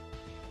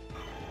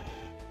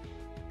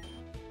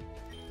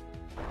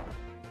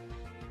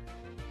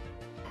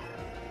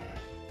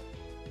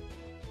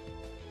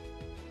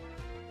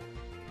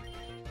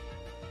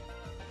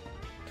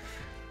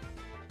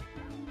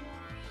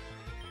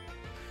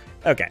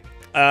 Okay.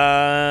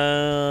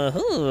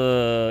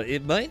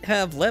 It might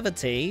have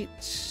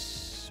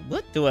levitate.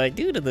 What do I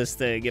do to this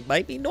thing? It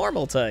might be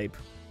normal type.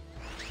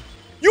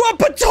 You have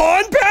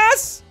Baton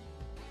Pass?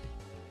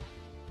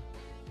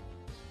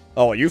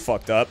 Oh, you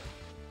fucked up.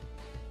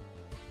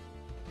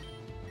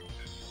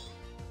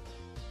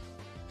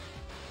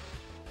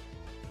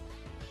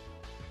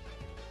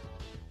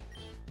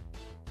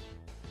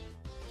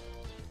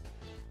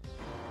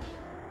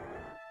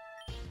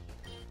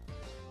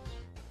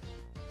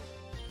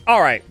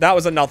 All right, that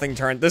was a nothing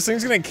turn. This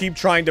thing's gonna keep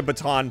trying to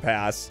Baton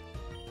Pass.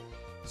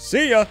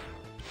 See ya.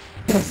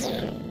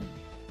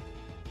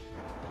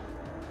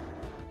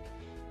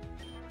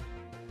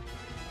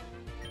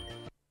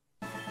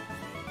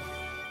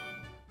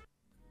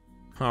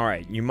 All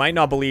right, you might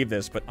not believe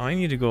this, but I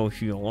need to go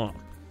heal up.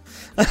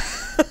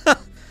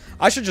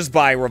 I should just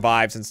buy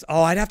revives and...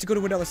 Oh, I'd have to go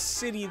to another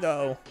city,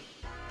 though.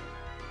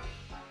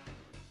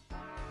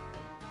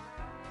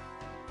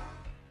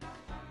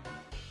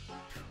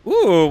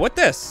 Ooh, what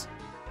this?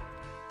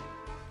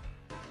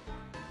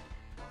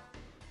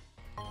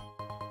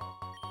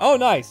 Oh,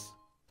 nice.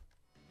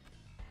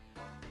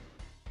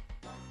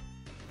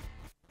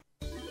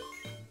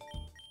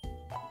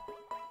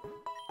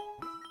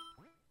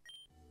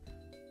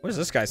 What does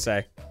this guy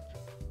say?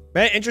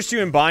 May I interest you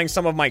in buying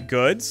some of my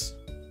goods?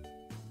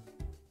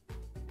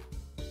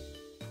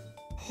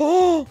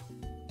 Oh!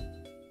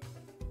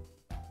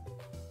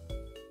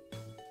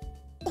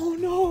 Oh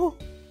no!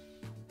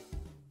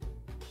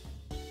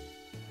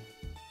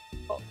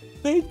 Oh,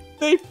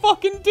 they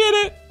fucking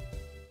did it!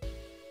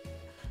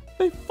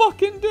 They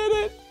fucking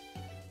did it!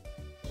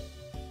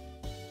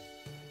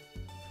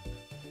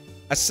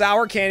 A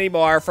sour candy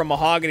bar from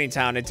Mahogany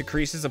Town. It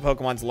decreases a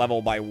Pokemon's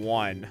level by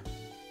 1.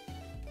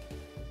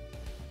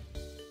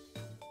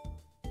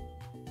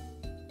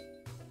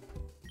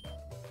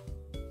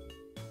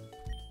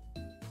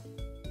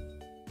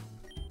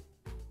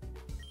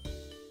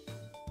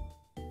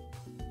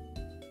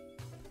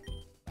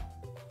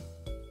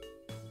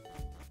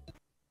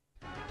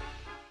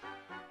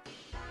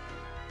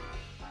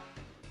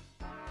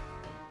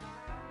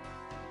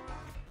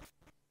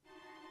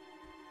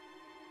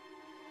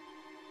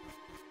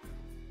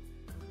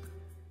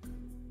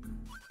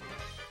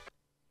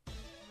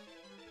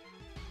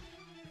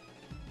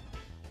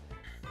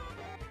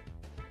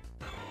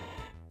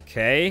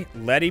 Okay,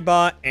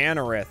 Ledybot,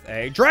 Anorith,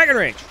 eh? Dragon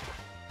Rage!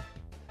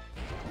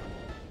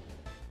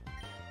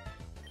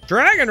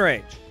 Dragon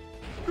Rage!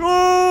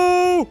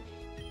 No!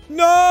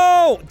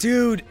 No!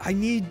 Dude, I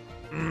need...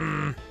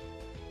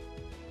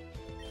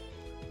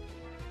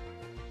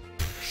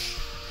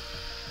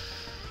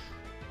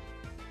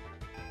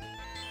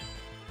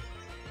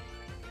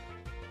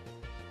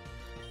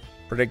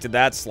 Predicted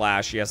that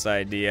slash. Yes,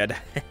 I did.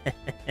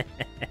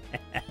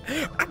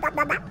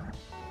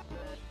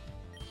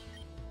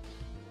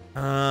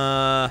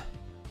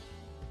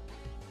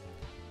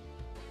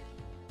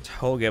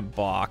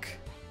 Togebuck.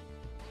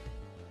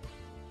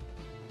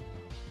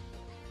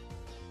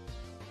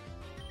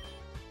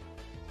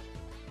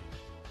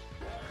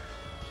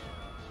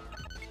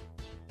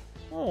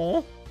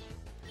 Oh.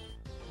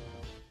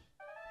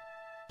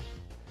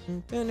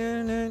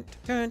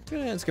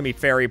 It's gonna be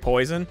fairy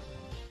poison.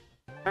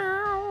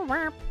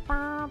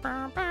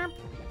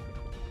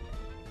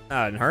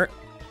 That didn't hurt.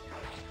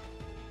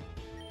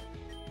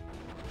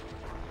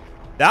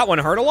 That one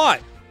hurt a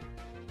lot.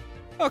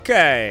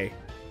 Okay.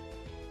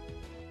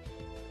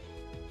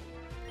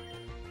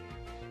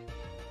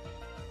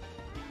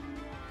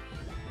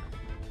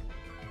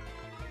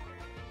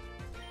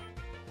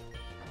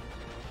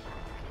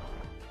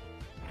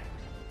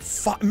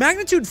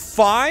 Magnitude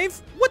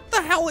 5? What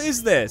the hell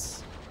is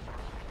this?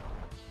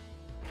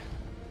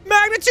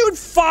 Magnitude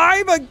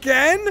 5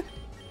 again?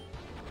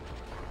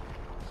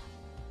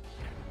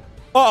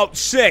 Oh,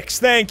 6.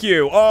 Thank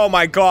you. Oh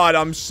my god,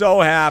 I'm so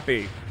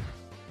happy.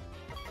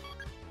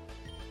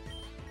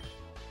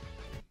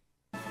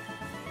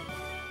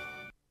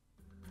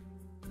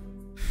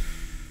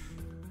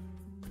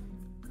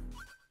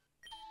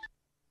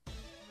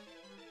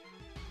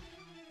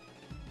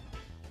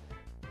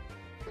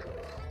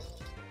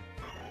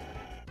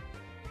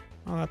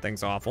 Oh, that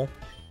thing's awful.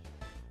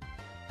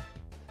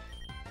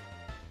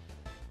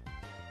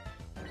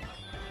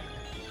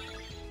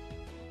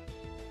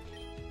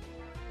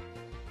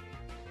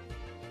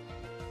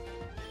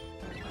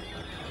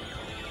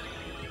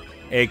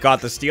 It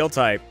got the steel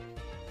type.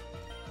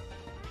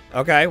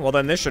 Okay, well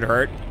then this should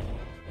hurt.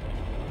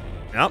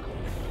 Nope.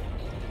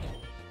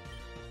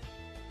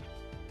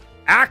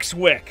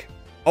 Axewick.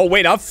 Oh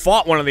wait, I've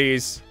fought one of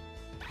these.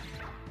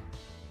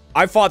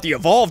 I fought the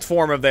evolved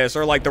form of this,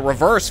 or like the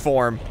reverse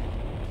form.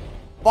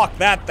 Fuck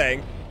that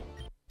thing.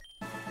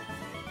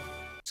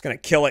 Just gonna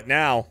kill it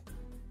now.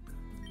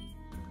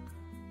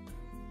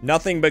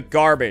 Nothing but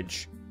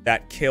garbage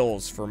that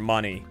kills for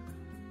money.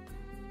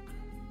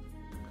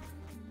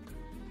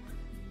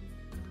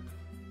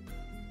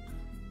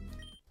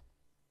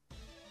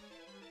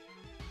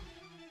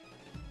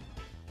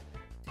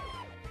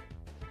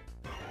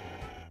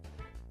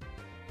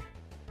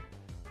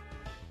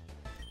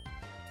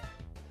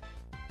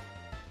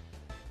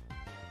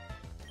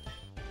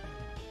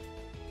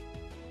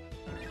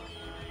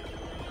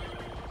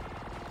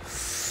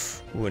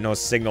 Ooh, no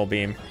signal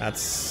beam.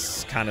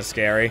 That's kind of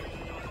scary.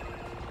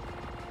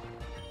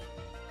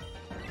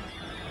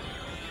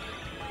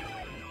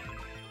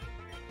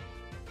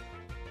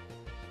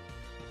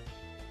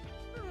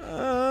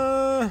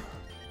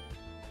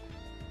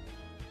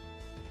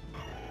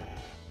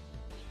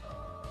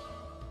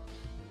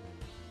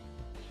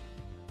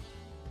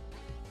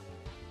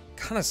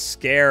 Kind of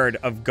scared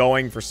of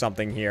going for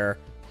something here.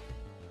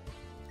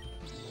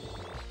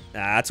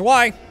 That's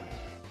why.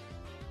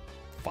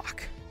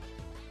 Fuck.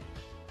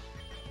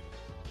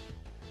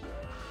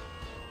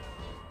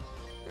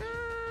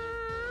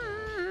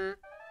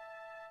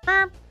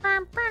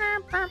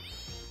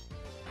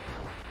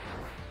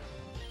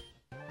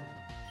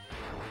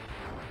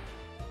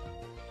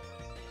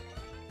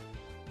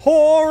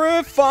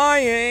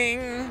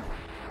 Horrifying.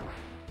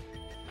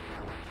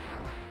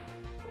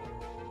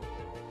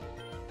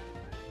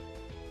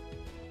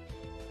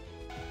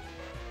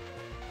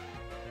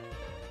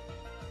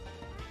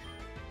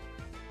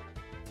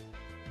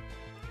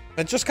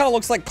 It just kind of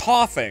looks like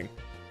coughing.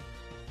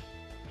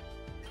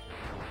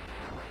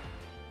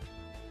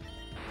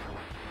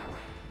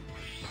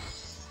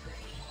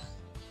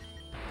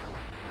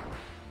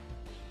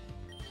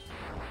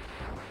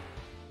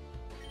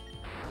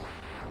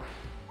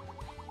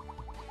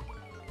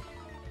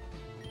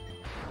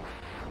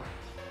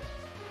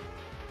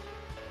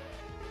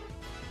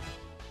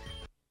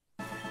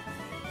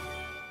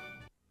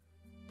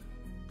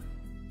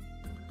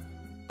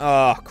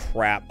 Oh,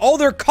 crap. Oh,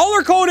 they're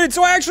color-coded,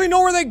 so I actually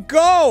know where they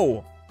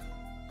go!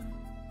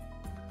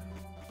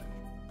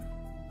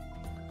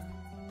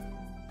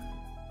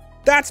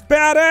 That's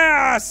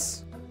badass!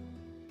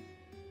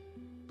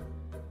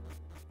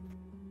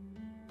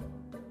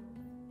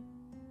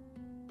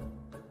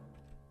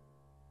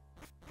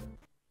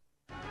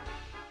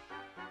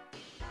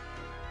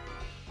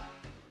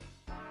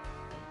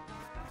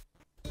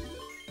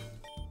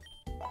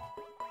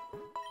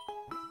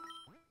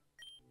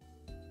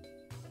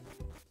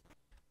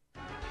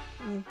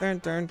 Dun,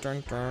 dun,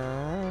 dun,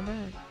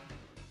 dun.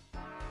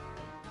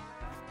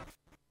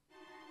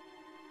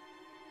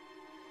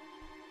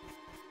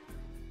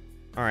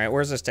 All right,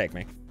 where's this take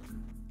me?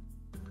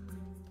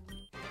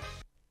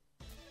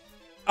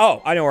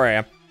 Oh, I know where I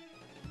am.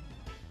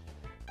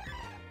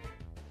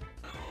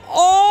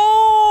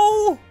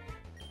 Oh!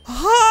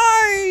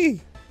 Hi!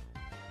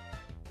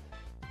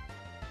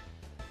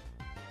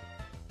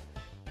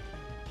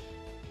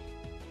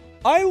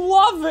 I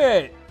love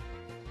it!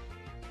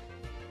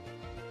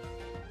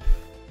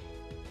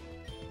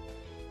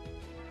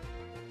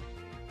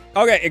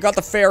 Okay, it got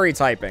the fairy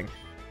typing.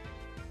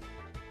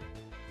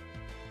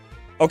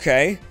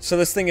 Okay, so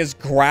this thing is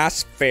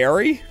grass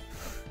fairy?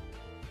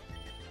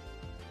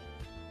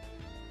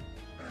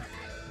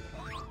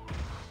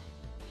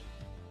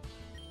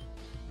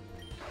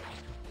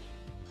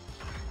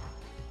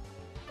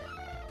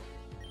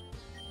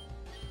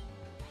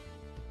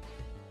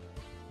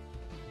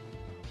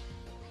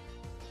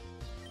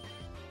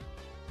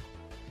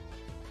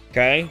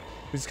 Okay,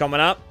 who's coming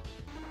up?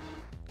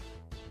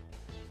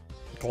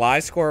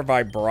 Gliscor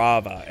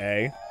Vibrava,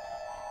 eh?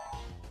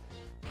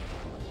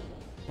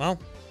 Well,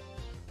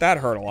 that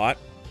hurt a lot.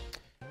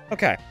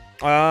 Okay.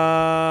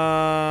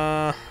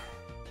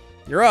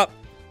 You're up.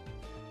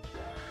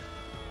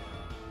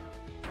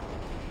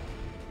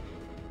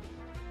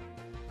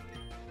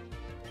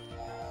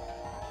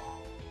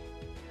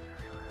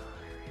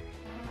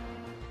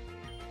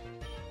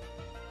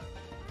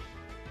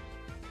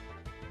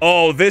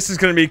 Oh, this is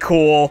gonna be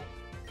cool.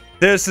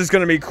 This is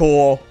gonna be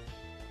cool.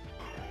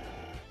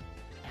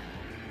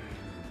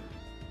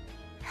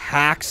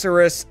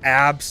 Haxorus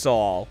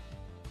Absol.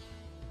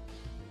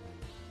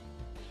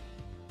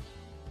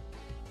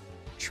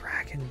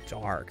 Dragon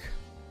Dark.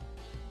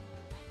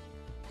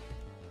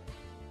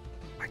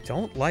 I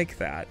don't like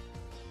that.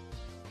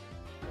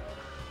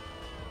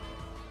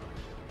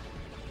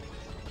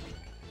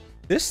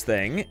 This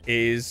thing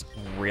is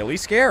really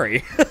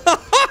scary.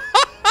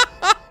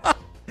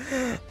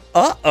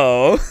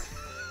 Uh-oh.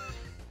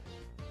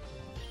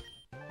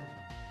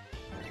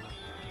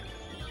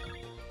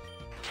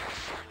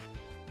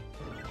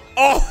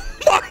 Oh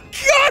my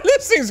god,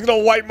 this thing's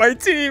gonna wipe my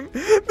team.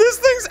 This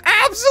thing's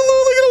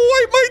absolutely gonna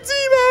wipe my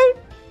team out.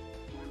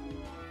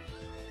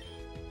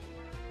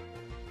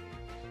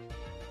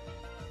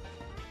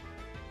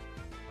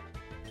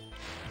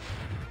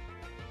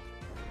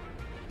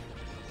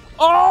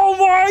 Oh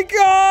my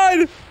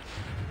god.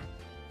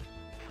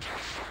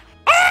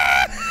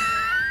 Ah!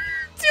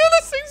 Dude,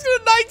 this thing's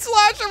gonna night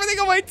slash everything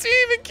on my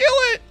team and kill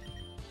it.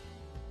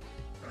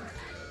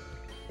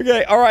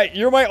 Okay, alright,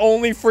 you're my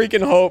only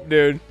freaking hope,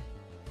 dude.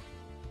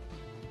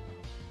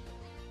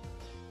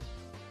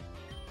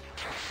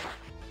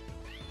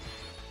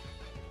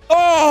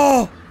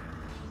 Oh!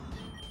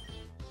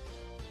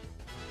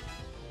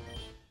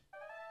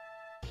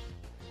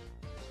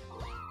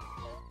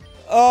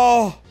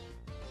 Oh!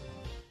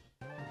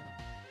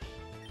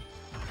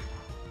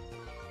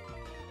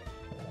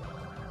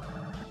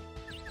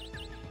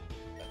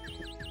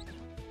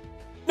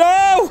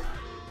 No!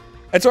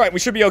 That's alright, we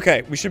should be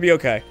okay. We should be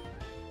okay.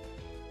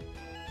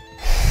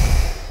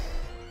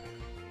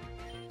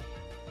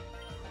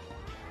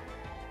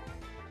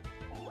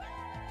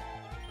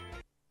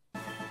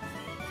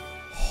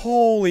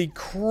 Holy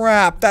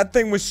crap, that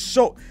thing was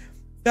so...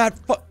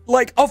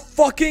 like, a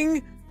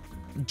fucking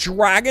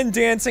dragon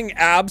dancing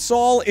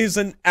Absol is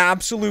an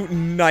absolute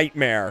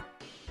nightmare.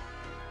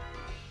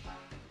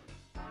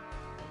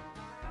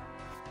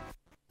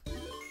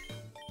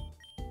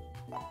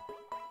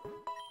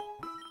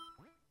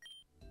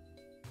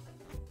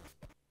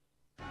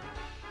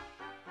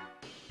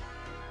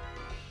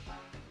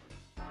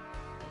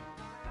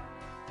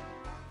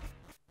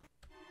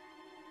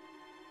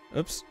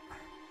 Oops.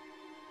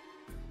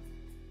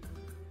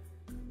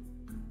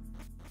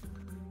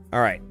 All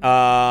right.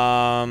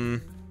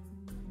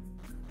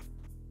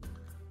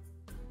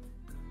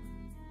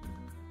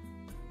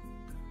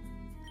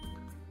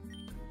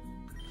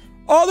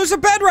 Oh, there's a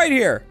bed right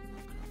here.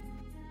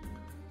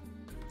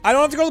 I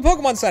don't have to go to the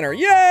Pokemon Center.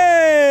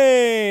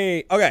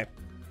 Yay! Okay.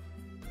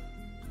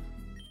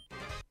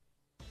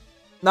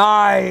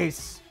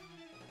 Nice.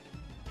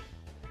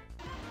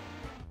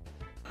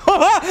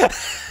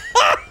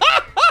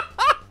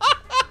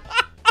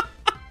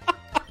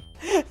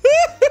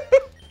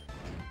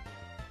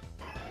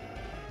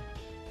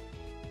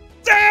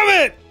 Damn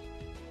it!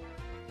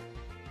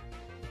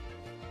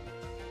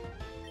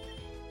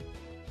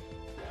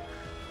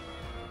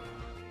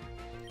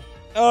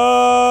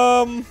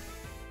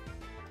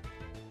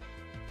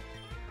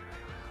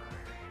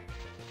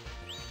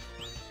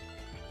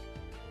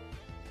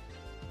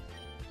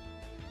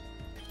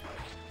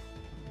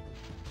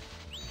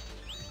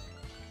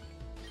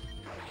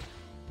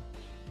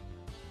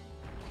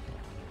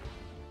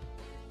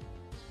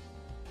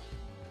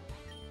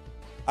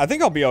 I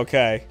think I'll be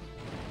okay.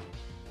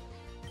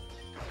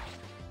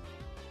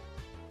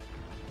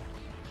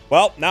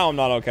 Well, now I'm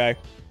not okay.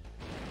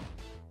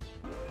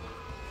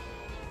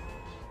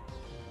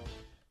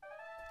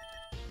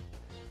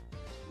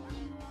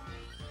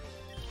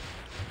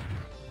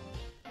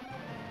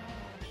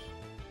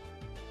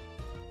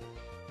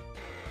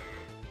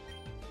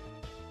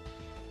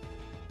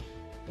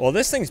 Well,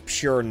 this thing's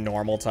pure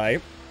normal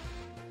type.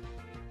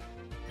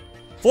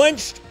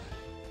 Flinched!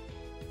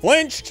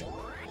 Flinched!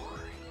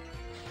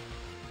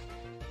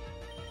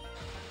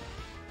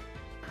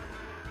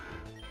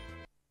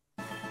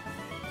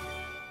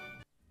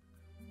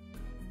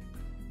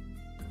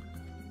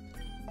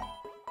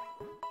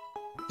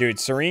 Dude,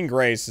 Serene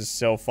Grace is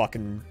so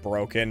fucking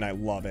broken. I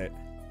love it.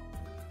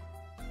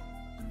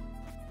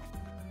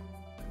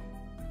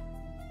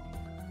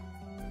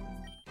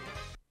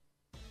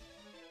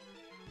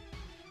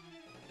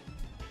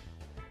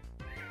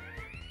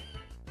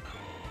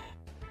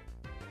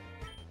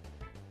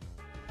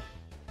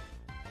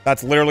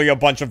 That's literally a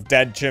bunch of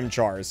dead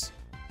Chimchars.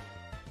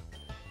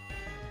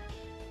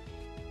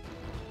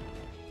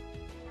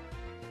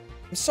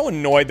 I'm so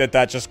annoyed that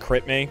that just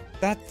crit me.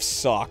 That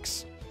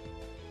sucks.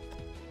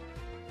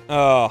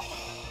 Oh.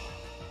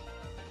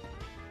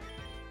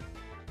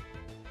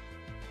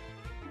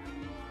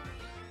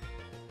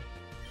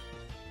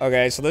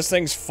 Okay, so this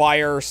thing's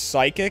fire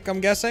psychic,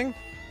 I'm guessing.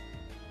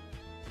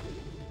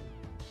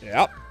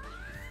 Yep.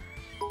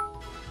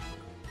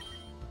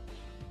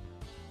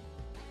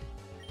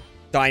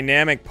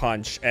 Dynamic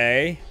punch,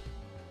 eh?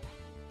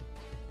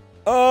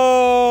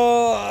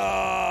 Oh.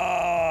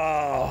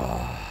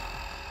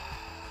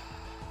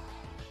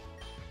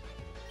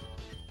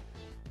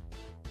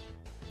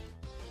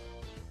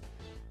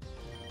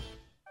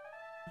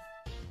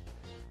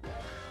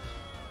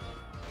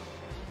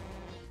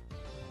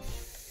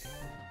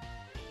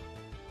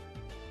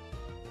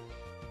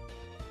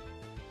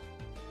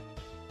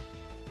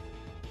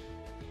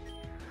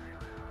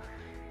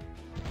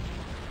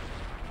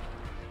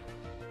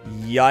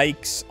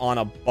 Yikes on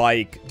a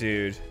bike,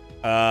 dude.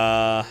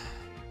 I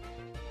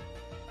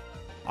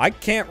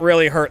can't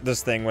really hurt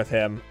this thing with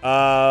him.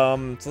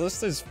 So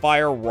this is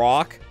Fire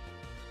Rock.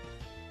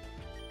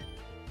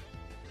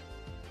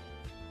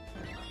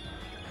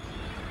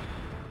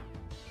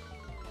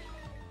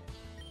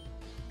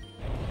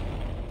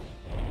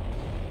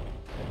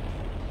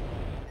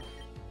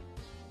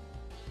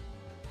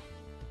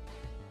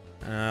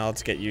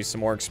 Let's get you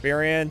some more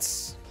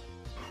experience.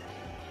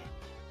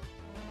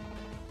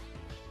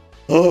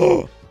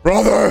 Oh,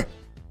 brother!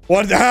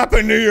 What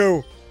happened to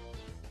you?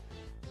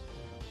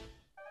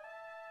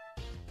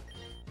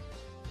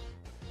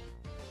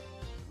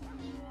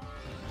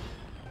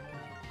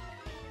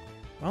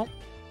 Well,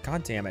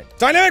 god damn it.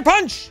 Dynamic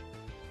punch!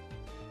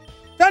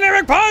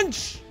 Dynamic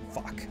punch!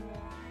 Fuck.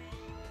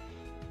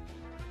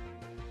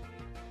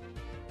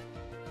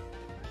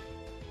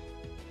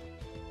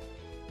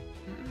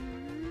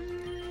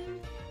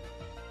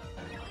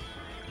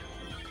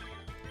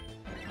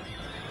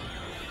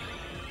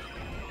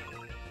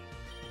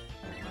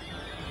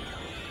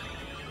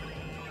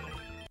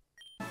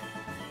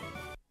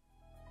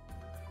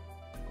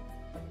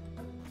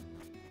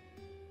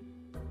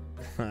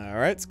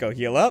 Alright, let's go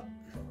heal up.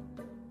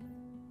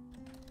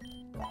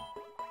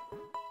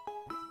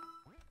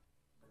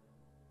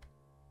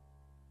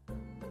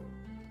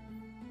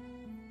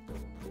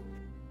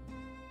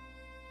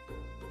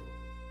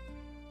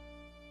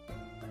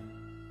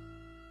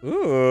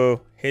 Ooh,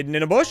 hidden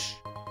in a bush.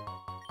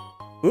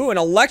 Ooh, an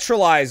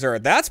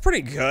electrolyzer. That's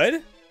pretty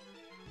good.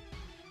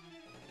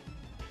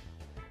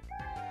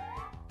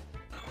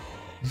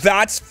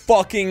 That's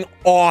fucking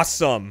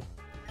awesome.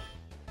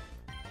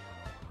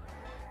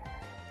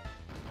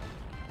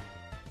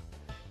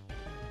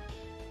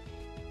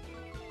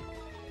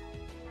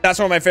 That's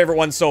one of my favorite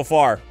ones so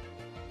far.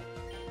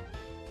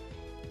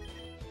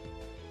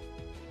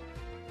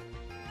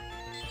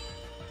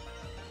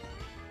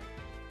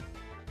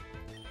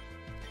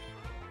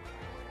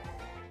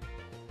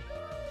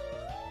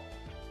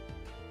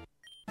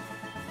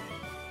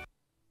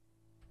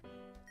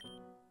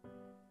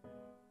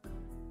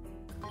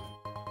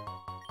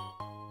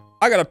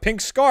 I got a pink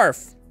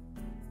scarf.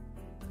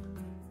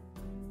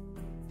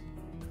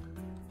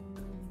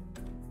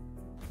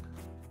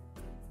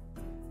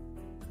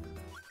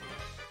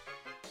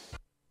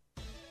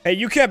 Hey,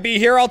 you can't be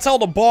here. I'll tell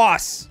the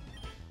boss.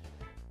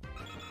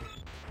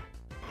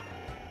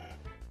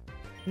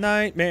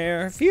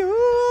 Nightmare fuel.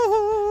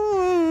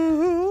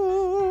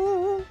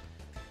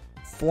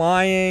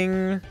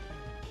 Flying.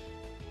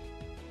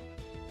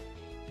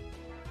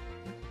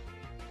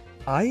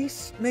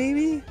 Ice,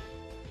 maybe?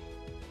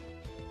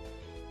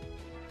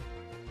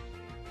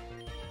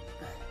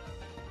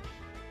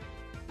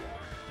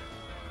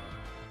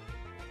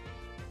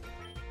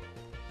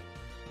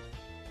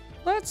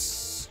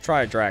 Let's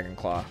try a Dragon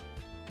Claw.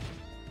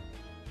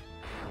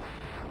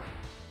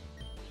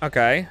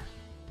 Okay.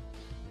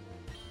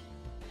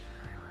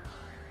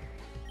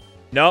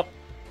 Nope.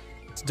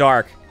 It's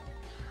dark.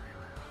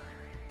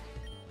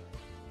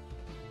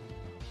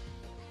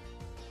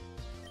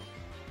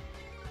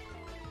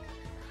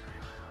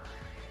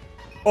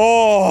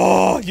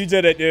 Oh, you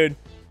did it, dude.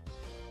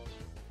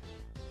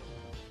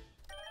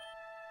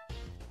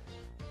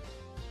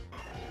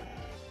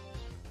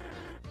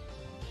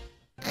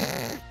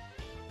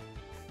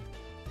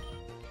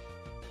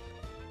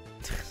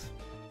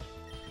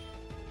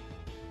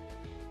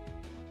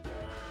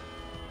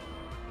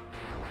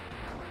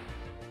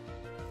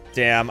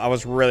 Damn, I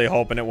was really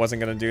hoping it wasn't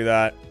gonna do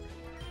that.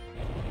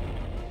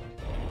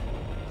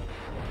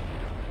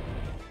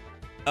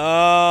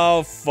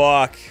 Oh,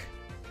 fuck.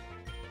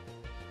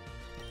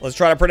 Let's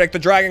try to predict the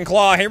Dragon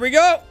Claw. Here we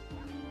go.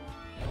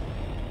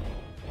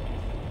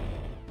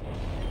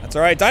 That's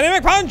all right.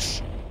 Dynamic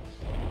Punch!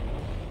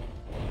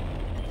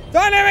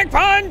 Dynamic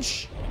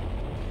Punch!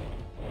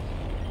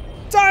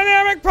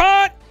 Dynamic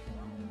Punch!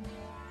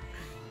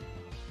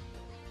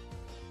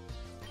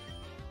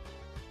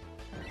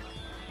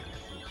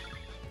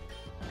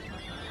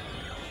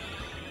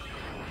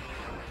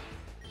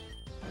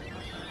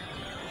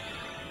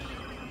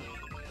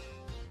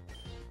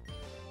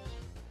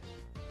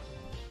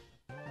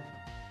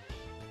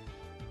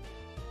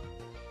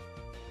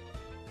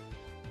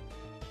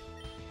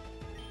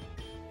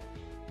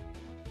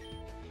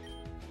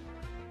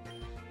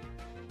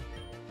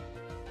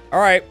 All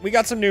right, we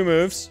got some new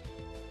moves.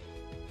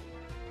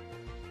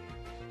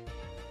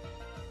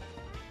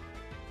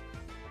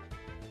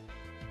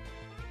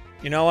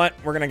 You know what?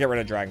 We're gonna get rid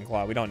of Dragon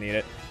Claw. We don't need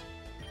it.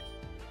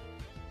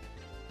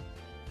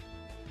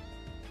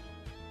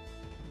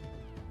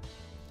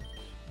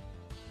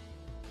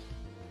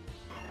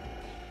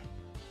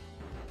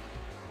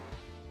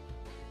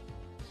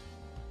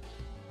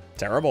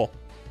 Terrible.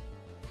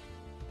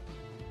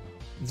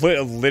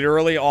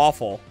 Literally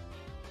awful.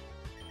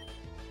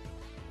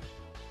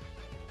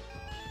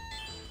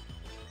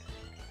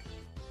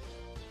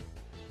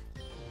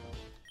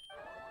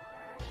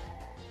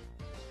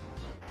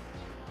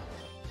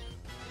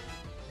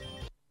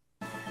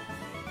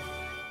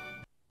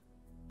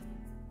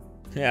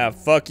 Yeah,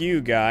 fuck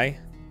you, guy.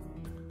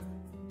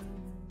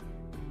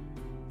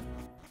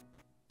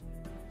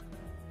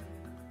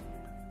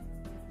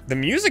 The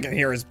music in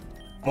here is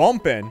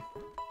bumping.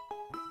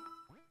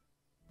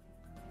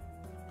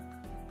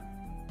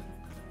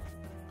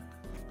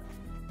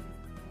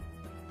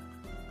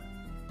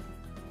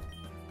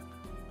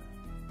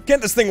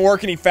 Can't this thing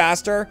work any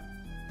faster?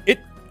 It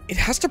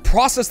has to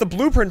process the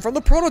blueprint from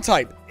the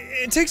prototype.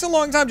 It takes a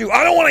long time to.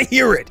 I don't want to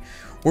hear it.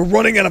 We're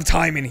running out of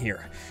time in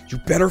here. You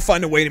better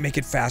find a way to make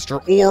it faster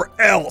or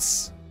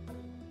else.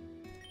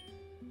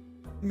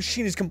 The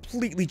machine is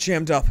completely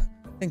jammed up.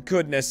 Thank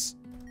goodness.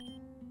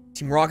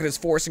 Team Rocket is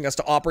forcing us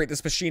to operate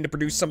this machine to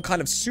produce some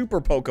kind of super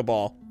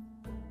Pokeball.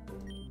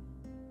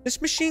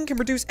 This machine can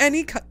produce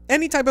any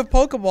type of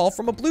Pokeball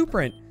from a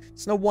blueprint.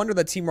 It's no wonder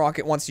that Team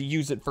Rocket wants to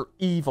use it for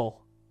evil.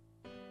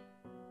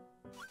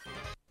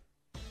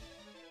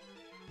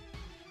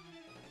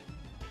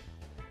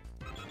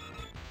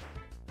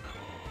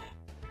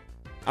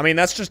 I mean,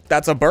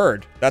 that's a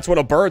bird. That's what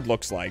a bird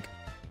looks like.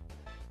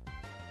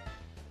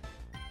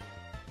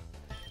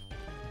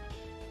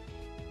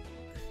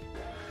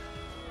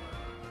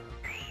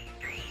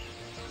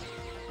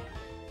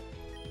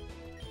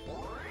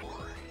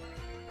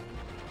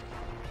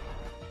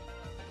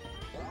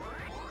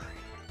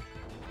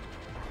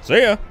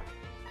 See ya.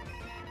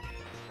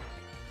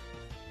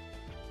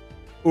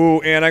 Ooh,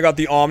 and I got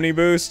the Omni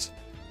boost.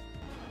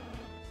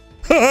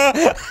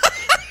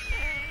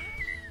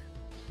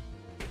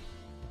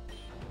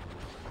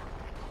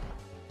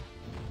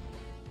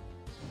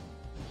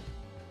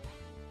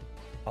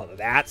 Oh,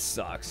 that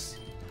sucks.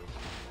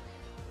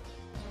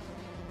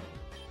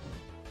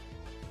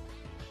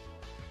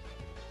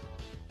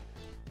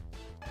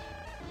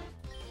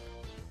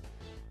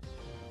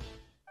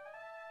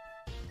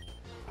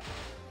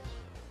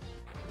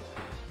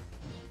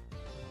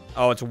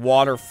 Oh, it's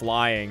water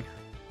flying.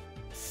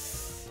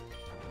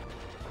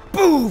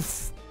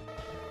 Boof!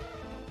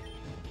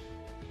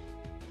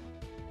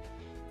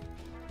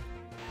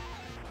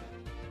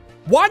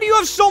 Why do you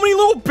have so many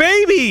little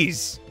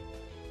babies?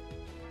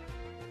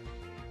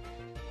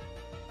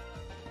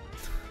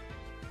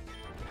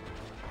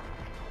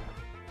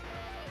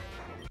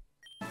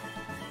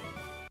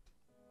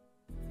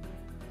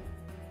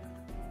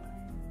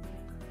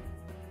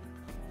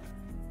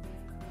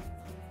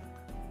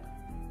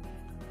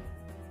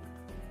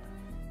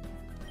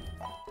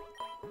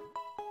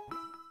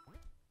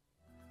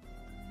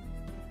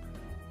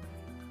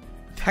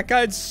 That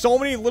guy had so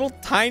many little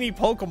tiny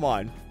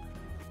Pokemon.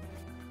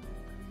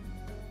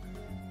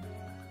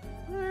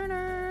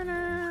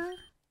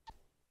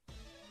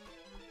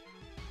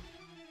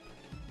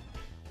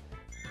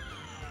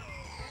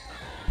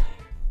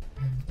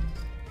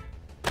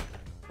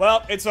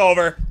 Well, it's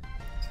over.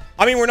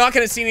 I mean, we're not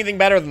going to see anything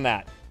better than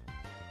that.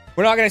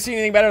 We're not going to see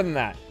anything better than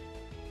that.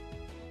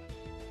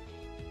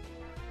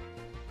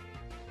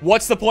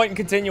 What's the point in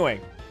continuing?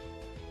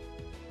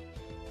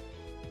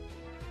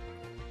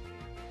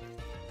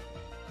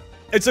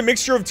 It's a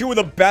mixture of two of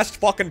the best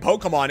fucking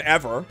Pokemon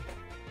ever.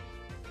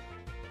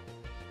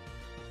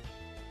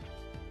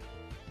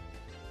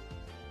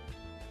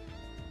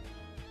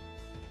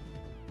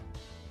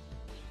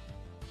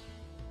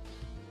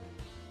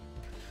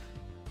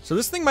 So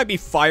this thing might be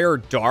Fire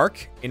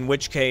Dark, in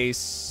which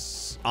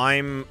case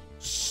I'm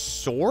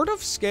sort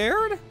of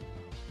scared.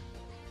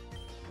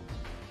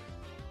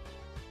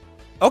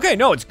 Okay,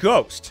 no, it's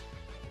Ghost.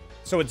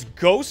 So it's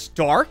Ghost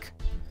Dark.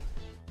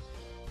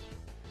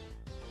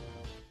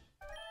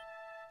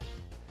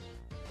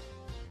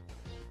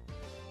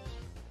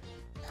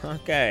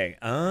 Okay,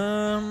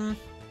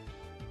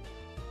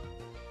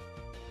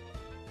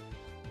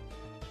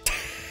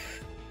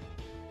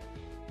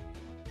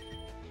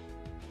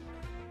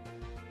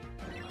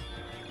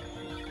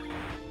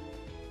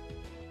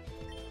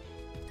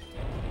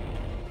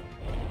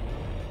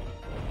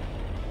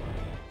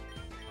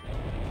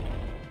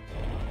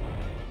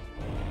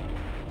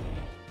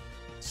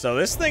 so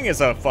this thing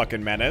is a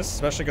fucking menace,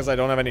 especially because I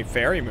don't have any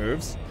fairy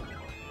moves.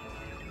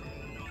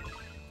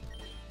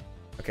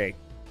 Okay.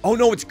 Oh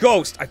no, it's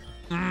Ghost.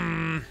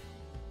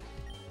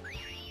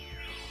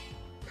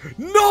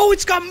 No,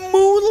 it's got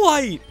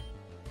Moonlight.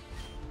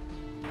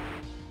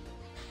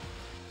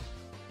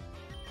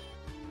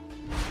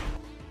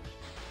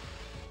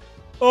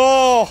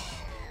 Oh.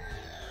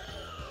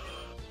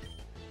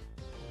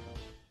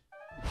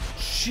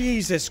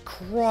 Jesus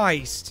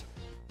Christ.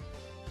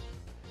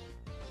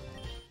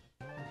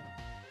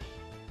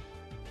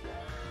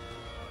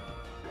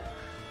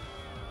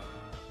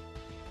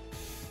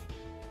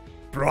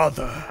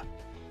 Brother.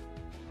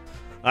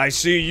 I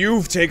see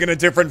you've taken a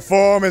different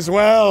form as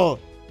well.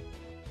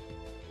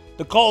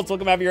 The Colts,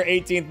 welcome after your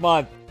 18th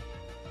month.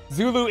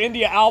 Zulu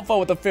India Alpha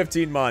with the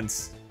 15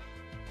 months.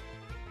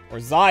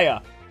 Or Zaya.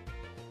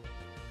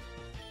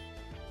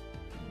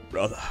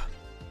 Brother.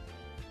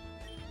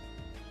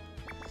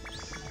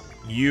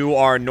 You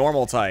are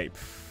normal type.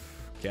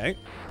 Okay.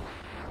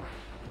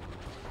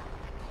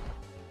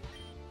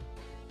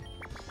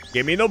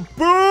 Give me the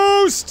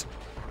boost!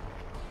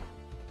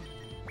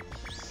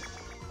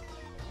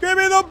 Give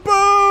me the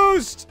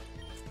boost!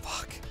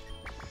 Fuck.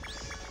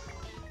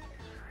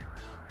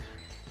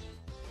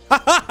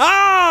 Ha ha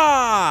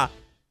ha!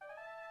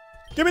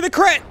 Give me the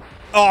crit!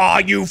 Aw,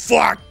 you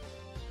fuck!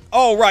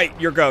 Oh, right,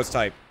 you're ghost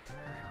type.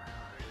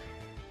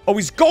 Oh,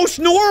 he's ghost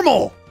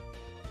normal!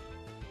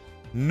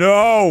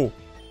 No!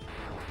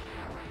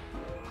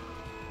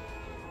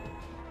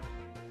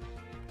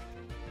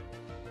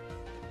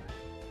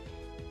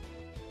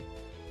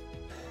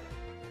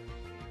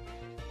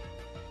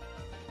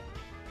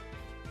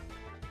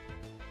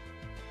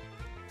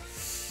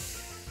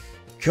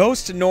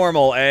 Ghost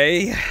normal,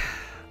 eh?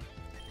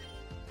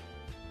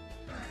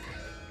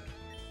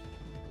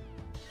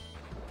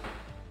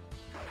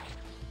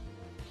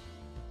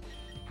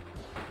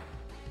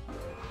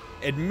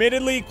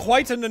 Admittedly,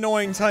 quite an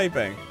annoying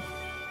typing.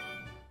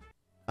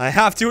 I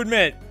have to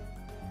admit,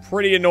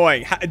 pretty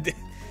annoying.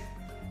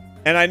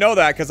 And I know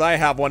that because I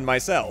have one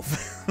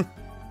myself.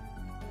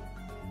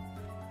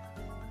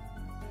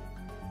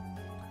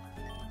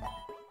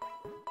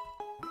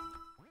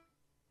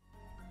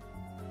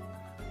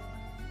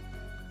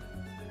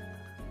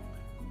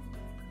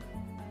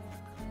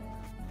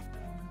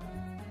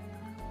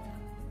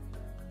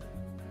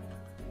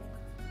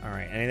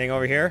 Alright, anything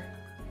over here?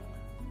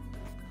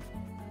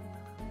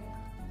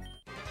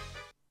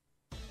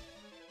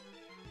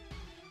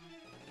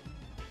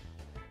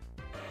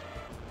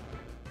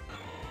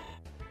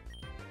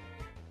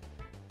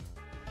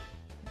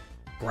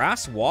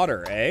 Grass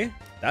water, eh?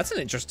 That's an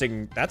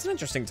interesting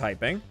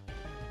typing.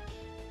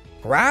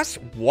 Grass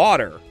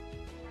water.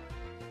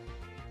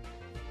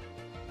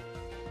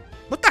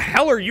 What the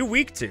hell are you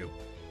weak to?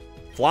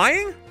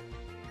 Flying?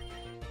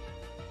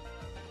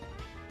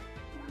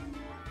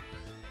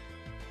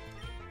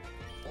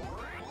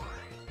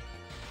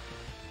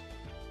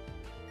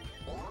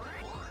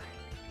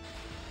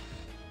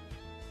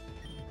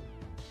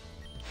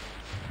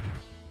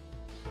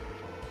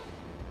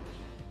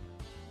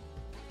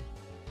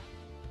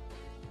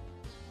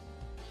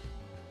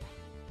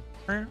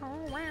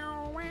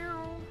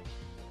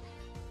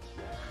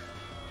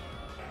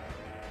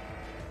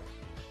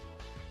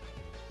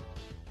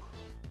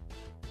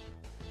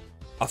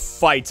 A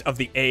fight of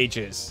the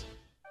ages.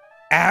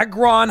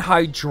 Agron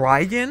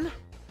Hydreigon?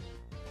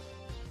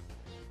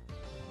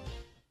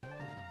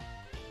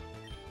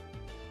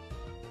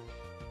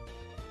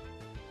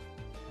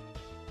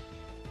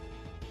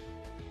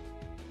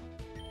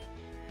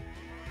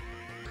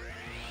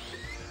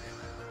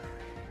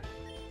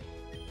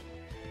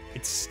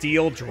 It's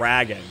Steel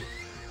Dragon.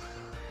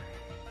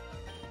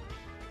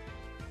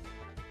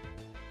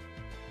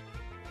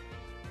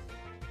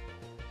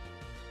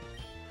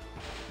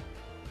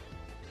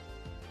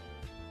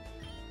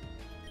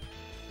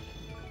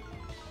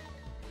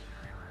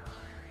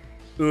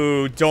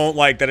 Ooh, don't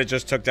like that it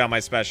just took down my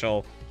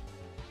special.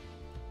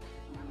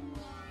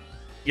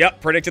 Yep,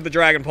 predicted the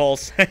Dragon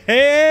Pulse.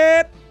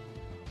 Dynamic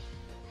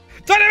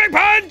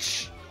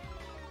Punch!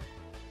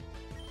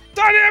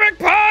 Dynamic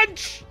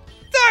Punch!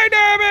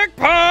 Dynamic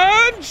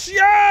Punch!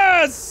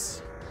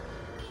 Yes!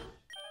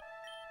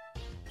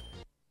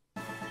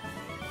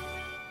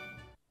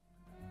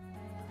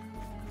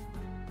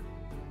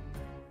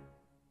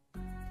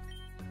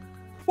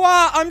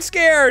 Wow, I'm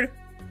scared.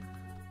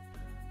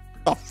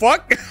 The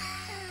fuck?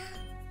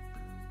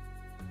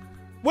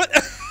 What?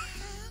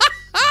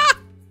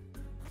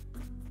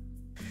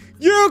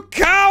 You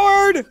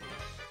coward!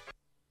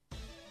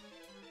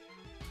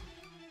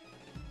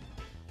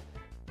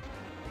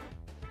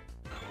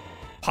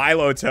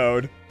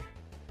 Pilotoad.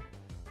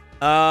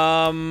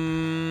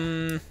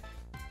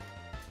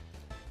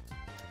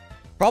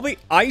 Probably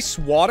ice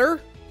water.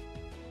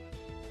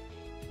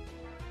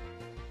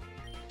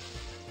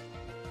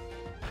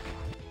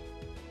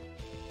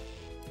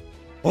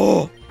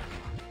 Oh.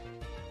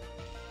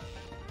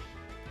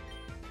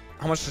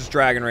 How much does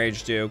Dragon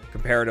Rage do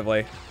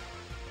comparatively?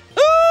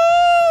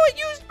 Ooh, it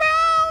used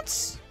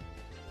bounce.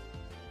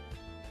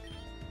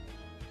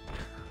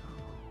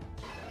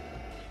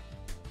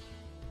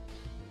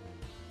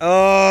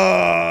 Oh,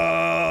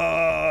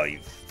 you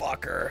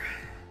fucker.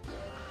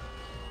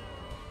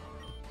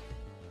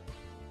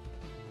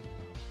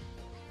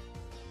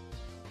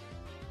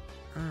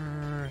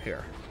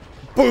 Here.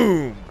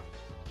 Boom.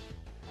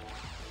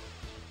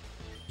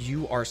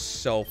 You are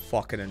so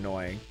fucking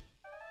annoying.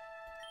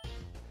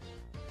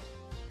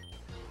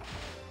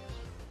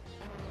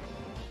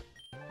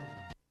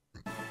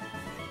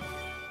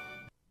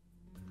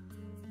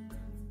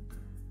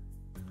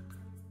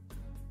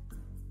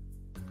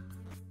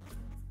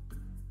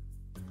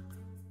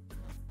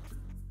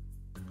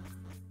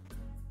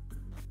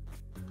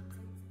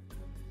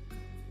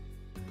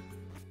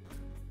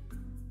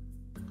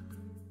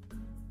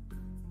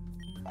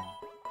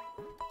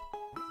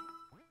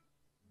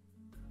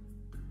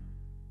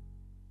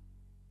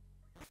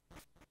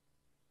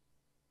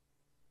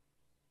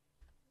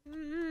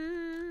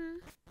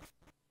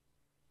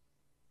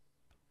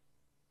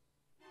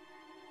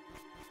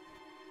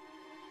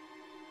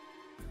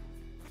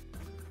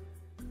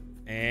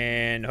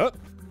 And hook.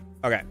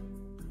 Okay.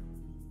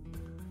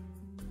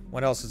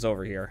 What else is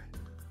over here?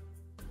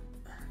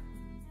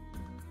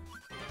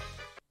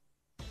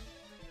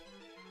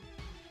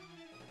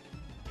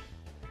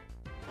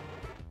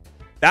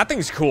 That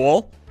thing's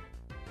cool.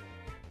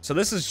 So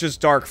this is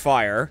just dark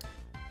fire.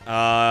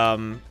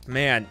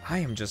 Man,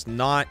 I just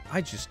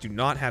do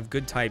not have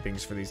good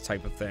typings for these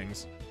type of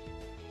things.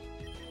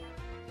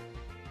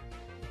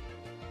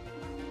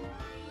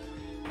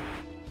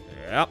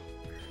 Yep.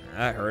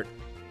 That hurt.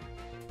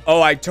 Oh,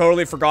 I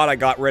totally forgot I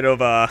got rid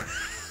of, I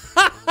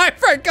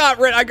got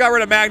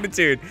rid of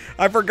magnitude.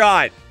 I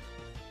forgot.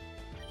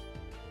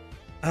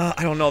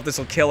 I don't know if this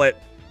will kill it.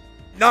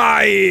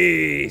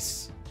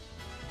 Nice!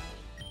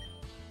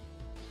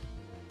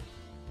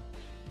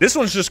 This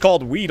one's just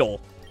called Weedle.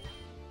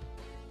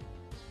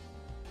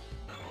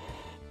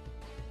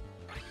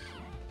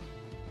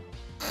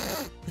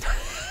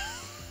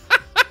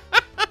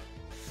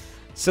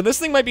 So this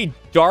thing might be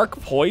dark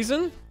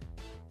poison?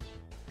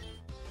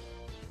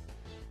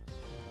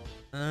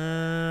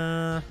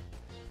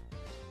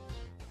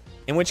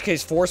 In which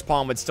case, Force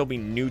Palm would still be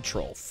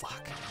neutral.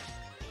 Fuck.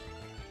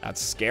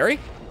 That's scary.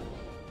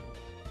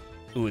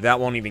 Ooh, that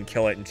won't even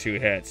kill it in 2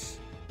 hits.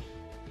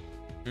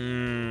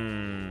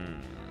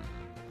 And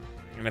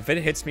if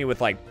it hits me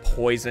with, like,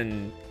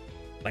 poison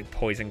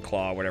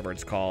claw, whatever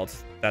it's called,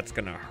 that's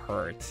gonna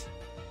hurt.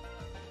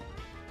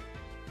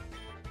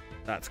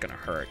 That's gonna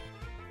hurt.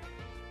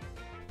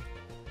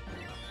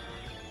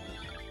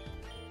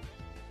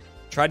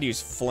 Tried to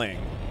use Fling.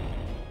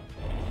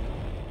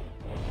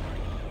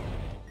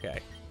 Okay.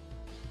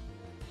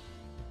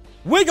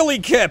 Wiggly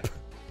Kip!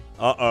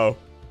 Uh-oh.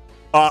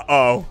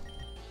 Uh-oh.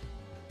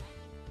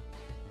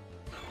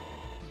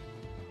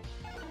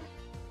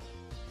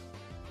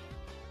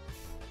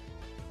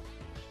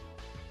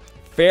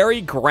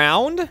 Fairy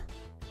Ground?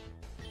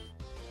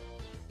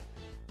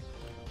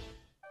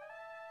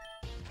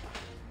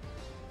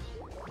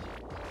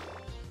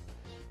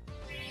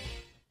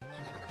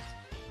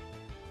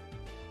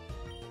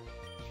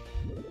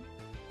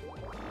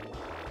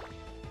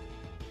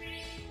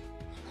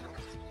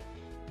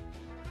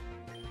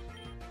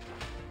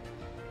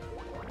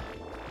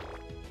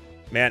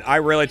 Man, I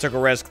really took a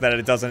risk that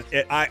it doesn't...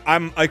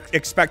 I'm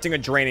expecting a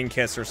Draining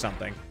Kiss or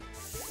something.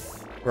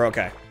 We're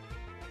okay.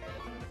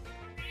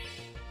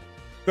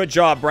 Good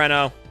job,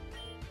 Breno.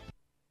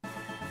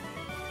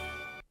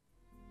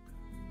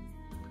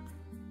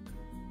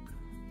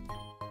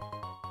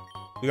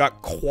 We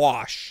got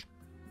Quash.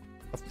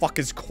 The fuck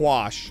is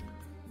Quash?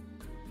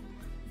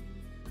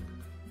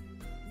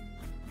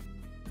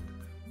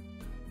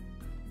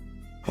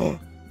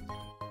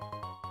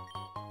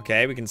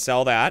 Okay, we can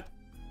sell that.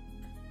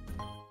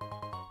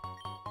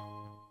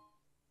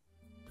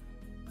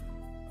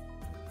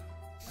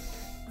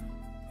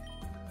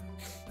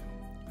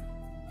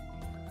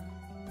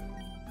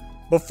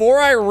 Before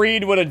I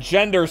read what a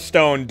Gender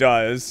Stone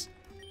does,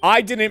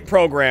 I didn't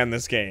program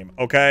this game,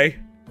 okay?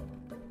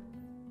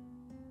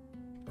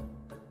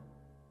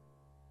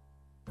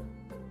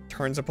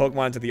 Turns a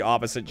Pokemon to the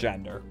opposite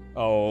gender.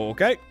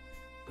 Okay.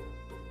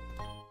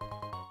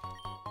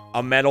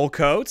 A Metal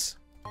Coat.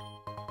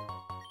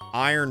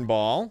 Iron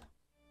Ball.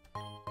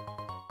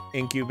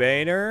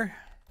 Incubator.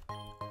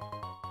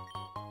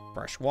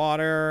 Fresh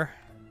Water.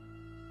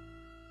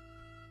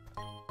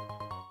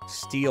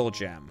 Steel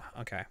Gem.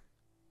 Okay.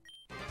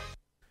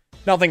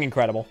 Nothing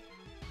incredible.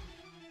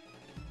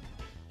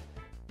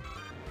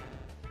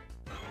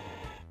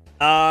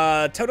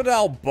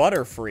 Totodile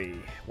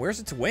Butterfree. Where's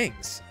its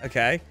wings?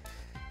 Okay.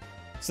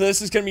 So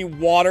this is gonna be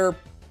water.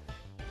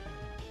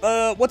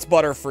 What's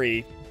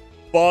Butterfree?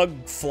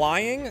 Bug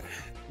flying?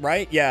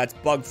 Right? Yeah, it's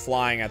bug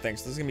flying, I think.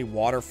 So this is gonna be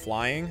water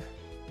flying.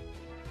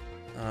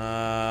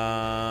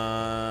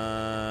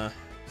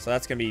 So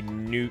that's gonna be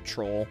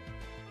neutral.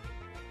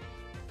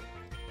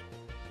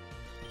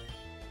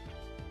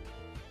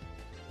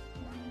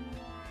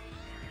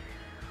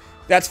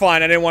 That's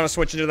fine. I didn't want to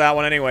switch into that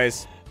one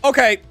anyways.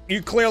 Okay,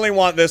 you clearly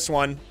want this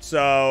one.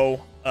 So,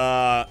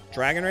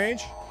 Dragon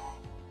Rage?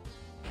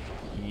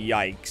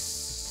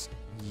 Yikes.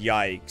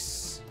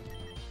 Yikes.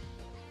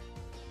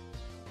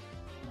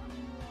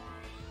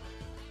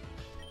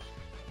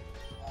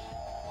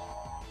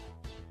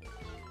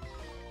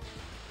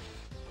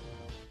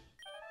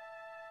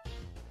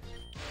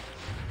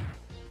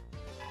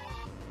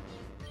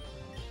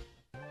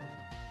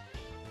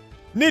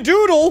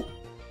 Nidoodle?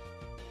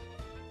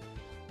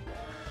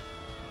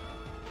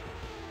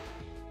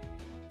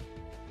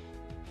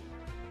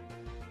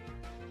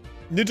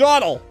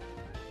 Nidoddle.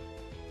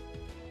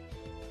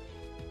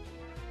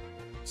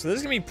 So this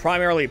is gonna be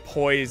primarily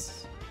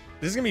poise.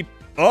 This is gonna be...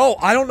 Oh,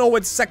 I don't know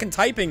what second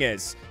typing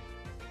is.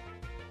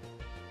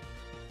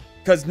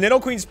 Because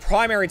Nidoqueen's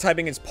primary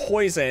typing is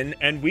poison,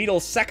 and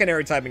Weedle's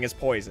secondary typing is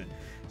poison.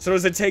 So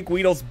does it take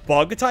Weedle's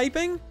bug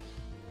typing?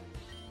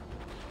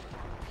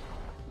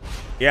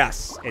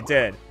 Yes, it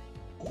did.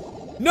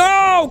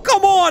 No!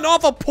 Come on!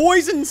 Off a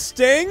poison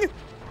sting?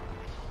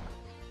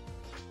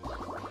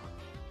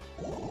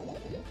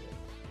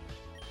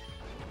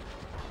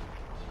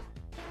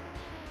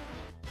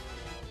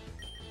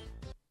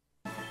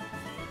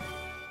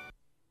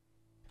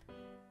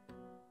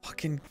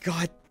 Fucking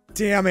god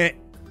damn it.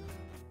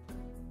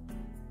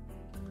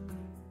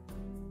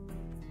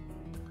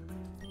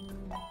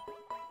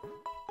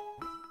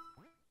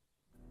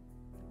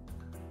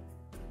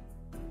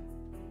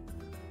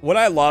 What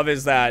I love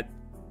is that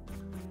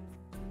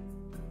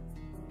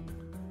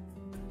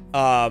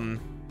oh,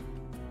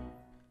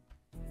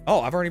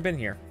 I've already been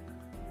here.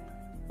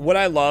 What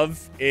I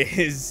love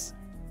is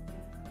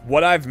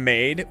what I've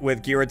made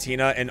with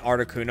Giratina and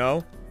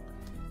Articuno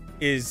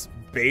is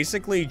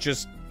basically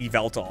just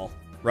Yveltal,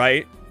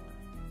 right?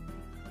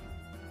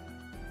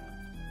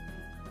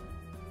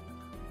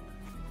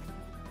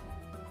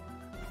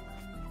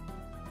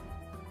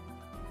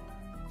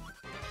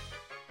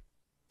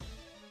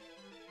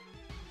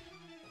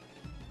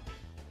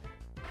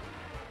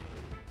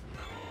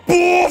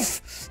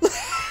 Boof!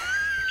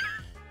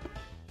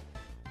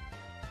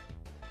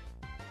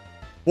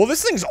 Well,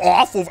 this thing's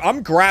awful.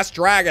 I'm Grass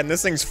Dragon.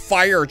 This thing's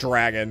Fire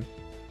Dragon.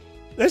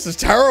 This is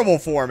terrible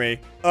for me.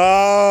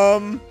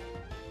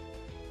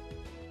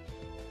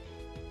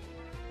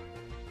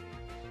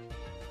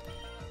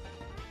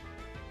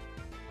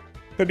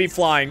 Could be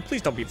flying.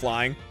 Please don't be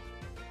flying.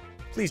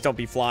 Please don't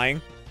be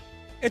flying.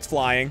 It's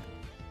flying.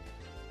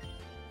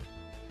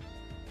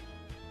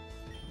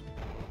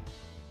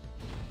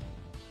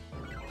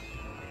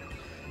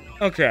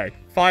 Okay.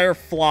 Fire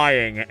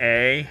flying,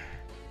 eh?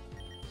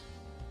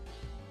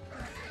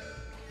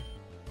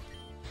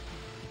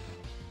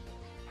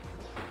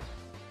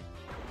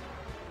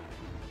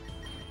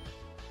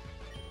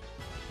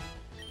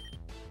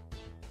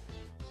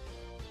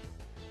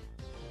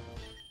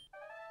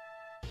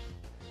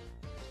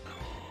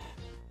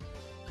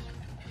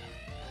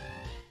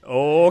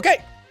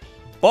 Okay.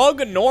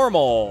 Bug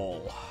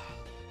normal.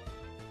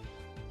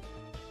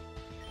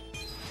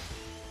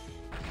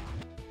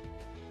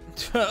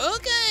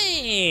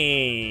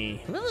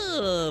 Okay.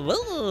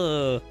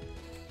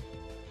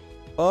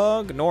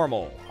 Bug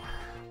normal.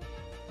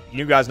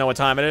 You guys know what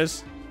time it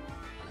is?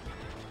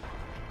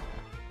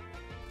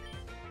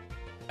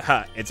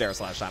 Ha, it's air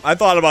slash time. I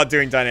thought about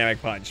doing dynamic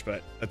punch,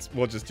 but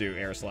we'll just do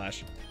air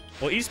slash.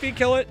 Will E-speed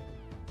kill it?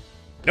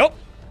 Nope.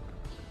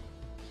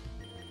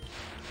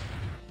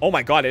 Oh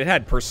my god, it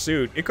had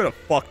pursuit. It could have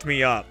fucked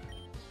me up.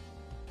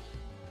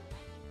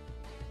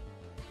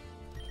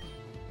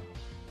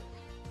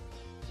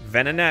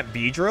 Venonat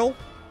Beedrill?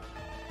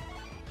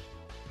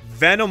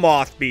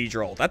 Venomoth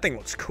Beedrill. That thing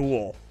looks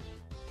cool.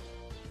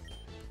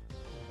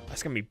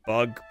 That's gonna be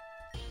bug.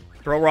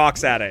 Throw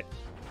rocks at it.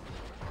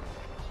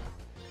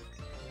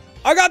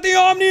 I got the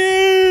Omni!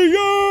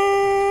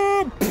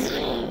 Yeah!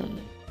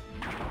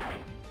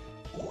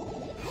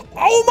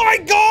 Oh my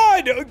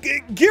god!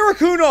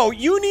 Giracuno,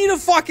 you need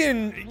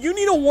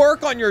to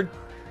work on your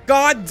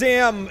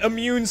goddamn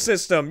immune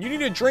system. You need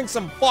to drink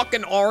some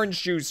fucking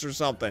orange juice or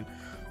something.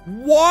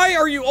 Why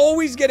are you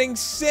always getting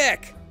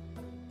sick?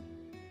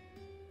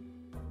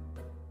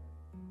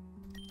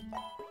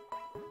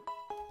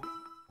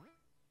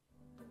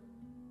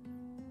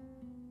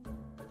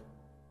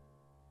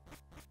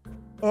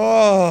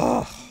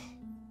 Oh.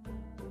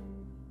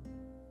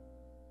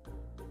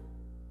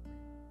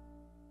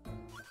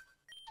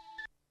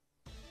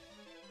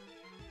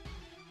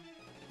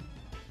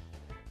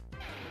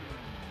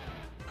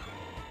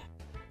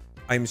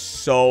 I'm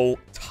so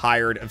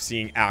tired of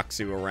seeing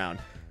Axu around.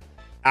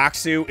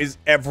 Axu is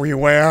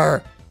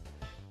everywhere.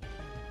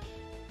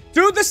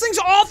 Dude, this thing's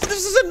awful.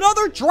 This is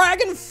another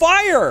Dragon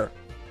Fire.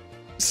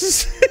 This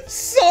is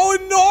so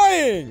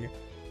annoying.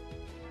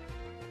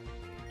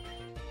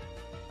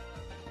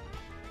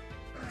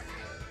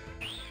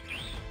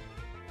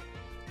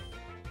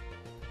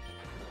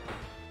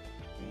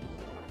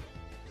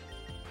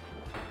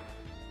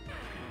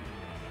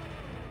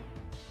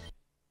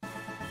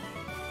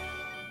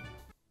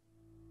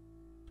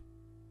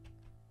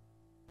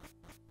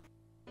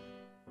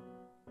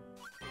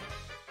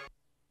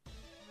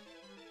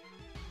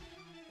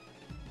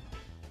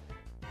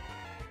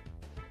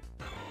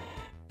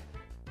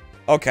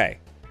 Okay.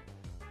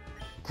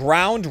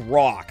 Ground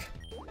Rock.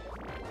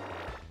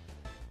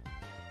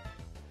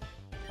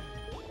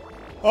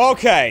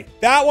 Okay,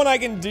 that one I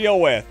can deal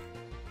with.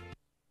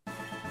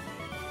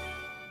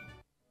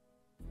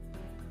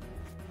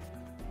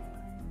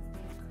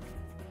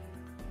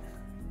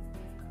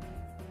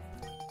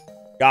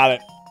 Got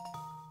it.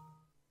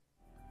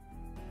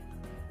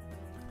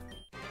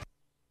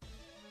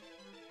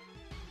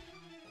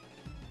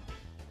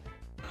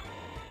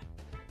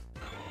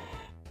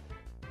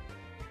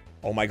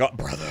 Oh my god,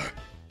 brother.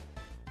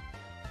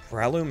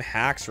 Breloom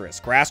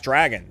Haxorus. Grass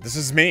Dragon. This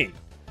is me.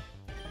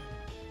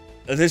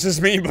 This is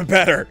me, but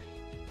better.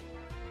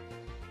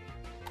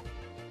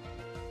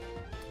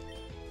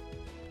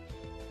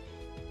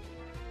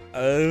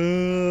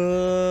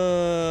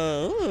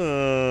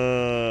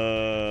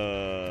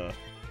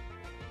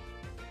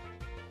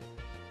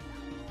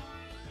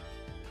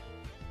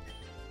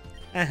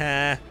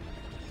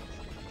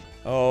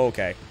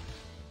 Okay.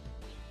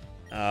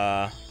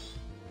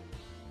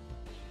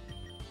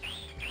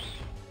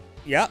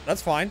 Yeah,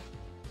 that's fine.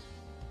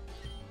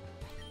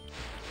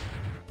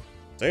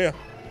 See ya.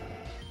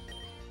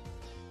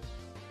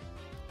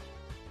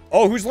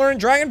 Oh, who's learning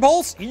Dragon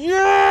Pulse?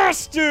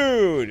 Yes,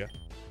 dude!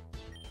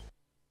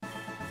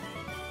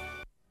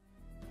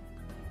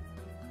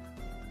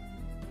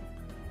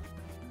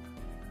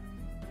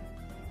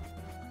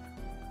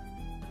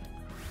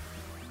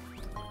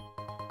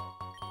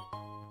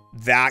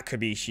 That could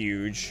be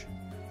huge.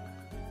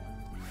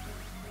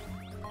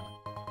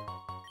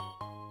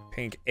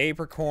 Pink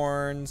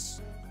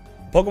apricorns.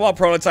 Pokeball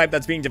prototype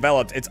that's being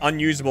developed. It's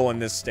unusable in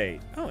this state.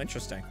 Oh,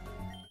 interesting.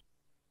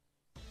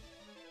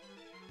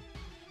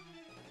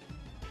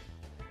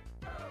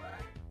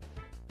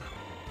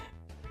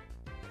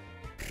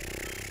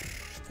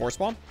 Force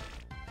Bomb?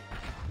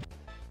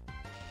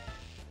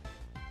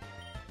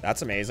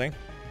 That's amazing.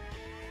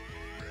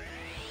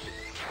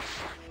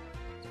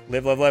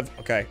 Live, live, live.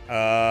 Okay.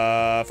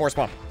 Force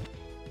Bomb.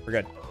 We're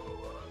good.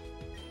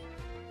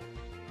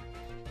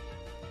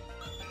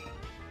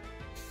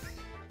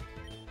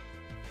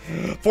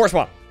 Force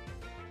Bomb.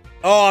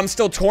 Oh, I'm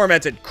still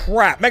tormented.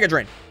 Crap. Mega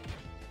Drain.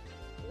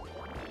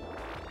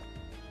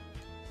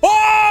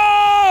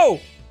 Oh!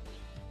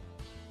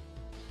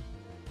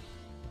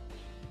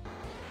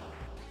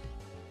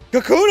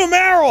 Kakuna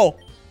Marrow!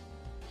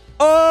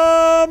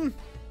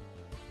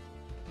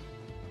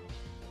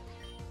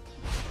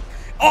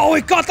 Oh,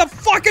 it got the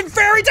fucking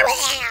fairy to...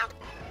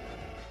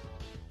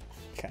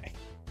 Okay.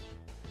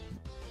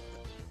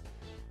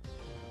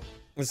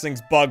 This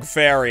thing's bug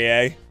fairy,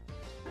 eh?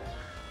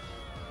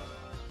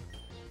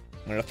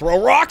 I'm gonna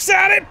throw rocks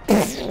at it!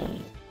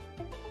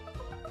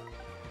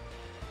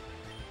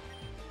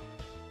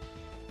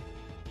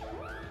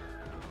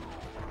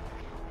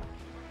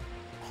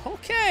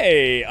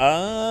 Okay,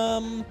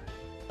 uh-oh.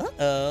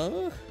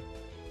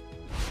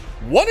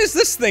 What is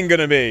this thing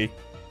gonna be?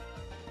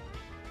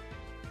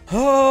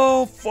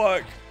 Oh,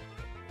 fuck.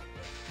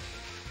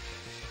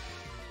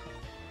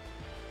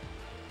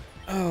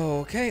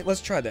 Okay,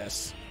 let's try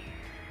this.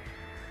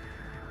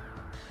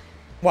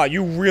 Wow,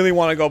 you really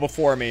want to go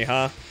before me,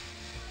 huh?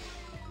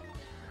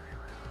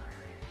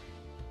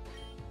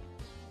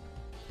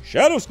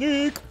 Shadow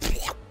Sneak!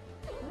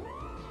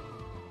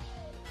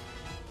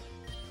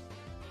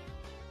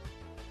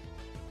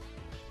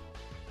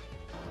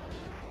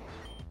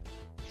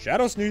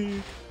 Shadow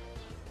Sneak!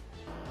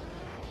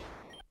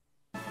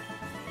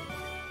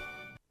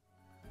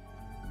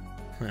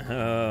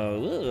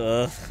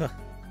 Oh,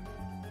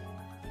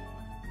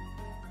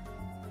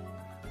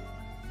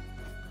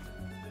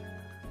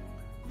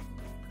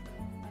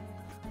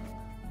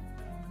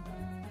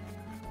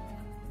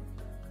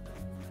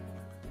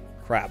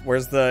 Crap,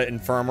 where's the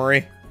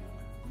infirmary?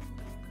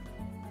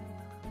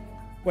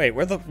 Wait,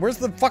 where's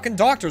the fucking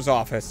doctor's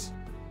office?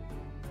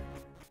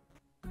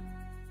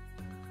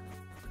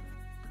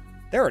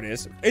 There it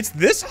is. It's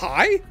this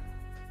high?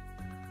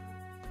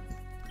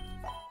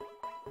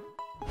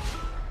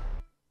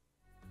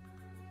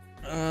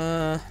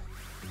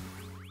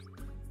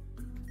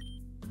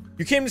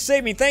 You came to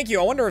save me, thank you.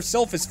 I wonder if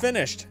Sylph is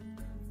finished.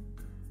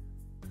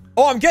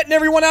 Oh, I'm getting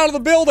everyone out of the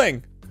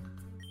building!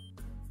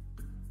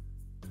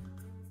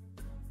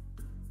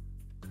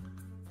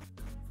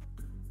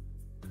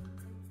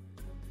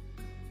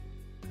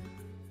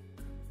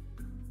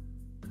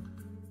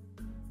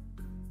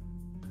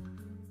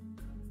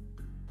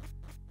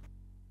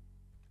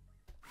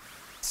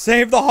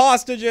 Save the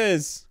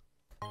hostages!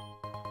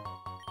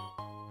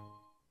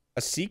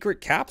 A secret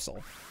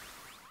capsule.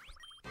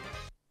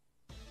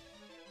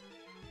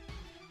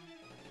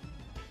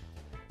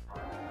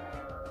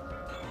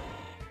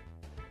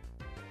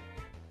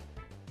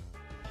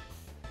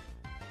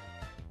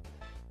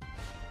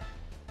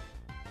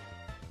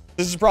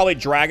 This is probably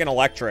Dragon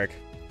Electric.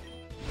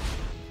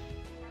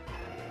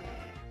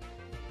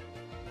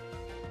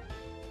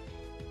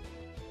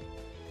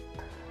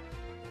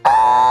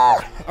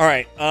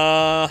 Alright,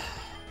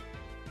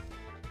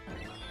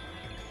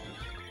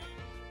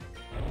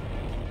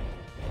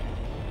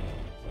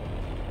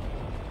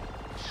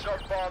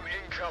 Sub-bomb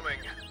incoming.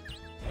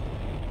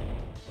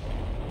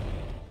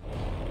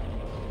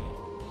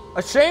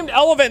 Ashamed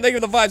Elephant, thank you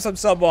for the 5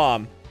 sub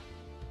bomb.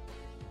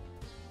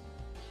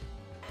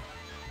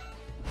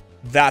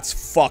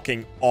 That's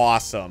fucking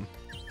awesome.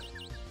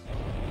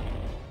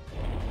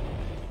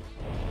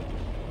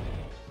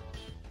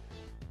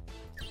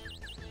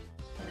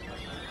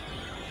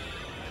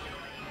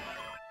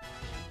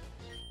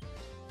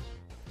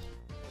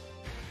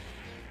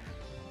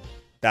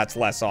 That's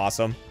less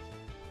awesome.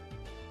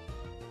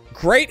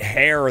 Great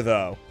hair,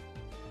 though.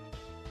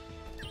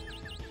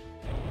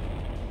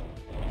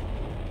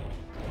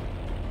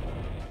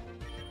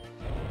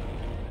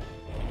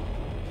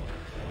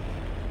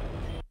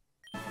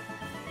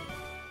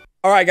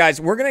 All right, guys,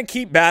 we're gonna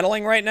keep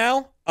battling right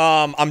now.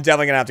 I'm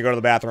definitely gonna have to go to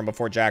the bathroom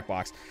before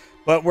Jackbox,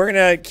 but we're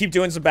gonna keep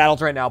doing some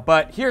battles right now.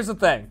 But here's the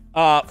thing.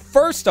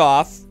 First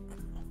off,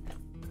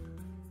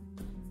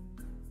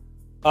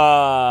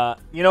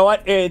 you know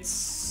what?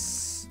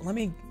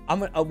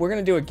 We're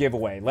gonna do a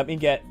giveaway. Let me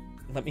get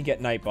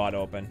Nightbot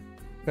open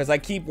because I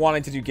keep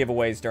wanting to do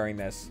giveaways during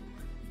this.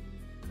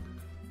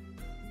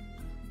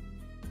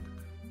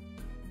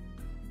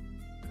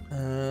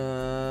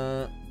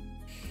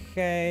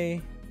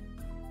 Okay.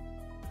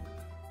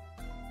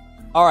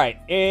 All right,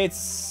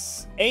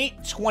 it's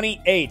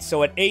 8:28,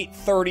 so at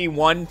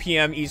 8:31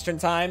 p.m. Eastern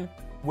Time,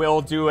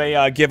 we'll do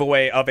a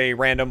giveaway of a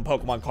random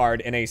Pokemon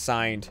card in a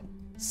signed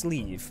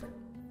sleeve.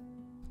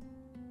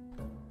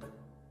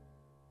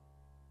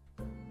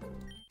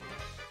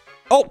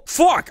 Oh,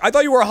 fuck! I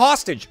thought you were a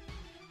hostage!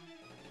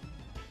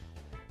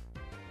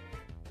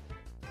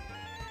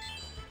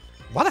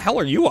 Why the hell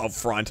are you out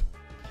front?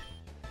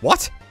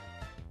 What?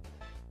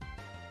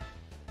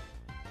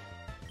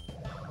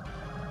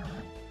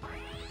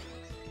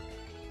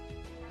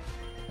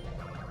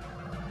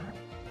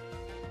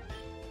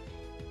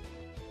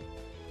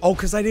 Oh,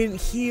 because I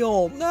didn't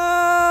heal.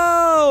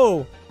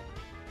 No!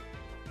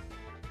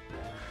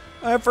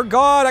 I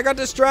forgot. I got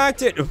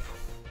distracted.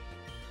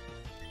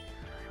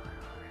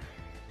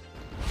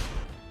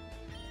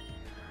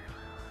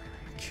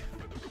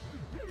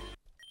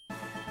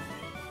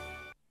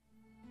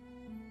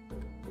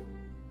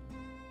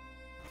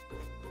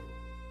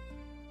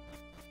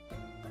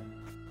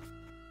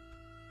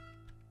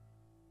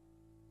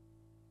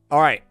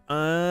 All right.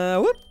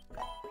 Whoop.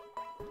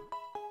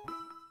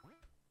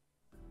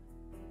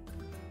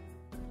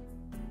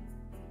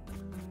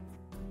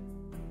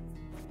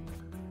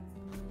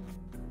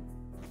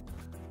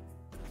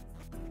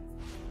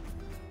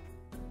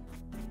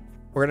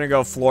 We're gonna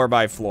go floor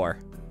by floor.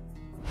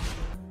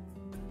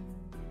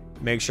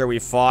 Make sure we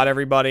fought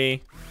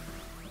everybody.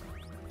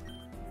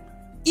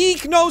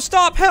 Eek, no,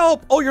 stop,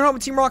 help! Oh, you're not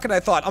with Team Rocket,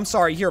 I thought. I'm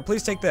sorry. Here,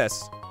 please take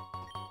this.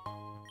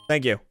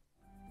 Thank you.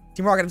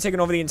 Team Rocket, I'm taking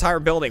over the entire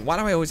building. Why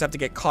do I always have to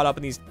get caught up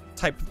in these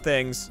type of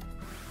things?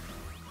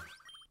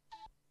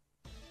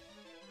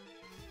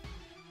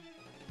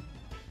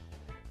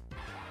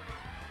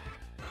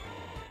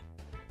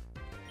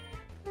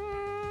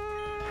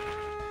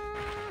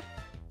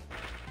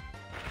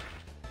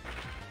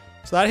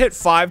 So that hit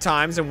 5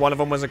 times and one of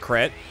them was a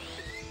crit.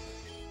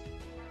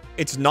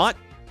 It's not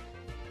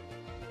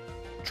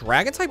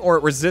Dragon type, or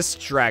it resists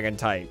Dragon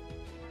type?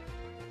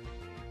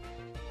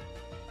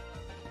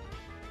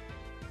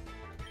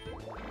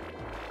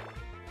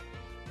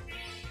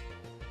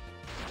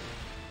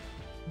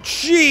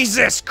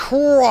 Jesus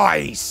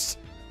Christ!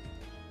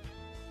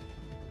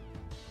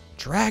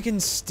 Dragon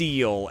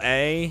Steel,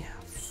 eh?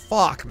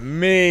 Fuck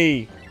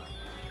me.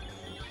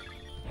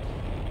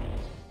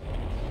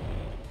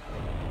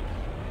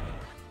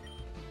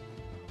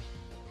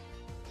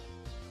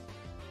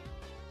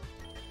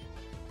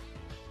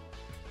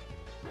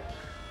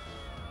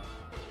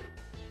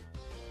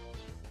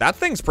 That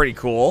thing's pretty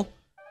cool.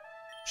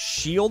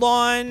 Shield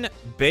on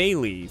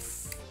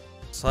Bayleaf.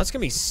 So that's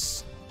gonna be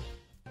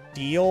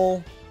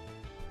Steel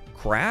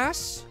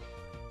Grass?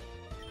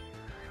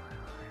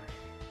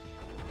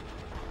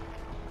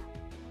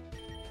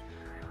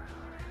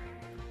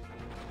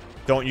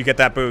 Don't you get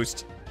that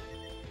boost.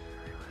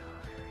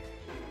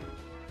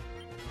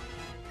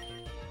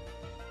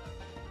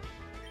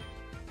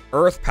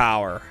 Earth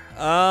Power.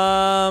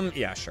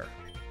 Yeah, sure.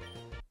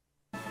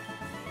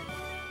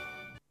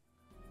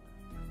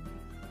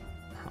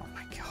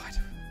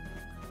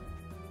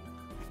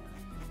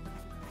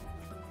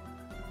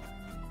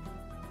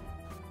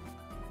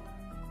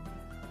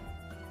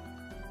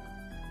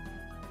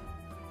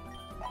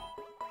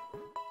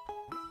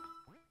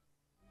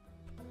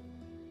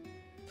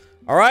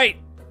 All right,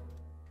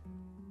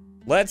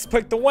 let's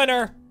pick the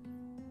winner.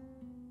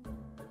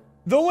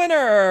 The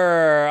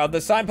winner of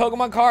the signed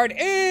Pokemon card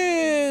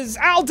is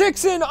Al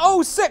Dixon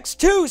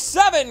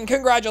 0627.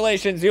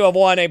 Congratulations, you have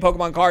won a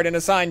Pokemon card in a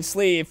signed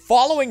sleeve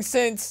following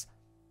since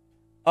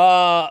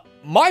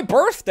my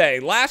birthday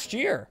last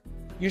year.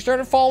 You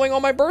started following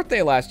on my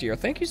birthday last year.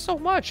 Thank you so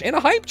much. And a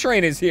hype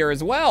train is here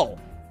as well.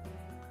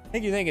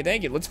 Thank you, thank you,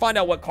 thank you. Let's find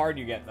out what card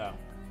you get though.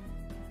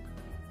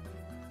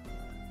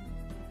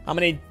 How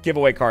many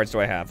giveaway cards do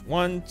I have?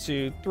 1,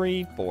 2,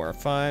 3, 4,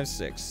 5,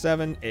 6,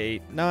 7,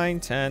 8, 9,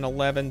 10,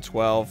 11,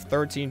 12,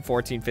 13,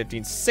 14,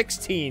 15,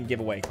 16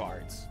 giveaway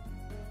cards.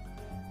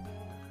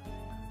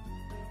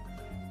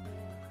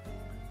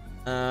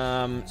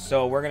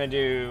 So we're gonna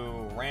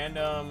do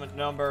random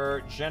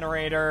number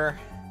generator.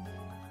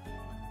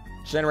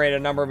 Generate a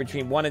number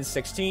between 1 and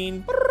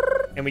 16.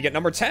 And we get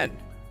number 10.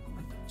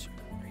 1, 2,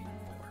 3,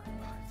 4,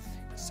 5,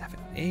 6, 7,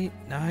 8,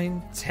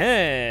 9,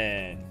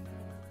 10.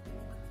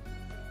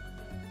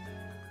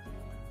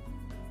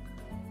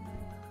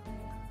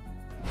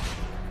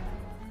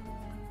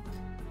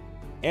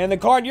 And the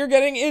card you're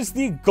getting is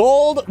the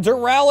Gold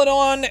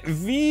Duraludon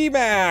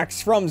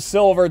VMAX from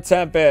Silver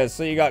Tempest.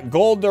 So you got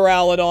Gold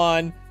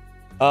Duraludon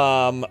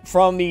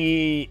from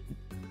the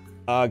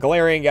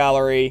Galarian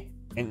Gallery,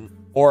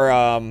 or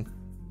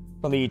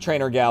from the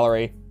Trainer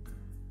Gallery.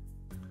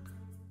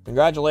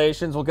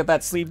 Congratulations. We'll get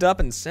that sleeved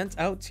up and sent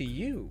out to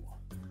you.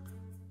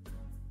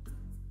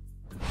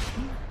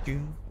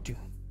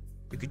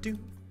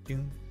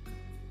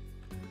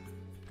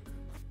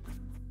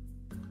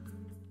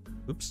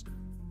 Oops.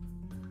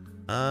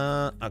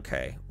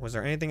 Okay. Was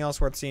there anything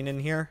else worth seeing in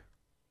here?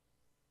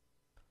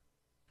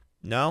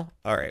 No?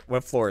 Alright,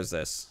 what floor is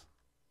this?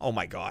 Oh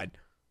my god.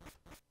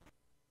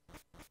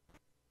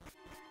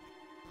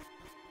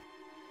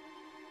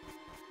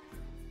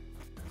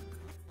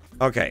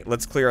 Okay,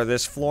 let's clear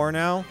this floor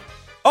now.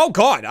 Oh,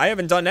 God, I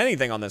haven't done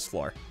anything on this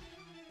floor.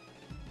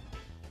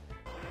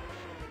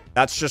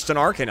 That's just an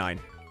Arcanine.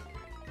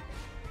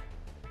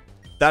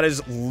 That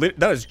is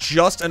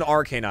just an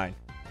Arcanine.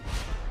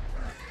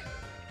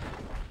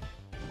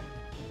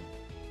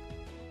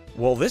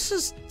 Well, this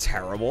is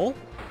terrible.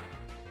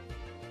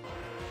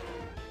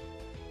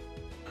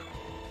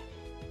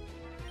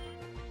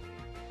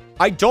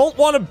 I don't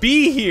want to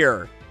be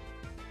here.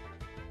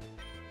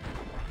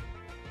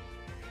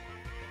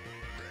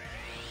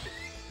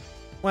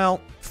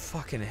 Well,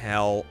 fucking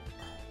hell.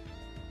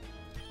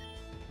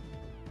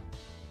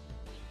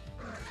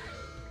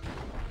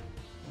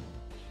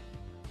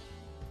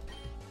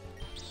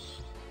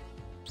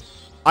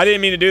 I didn't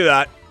mean to do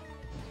that.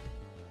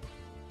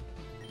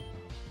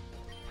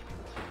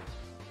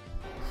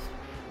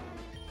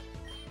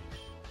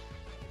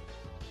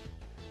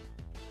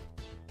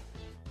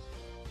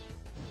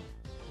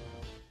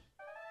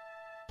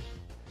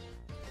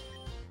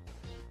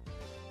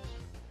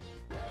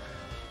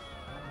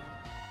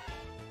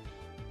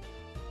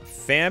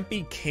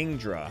 Vampy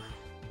Kingdra.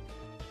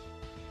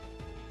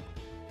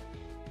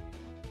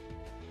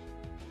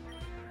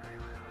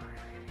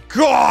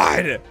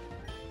 God!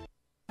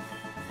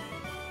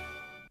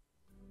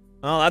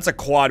 Oh, that's a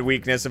quad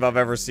weakness if I've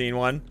ever seen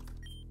one.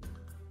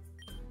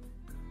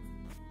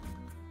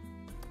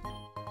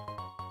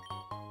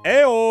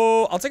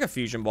 Ayo! I'll take a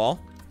fusion ball.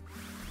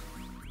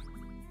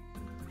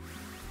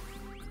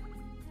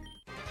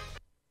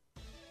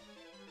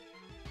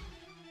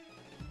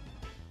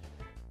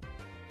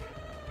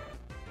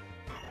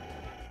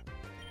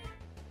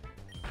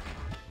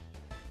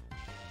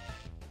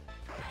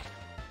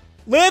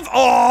 Live!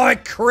 Oh,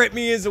 it crit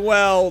me as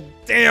well.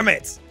 Damn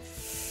it.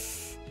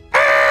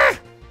 Ah!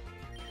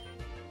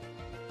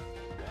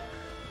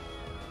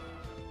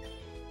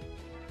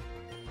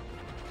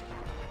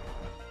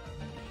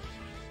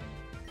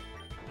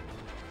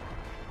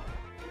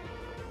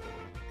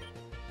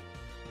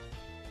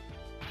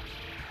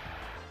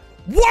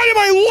 What am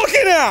I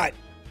looking at?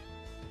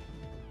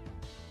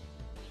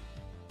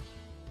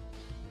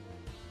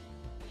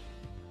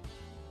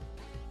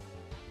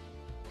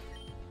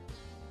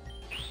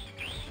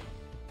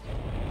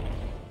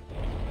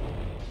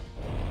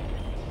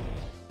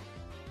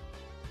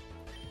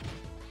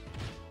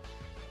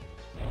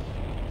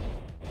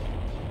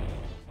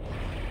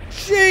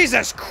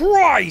 Jesus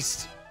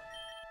Christ!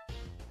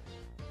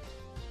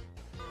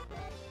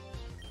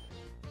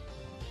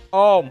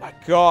 Oh my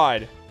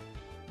God.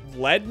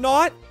 Lead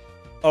knot?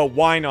 Oh,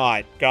 why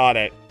not? Got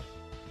it.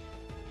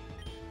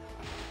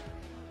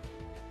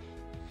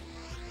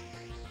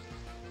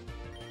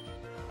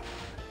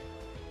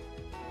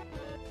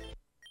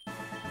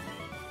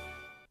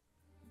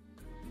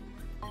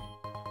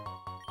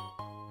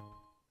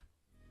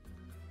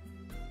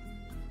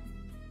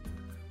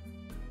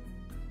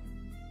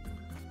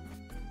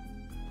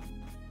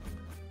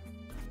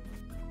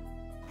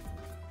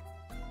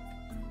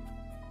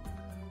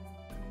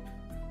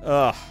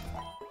 Ugh.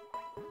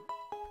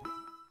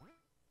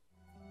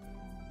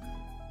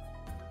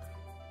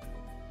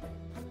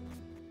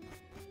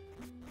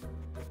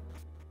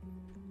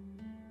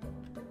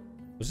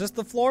 Was this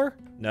the floor?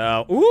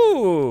 No.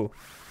 Ooh.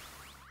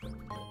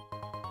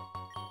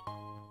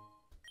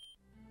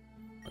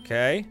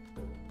 Okay.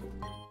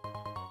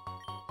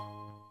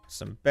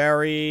 Some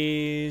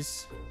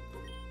berries.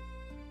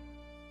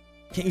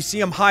 Can't you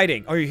see I'm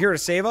hiding? Are you here to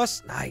save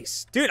us?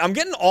 Nice. Dude, I'm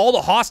getting all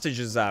the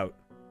hostages out.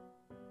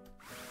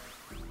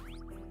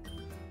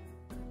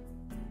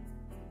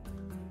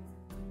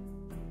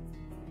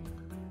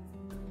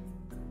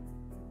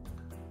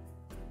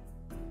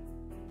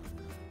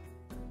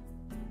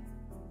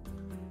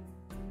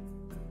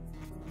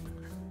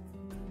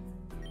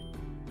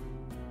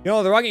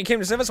 Yo, the Rocket came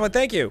to save us. Why,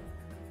 thank you.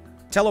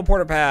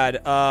 Teleporter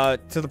pad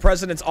to the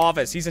president's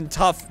office. He's in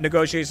tough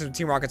negotiations with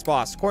Team Rocket's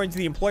boss. According to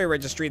the employee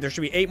registry, there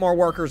should be 8 more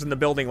workers in the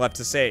building left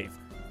to save.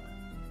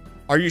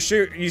 Are you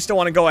sure you still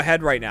want to go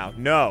ahead right now?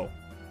 No.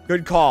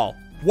 Good call.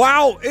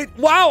 Wow,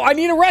 wow, I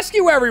need to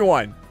rescue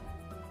everyone.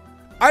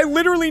 I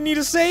literally need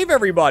to save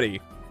everybody.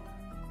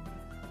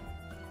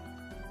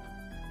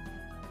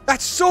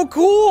 That's so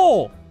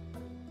cool.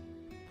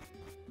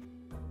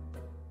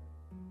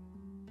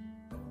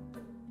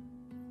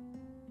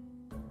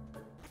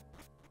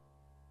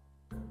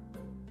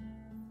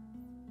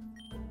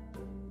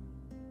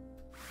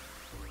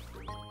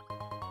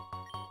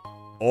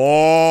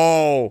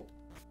 Oh.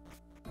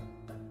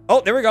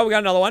 Oh, there we go. We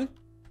got another one.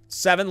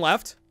 7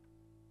 left.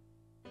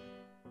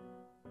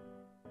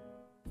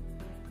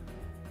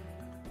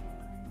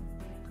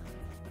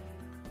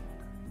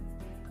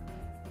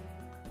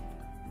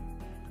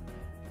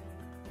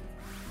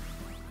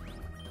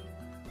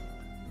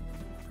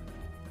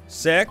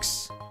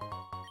 Six.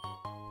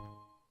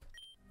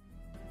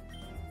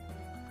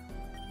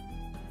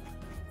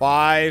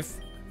 5.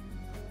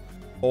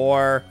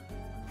 4.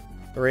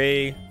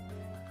 3.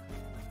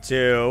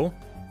 2.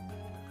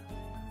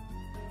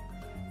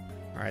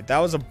 All right, that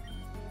was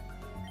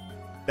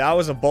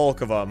a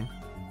bulk of them.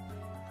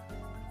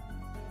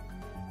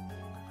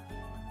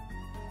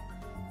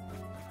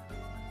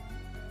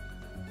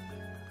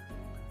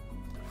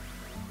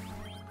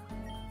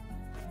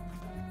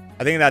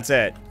 I think that's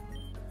it.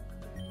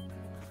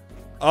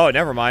 Oh,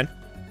 never mind.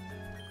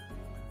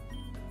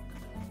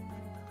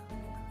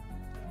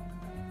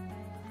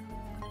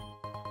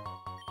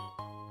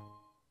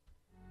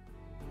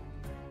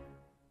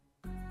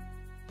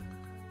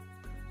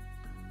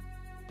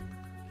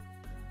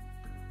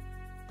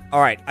 All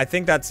right, I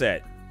think that's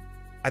it.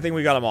 I think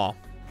we got them all.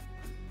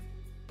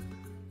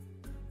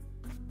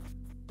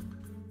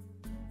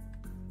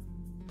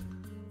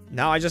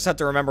 Now I just have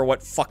to remember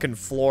what fucking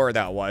floor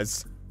that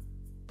was.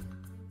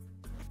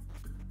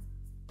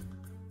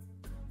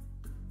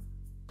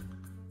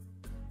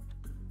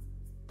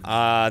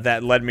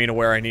 That led me to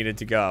where I needed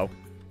to go.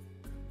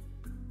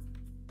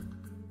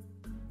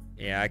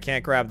 Yeah, I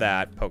can't grab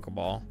that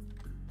Pokeball.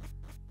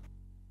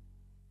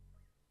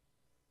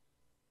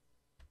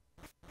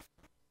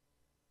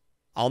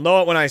 I'll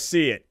know it when I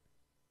see it.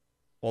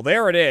 Well,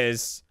 there it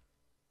is.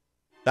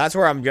 That's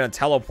where I'm gonna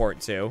teleport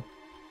to.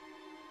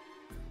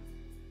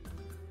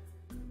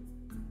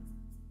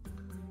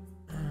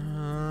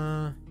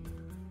 Oh,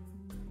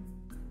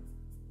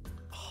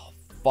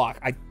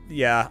 fuck.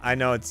 Yeah, I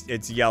know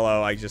it's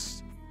yellow. I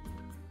just...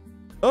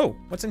 Oh,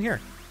 what's in here?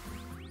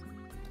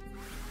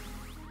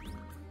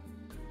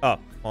 Oh,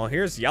 well,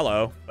 here's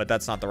yellow, but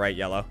that's not the right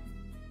yellow.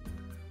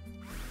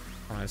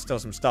 Oh, there's still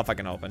some stuff I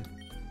can open.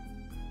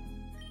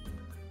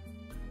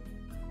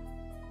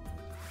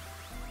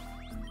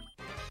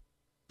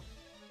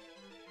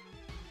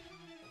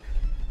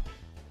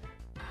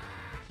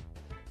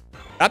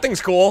 That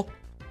thing's cool.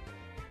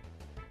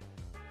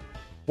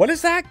 What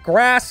is that?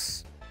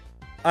 Grass?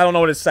 I don't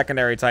know what his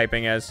secondary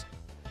typing is.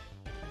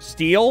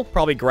 Steel?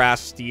 Probably grass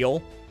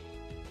steel.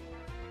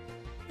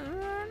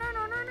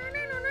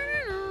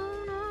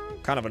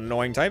 Kind of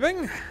annoying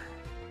typing.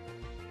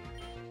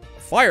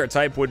 Fire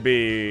type would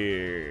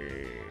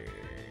be...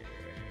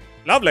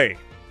 lovely.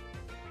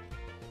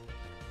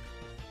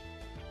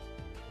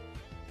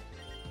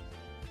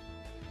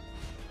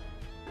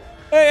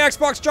 Hey,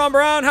 Xbox John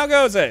Brown, how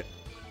goes it?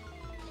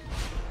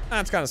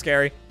 That's kind of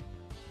scary.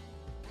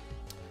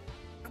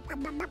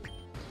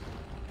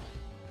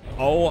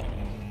 Oh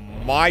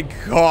my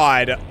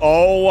god.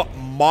 Oh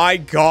my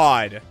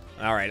god.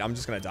 Alright, I'm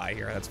just gonna die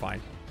here. That's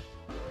fine.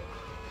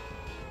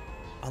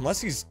 Unless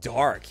he's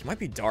dark. He might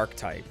be dark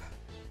type.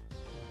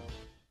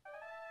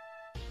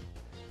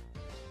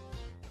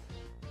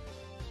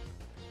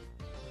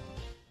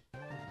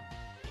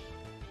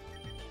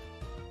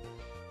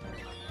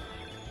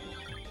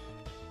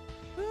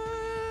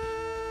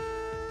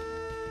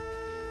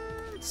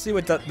 Let's see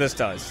what this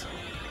does.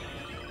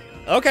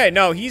 Okay,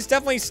 no, he's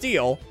definitely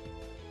steel.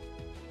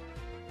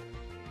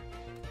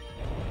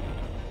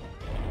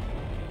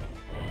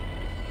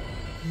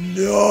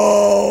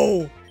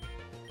 No!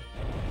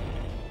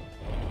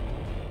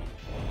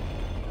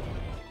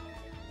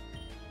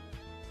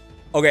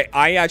 Okay,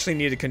 I actually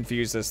need to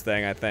confuse this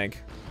thing, I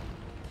think.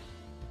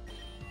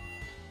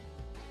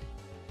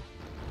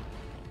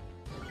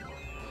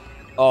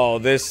 Oh,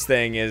 this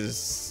thing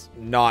is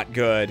not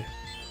good.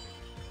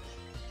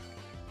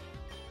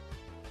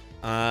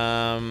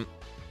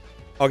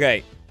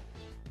 Okay.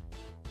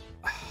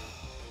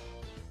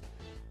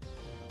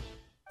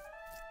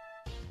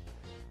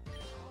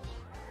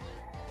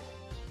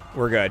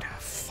 We're good.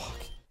 Fuck.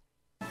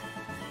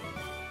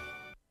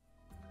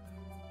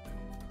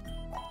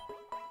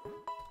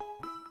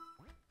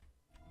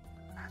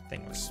 That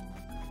thing was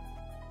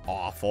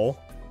awful.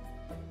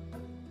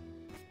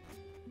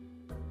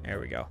 There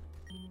we go.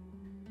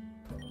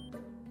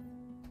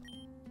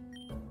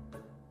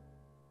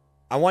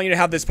 I want you to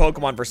have this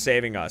Pokemon for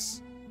saving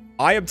us.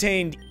 I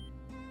obtained...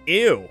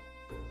 Ew.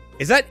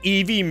 Is that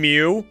Eevee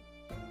Mew?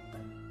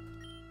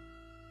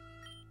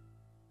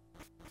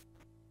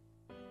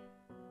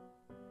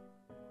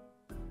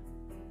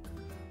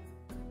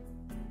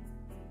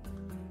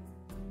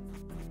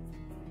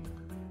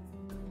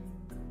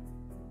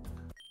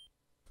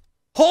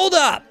 Hold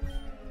up!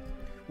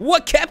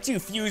 What kept you,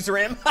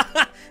 Fuserim?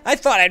 I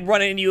thought I'd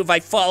run into you if I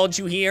followed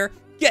you here.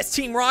 Guess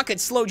Team Rocket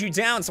slowed you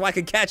down so I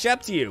could catch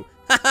up to you.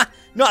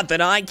 Not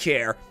that I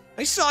care.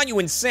 I saw you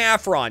in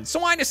Saffron,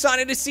 so I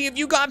decided to see if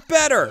you got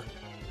better.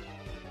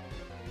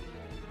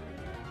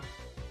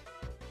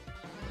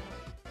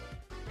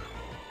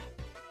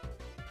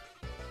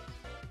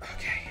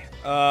 Okay.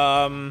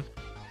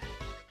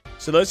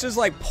 So this is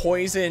like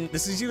poison.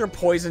 This is either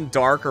poison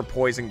dark or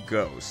poison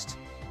ghost.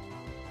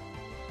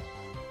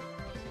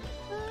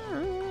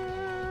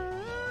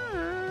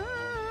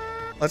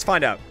 Let's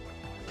find out.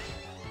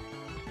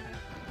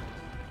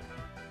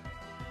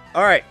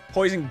 All right,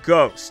 poison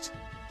ghost.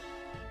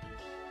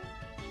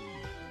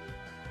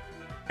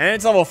 And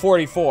it's level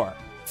 44.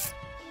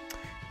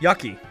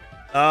 Yucky.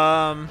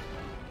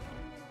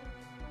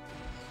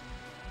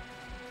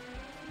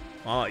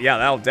 Well, yeah,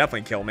 that'll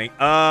definitely kill me.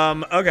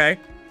 Okay.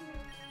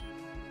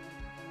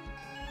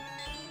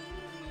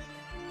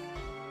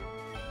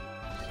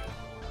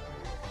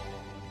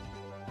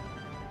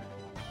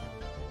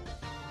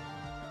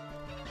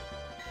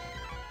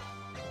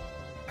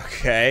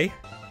 Okay.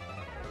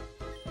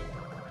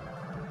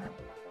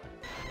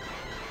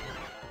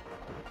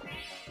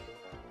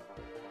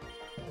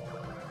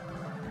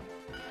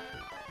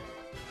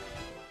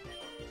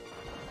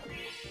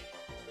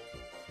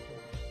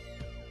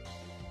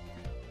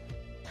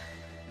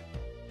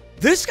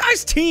 This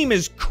guy's team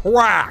is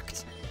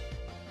cracked.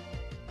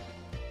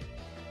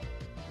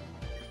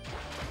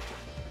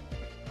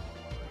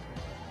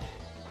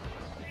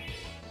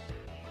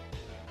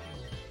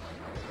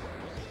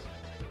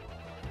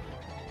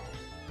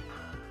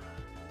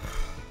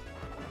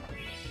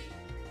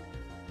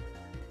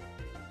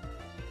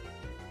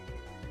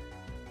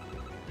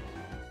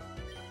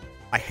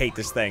 I hate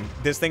this thing.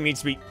 This thing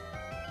needs to be...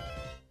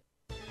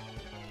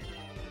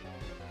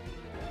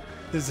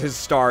 This is his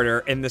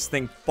starter, and this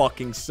thing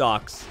fucking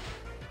sucks.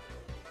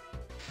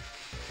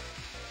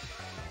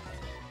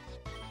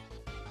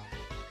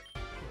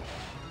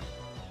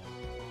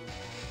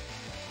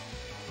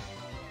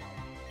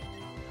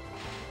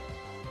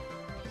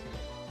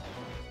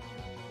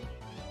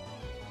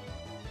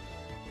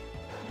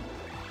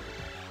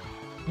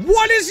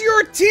 What is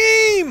your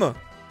team?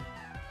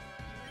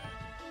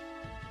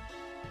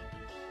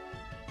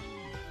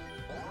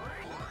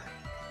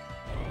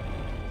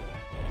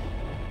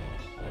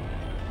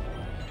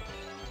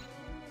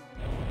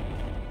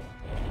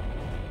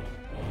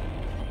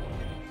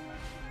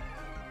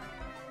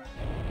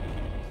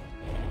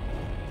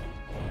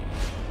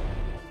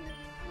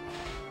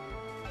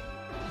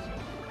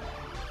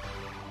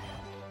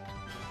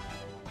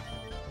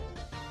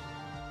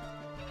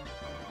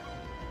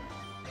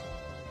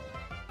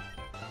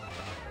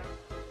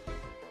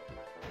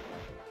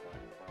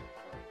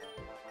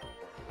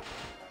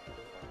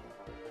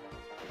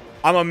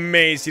 I'm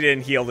amazed he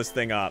didn't heal this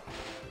thing up.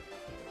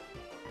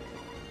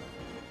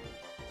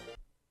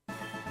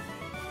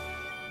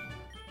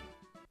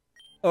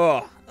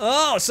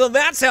 Oh, so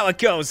that's how it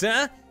goes,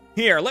 huh?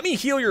 Here, let me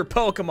heal your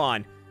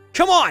Pokemon.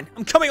 Come on,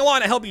 I'm coming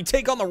along to help you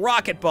take on the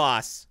Rocket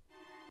Boss.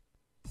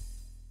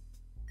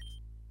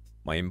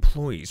 My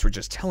employees were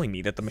just telling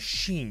me that the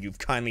machine you've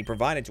kindly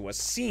provided to us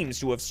seems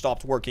to have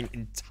stopped working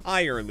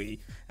entirely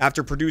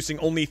after producing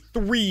only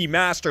 3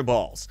 Master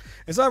Balls.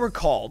 As I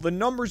recall, the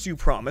numbers you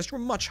promised were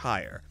much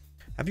higher.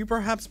 Have you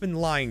perhaps been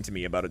lying to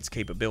me about its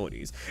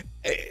capabilities?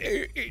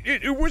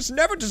 It was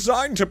never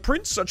designed to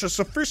print such a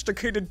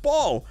sophisticated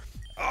ball.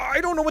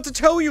 I don't know what to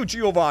tell you,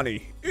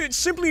 Giovanni. It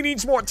simply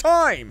needs more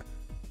time.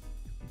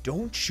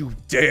 Don't you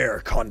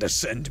dare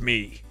condescend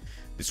me.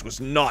 This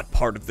was not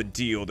part of the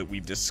deal that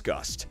we've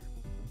discussed.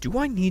 Do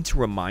I need to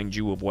remind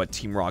you of what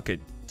Team Rocket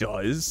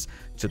does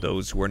to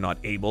those who are not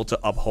able to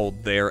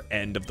uphold their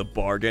end of the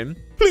bargain?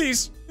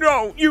 Please,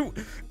 no, you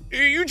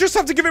just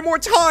have to give it more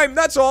time,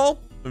 that's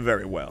all.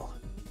 Very well.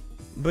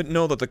 But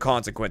know that the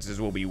consequences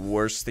will be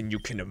worse than you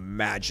can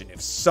imagine if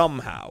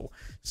somehow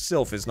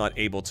Sylph is not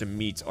able to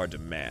meet our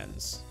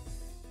demands.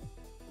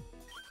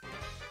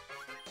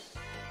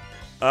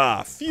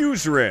 Ah,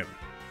 Fuse Rim.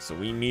 So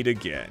we meet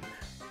again.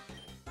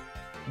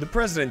 The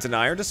President and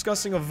I are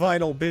discussing a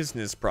vital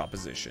business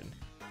proposition.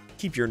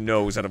 Keep your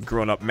nose out of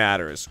grown-up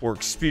matters, or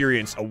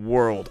experience a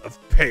world of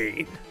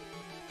pain.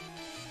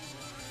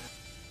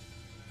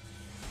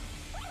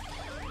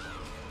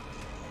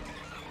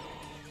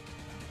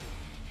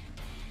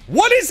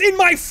 What is in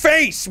my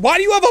face? Why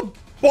do you have a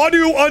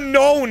Badu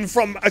unknown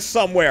from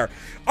somewhere?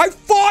 I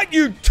fought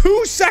you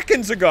 2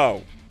 seconds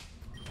ago!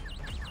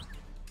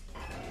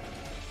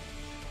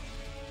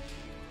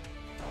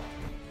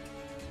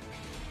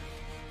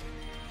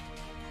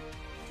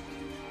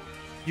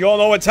 You all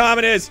know what time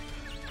it is.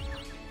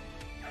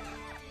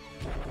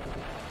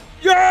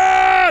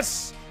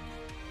 Yes!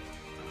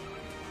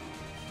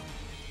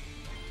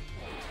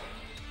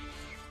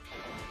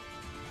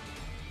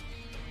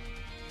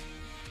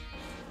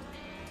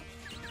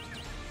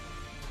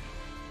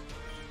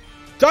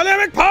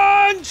 Dynamic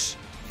punch!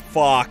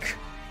 Fuck.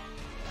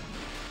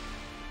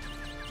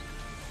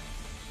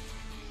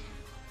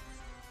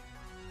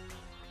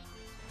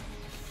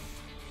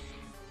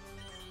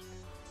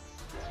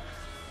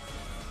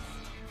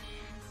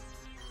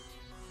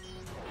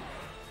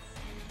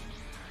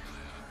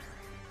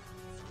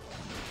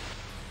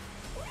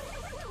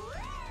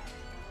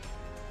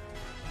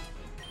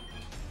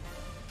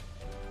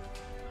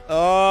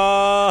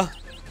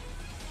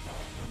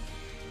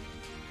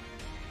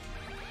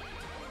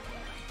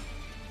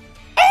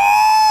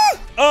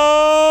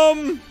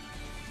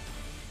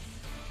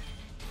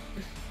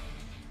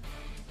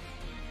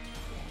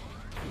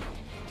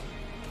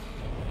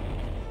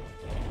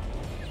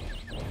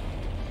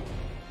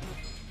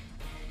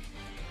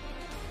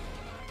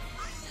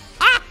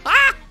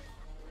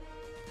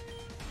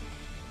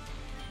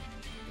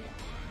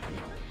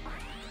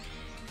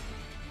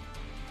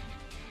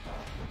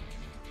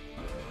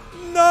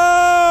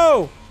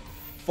 No!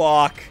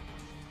 Fuck.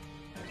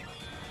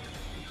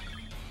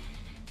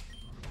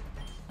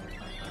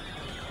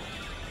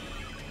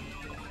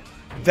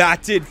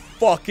 That did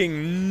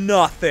fucking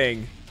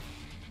nothing.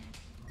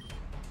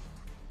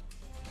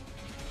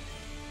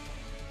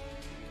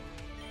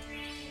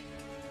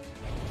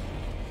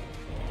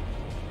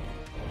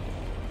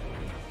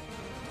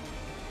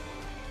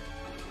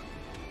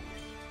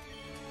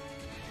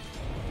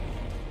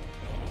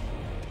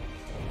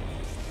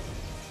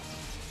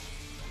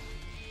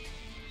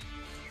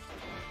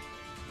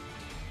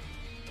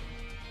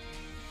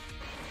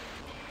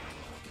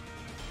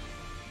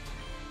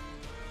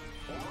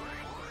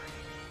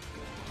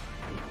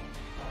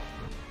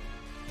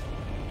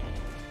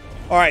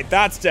 All right,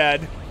 that's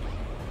dead.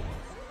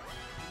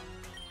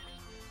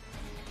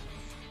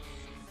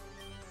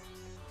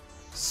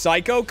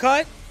 Psycho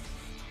Cut?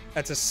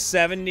 That's a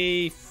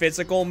 70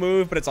 physical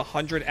move, but it's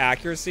 100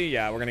 accuracy.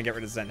 Yeah, we're gonna get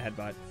rid of Zen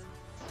Headbutt.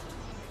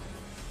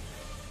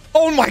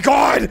 Oh my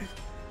god!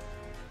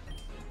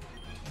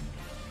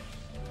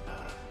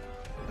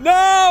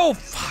 No!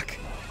 Fuck.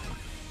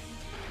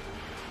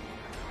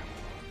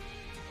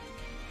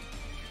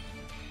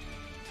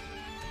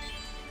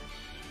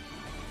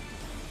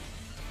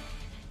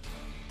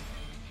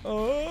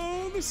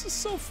 Oh, this is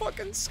so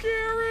fucking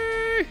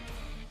scary.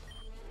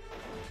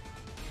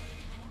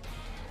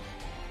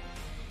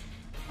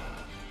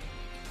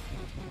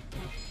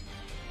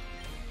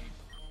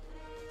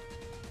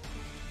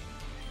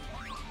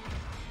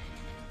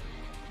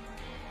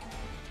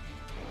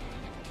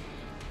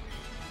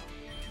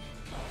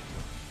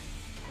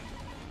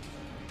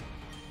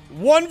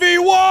 One v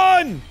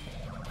one.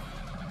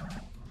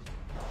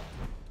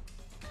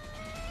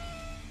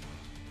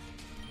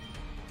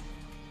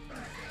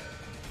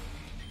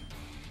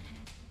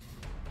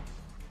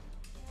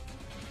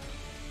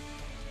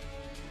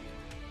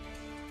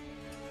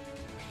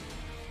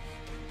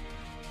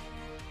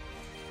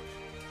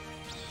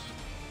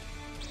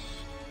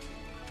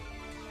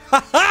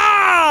 Ha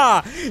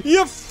ha!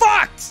 You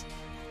fucked!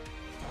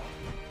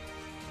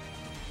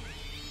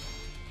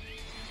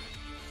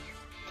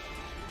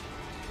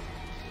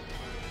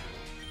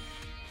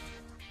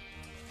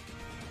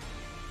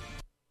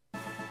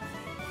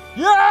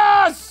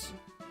 Yes!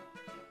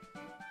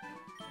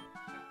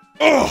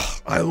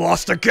 Ugh, I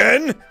lost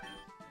again?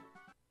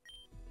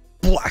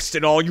 Blast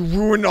it all, you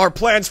ruined our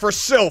plans for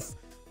Sylph!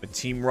 But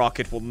Team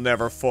Rocket will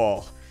never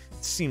fall.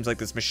 It seems like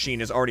this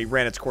machine has already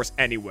ran its course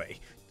anyway,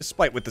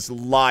 despite what this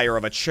liar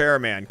of a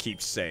chairman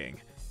keeps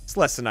saying. It's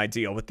less than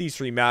ideal, but these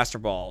 3 Master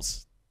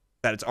Balls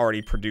that it's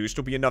already produced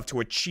will be enough to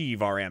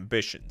achieve our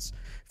ambitions.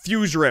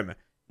 Fuse Rim,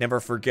 never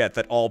forget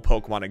that all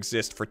Pokemon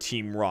exist for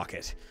Team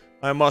Rocket.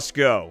 I must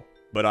go,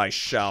 but I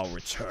shall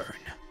return.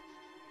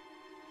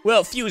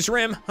 Well, Fuse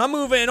Rim, I'm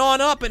moving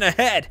on up and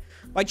ahead.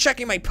 By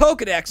checking my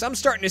Pokedex, I'm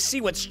starting to see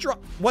what's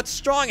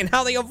strong and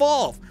how they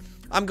evolve.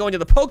 I'm going to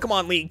the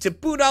Pokemon League to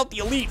boot out the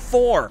Elite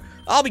Four.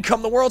 I'll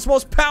become the world's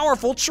most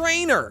powerful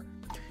trainer.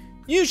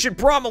 You should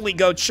probably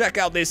go check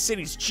out this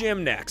city's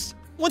gym next.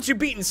 Once you've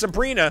beaten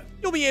Sabrina,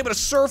 you'll be able to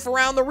surf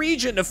around the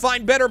region to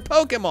find better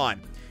Pokemon.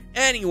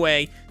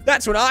 Anyway,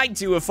 that's what I'd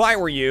do if I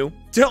were you.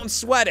 Don't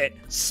sweat it.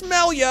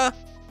 Smell ya!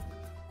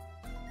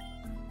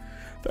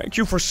 Thank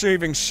you for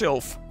saving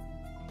Sylph.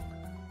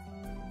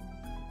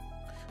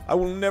 I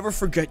will never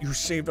forget you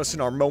saved us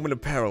in our moment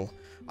of peril.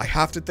 I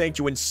have to thank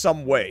you in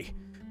some way.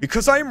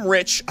 Because I am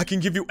rich, I can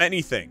give you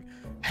anything.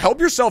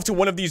 Help yourself to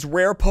one of these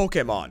rare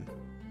Pokemon.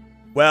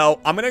 Well,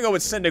 I'm gonna go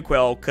with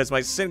Cyndaquil, because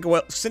my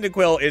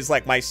Cyndaquil is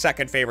like my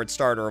second favorite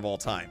starter of all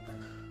time.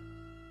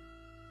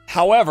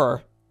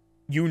 However,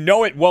 you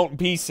know it won't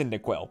be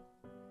Cyndaquil.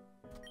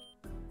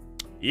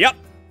 Yep,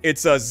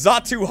 it's a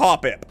Xatu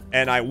Hoppip,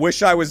 and I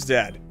wish I was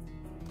dead.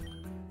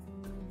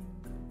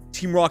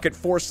 Team Rocket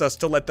forced us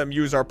to let them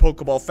use our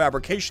Pokeball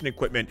fabrication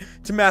equipment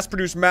to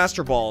mass-produce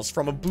Master Balls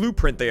from a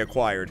blueprint they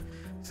acquired.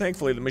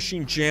 Thankfully, the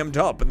machine jammed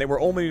up, and they were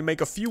only to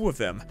make a few of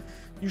them.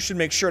 You should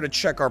make sure to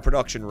check our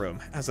production room.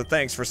 As a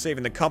thanks for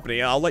saving the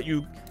company, I'll let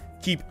you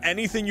keep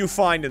anything you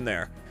find in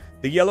there.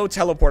 The yellow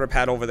teleporter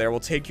pad over there will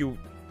take you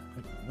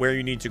where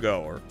you need to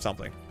go, or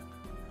something.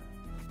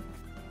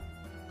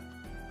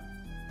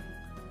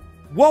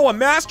 Whoa, a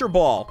Master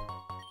Ball!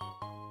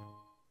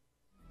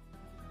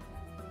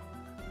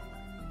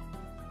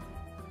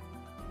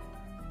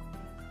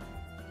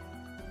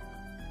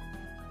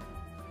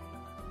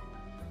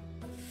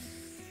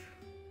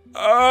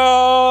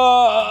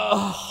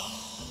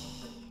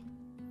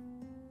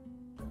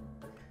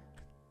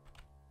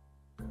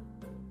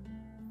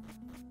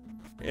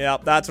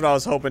 Yep, that's what I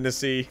was hoping to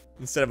see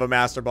instead of a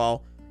Master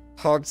Ball.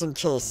 Hugs and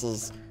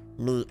kisses,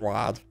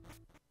 meatwad.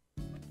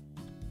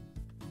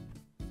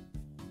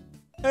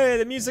 Hey,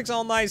 the music's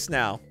all nice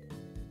now.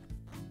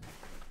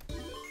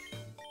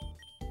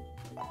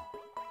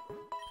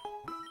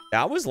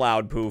 That was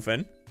loud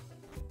poofing.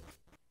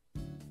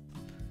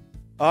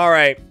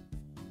 Alright.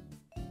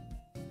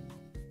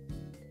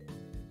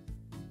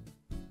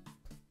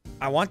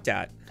 I want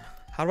that.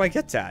 How do I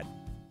get that?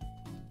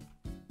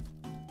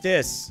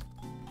 This.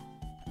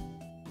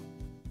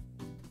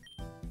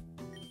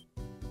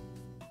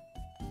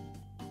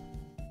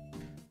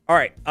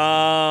 Alright,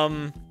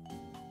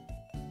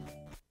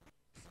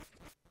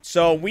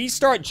 so we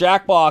start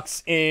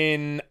Jackbox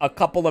in a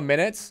couple of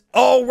minutes.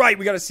 Oh, right,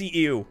 we gotta see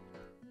you.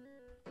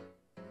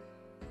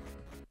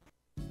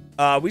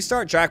 We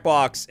start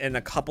Jackbox in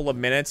a couple of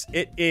minutes.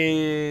 It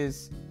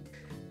is...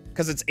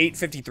 because it's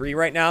 8:53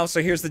 right now,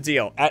 so here's the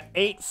deal. At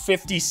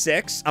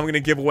 8:56, I'm gonna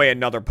give away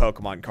another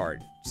Pokemon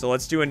card. So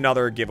let's do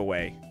another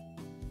giveaway.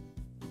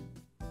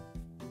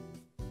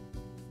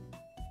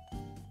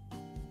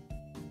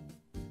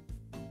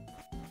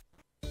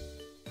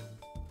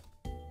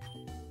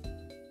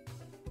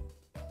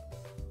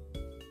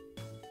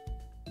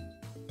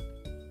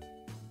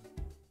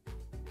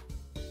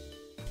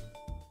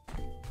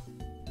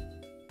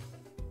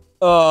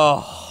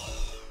 Oh.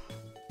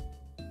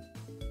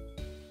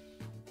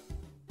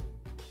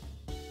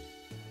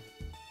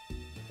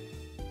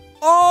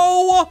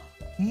 Oh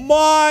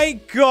my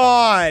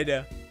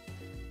god.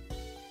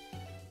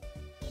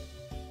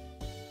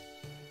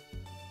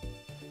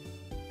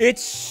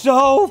 It's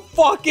so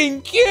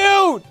fucking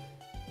cute.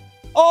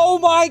 Oh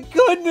my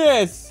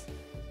goodness.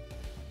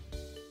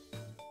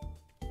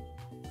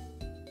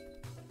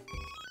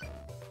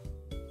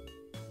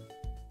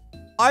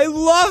 I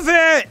love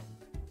it.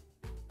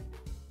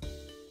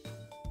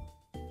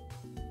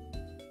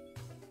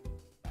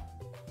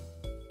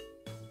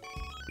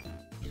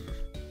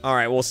 All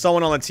right, well,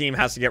 someone on the team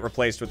has to get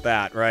replaced with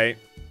that, right?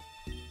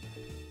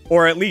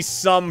 Or at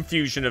least some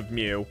fusion of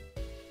Mew.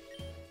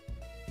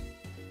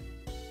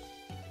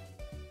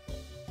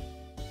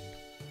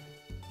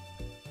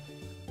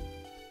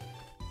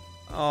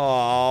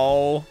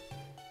 Oh.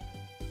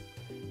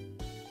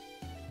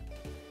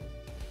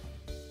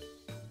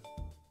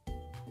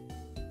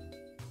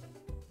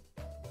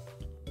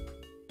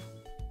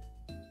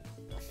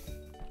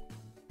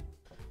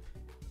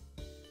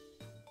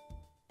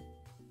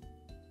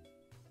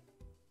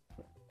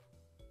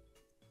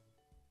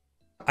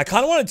 I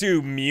kind of want to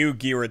do Mew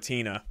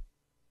Giratina.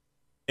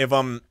 If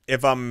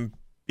I'm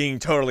being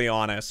totally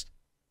honest.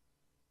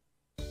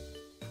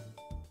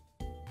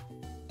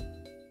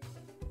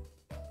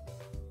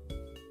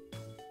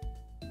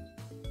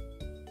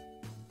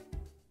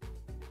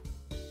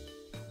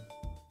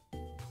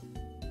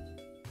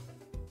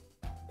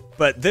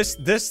 But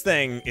this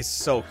thing is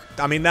so,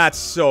 I mean, that's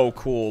so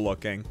cool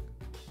looking.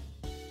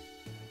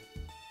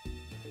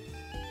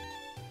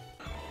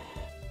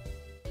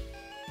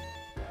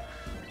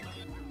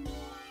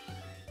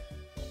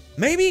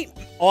 Maybe,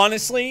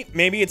 honestly,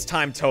 maybe it's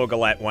time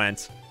Togolette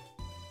went.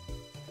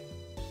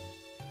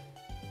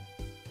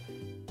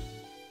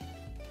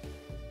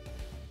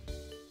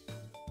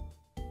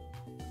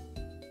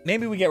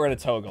 Maybe we get rid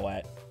of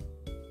Togolette.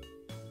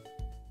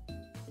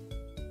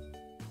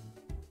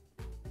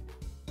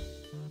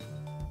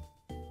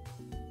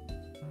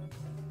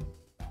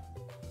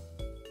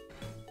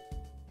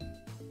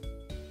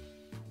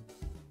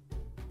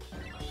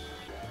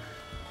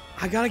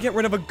 I gotta get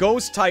rid of a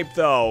ghost type,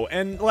 though.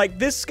 And, like,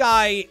 this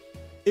guy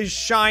is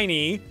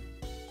shiny.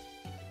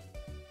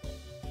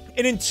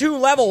 And in 2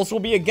 levels will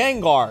be a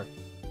Gengar.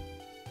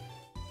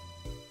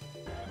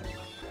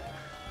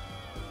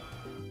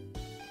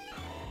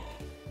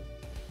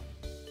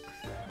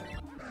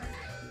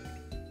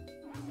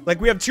 Like,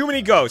 we have too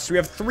many ghosts. We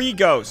have 3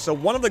 ghosts, so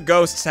one of the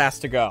ghosts has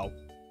to go.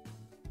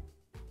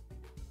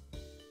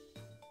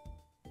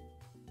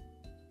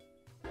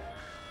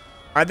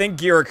 I think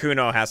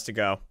Girakuno has to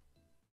go.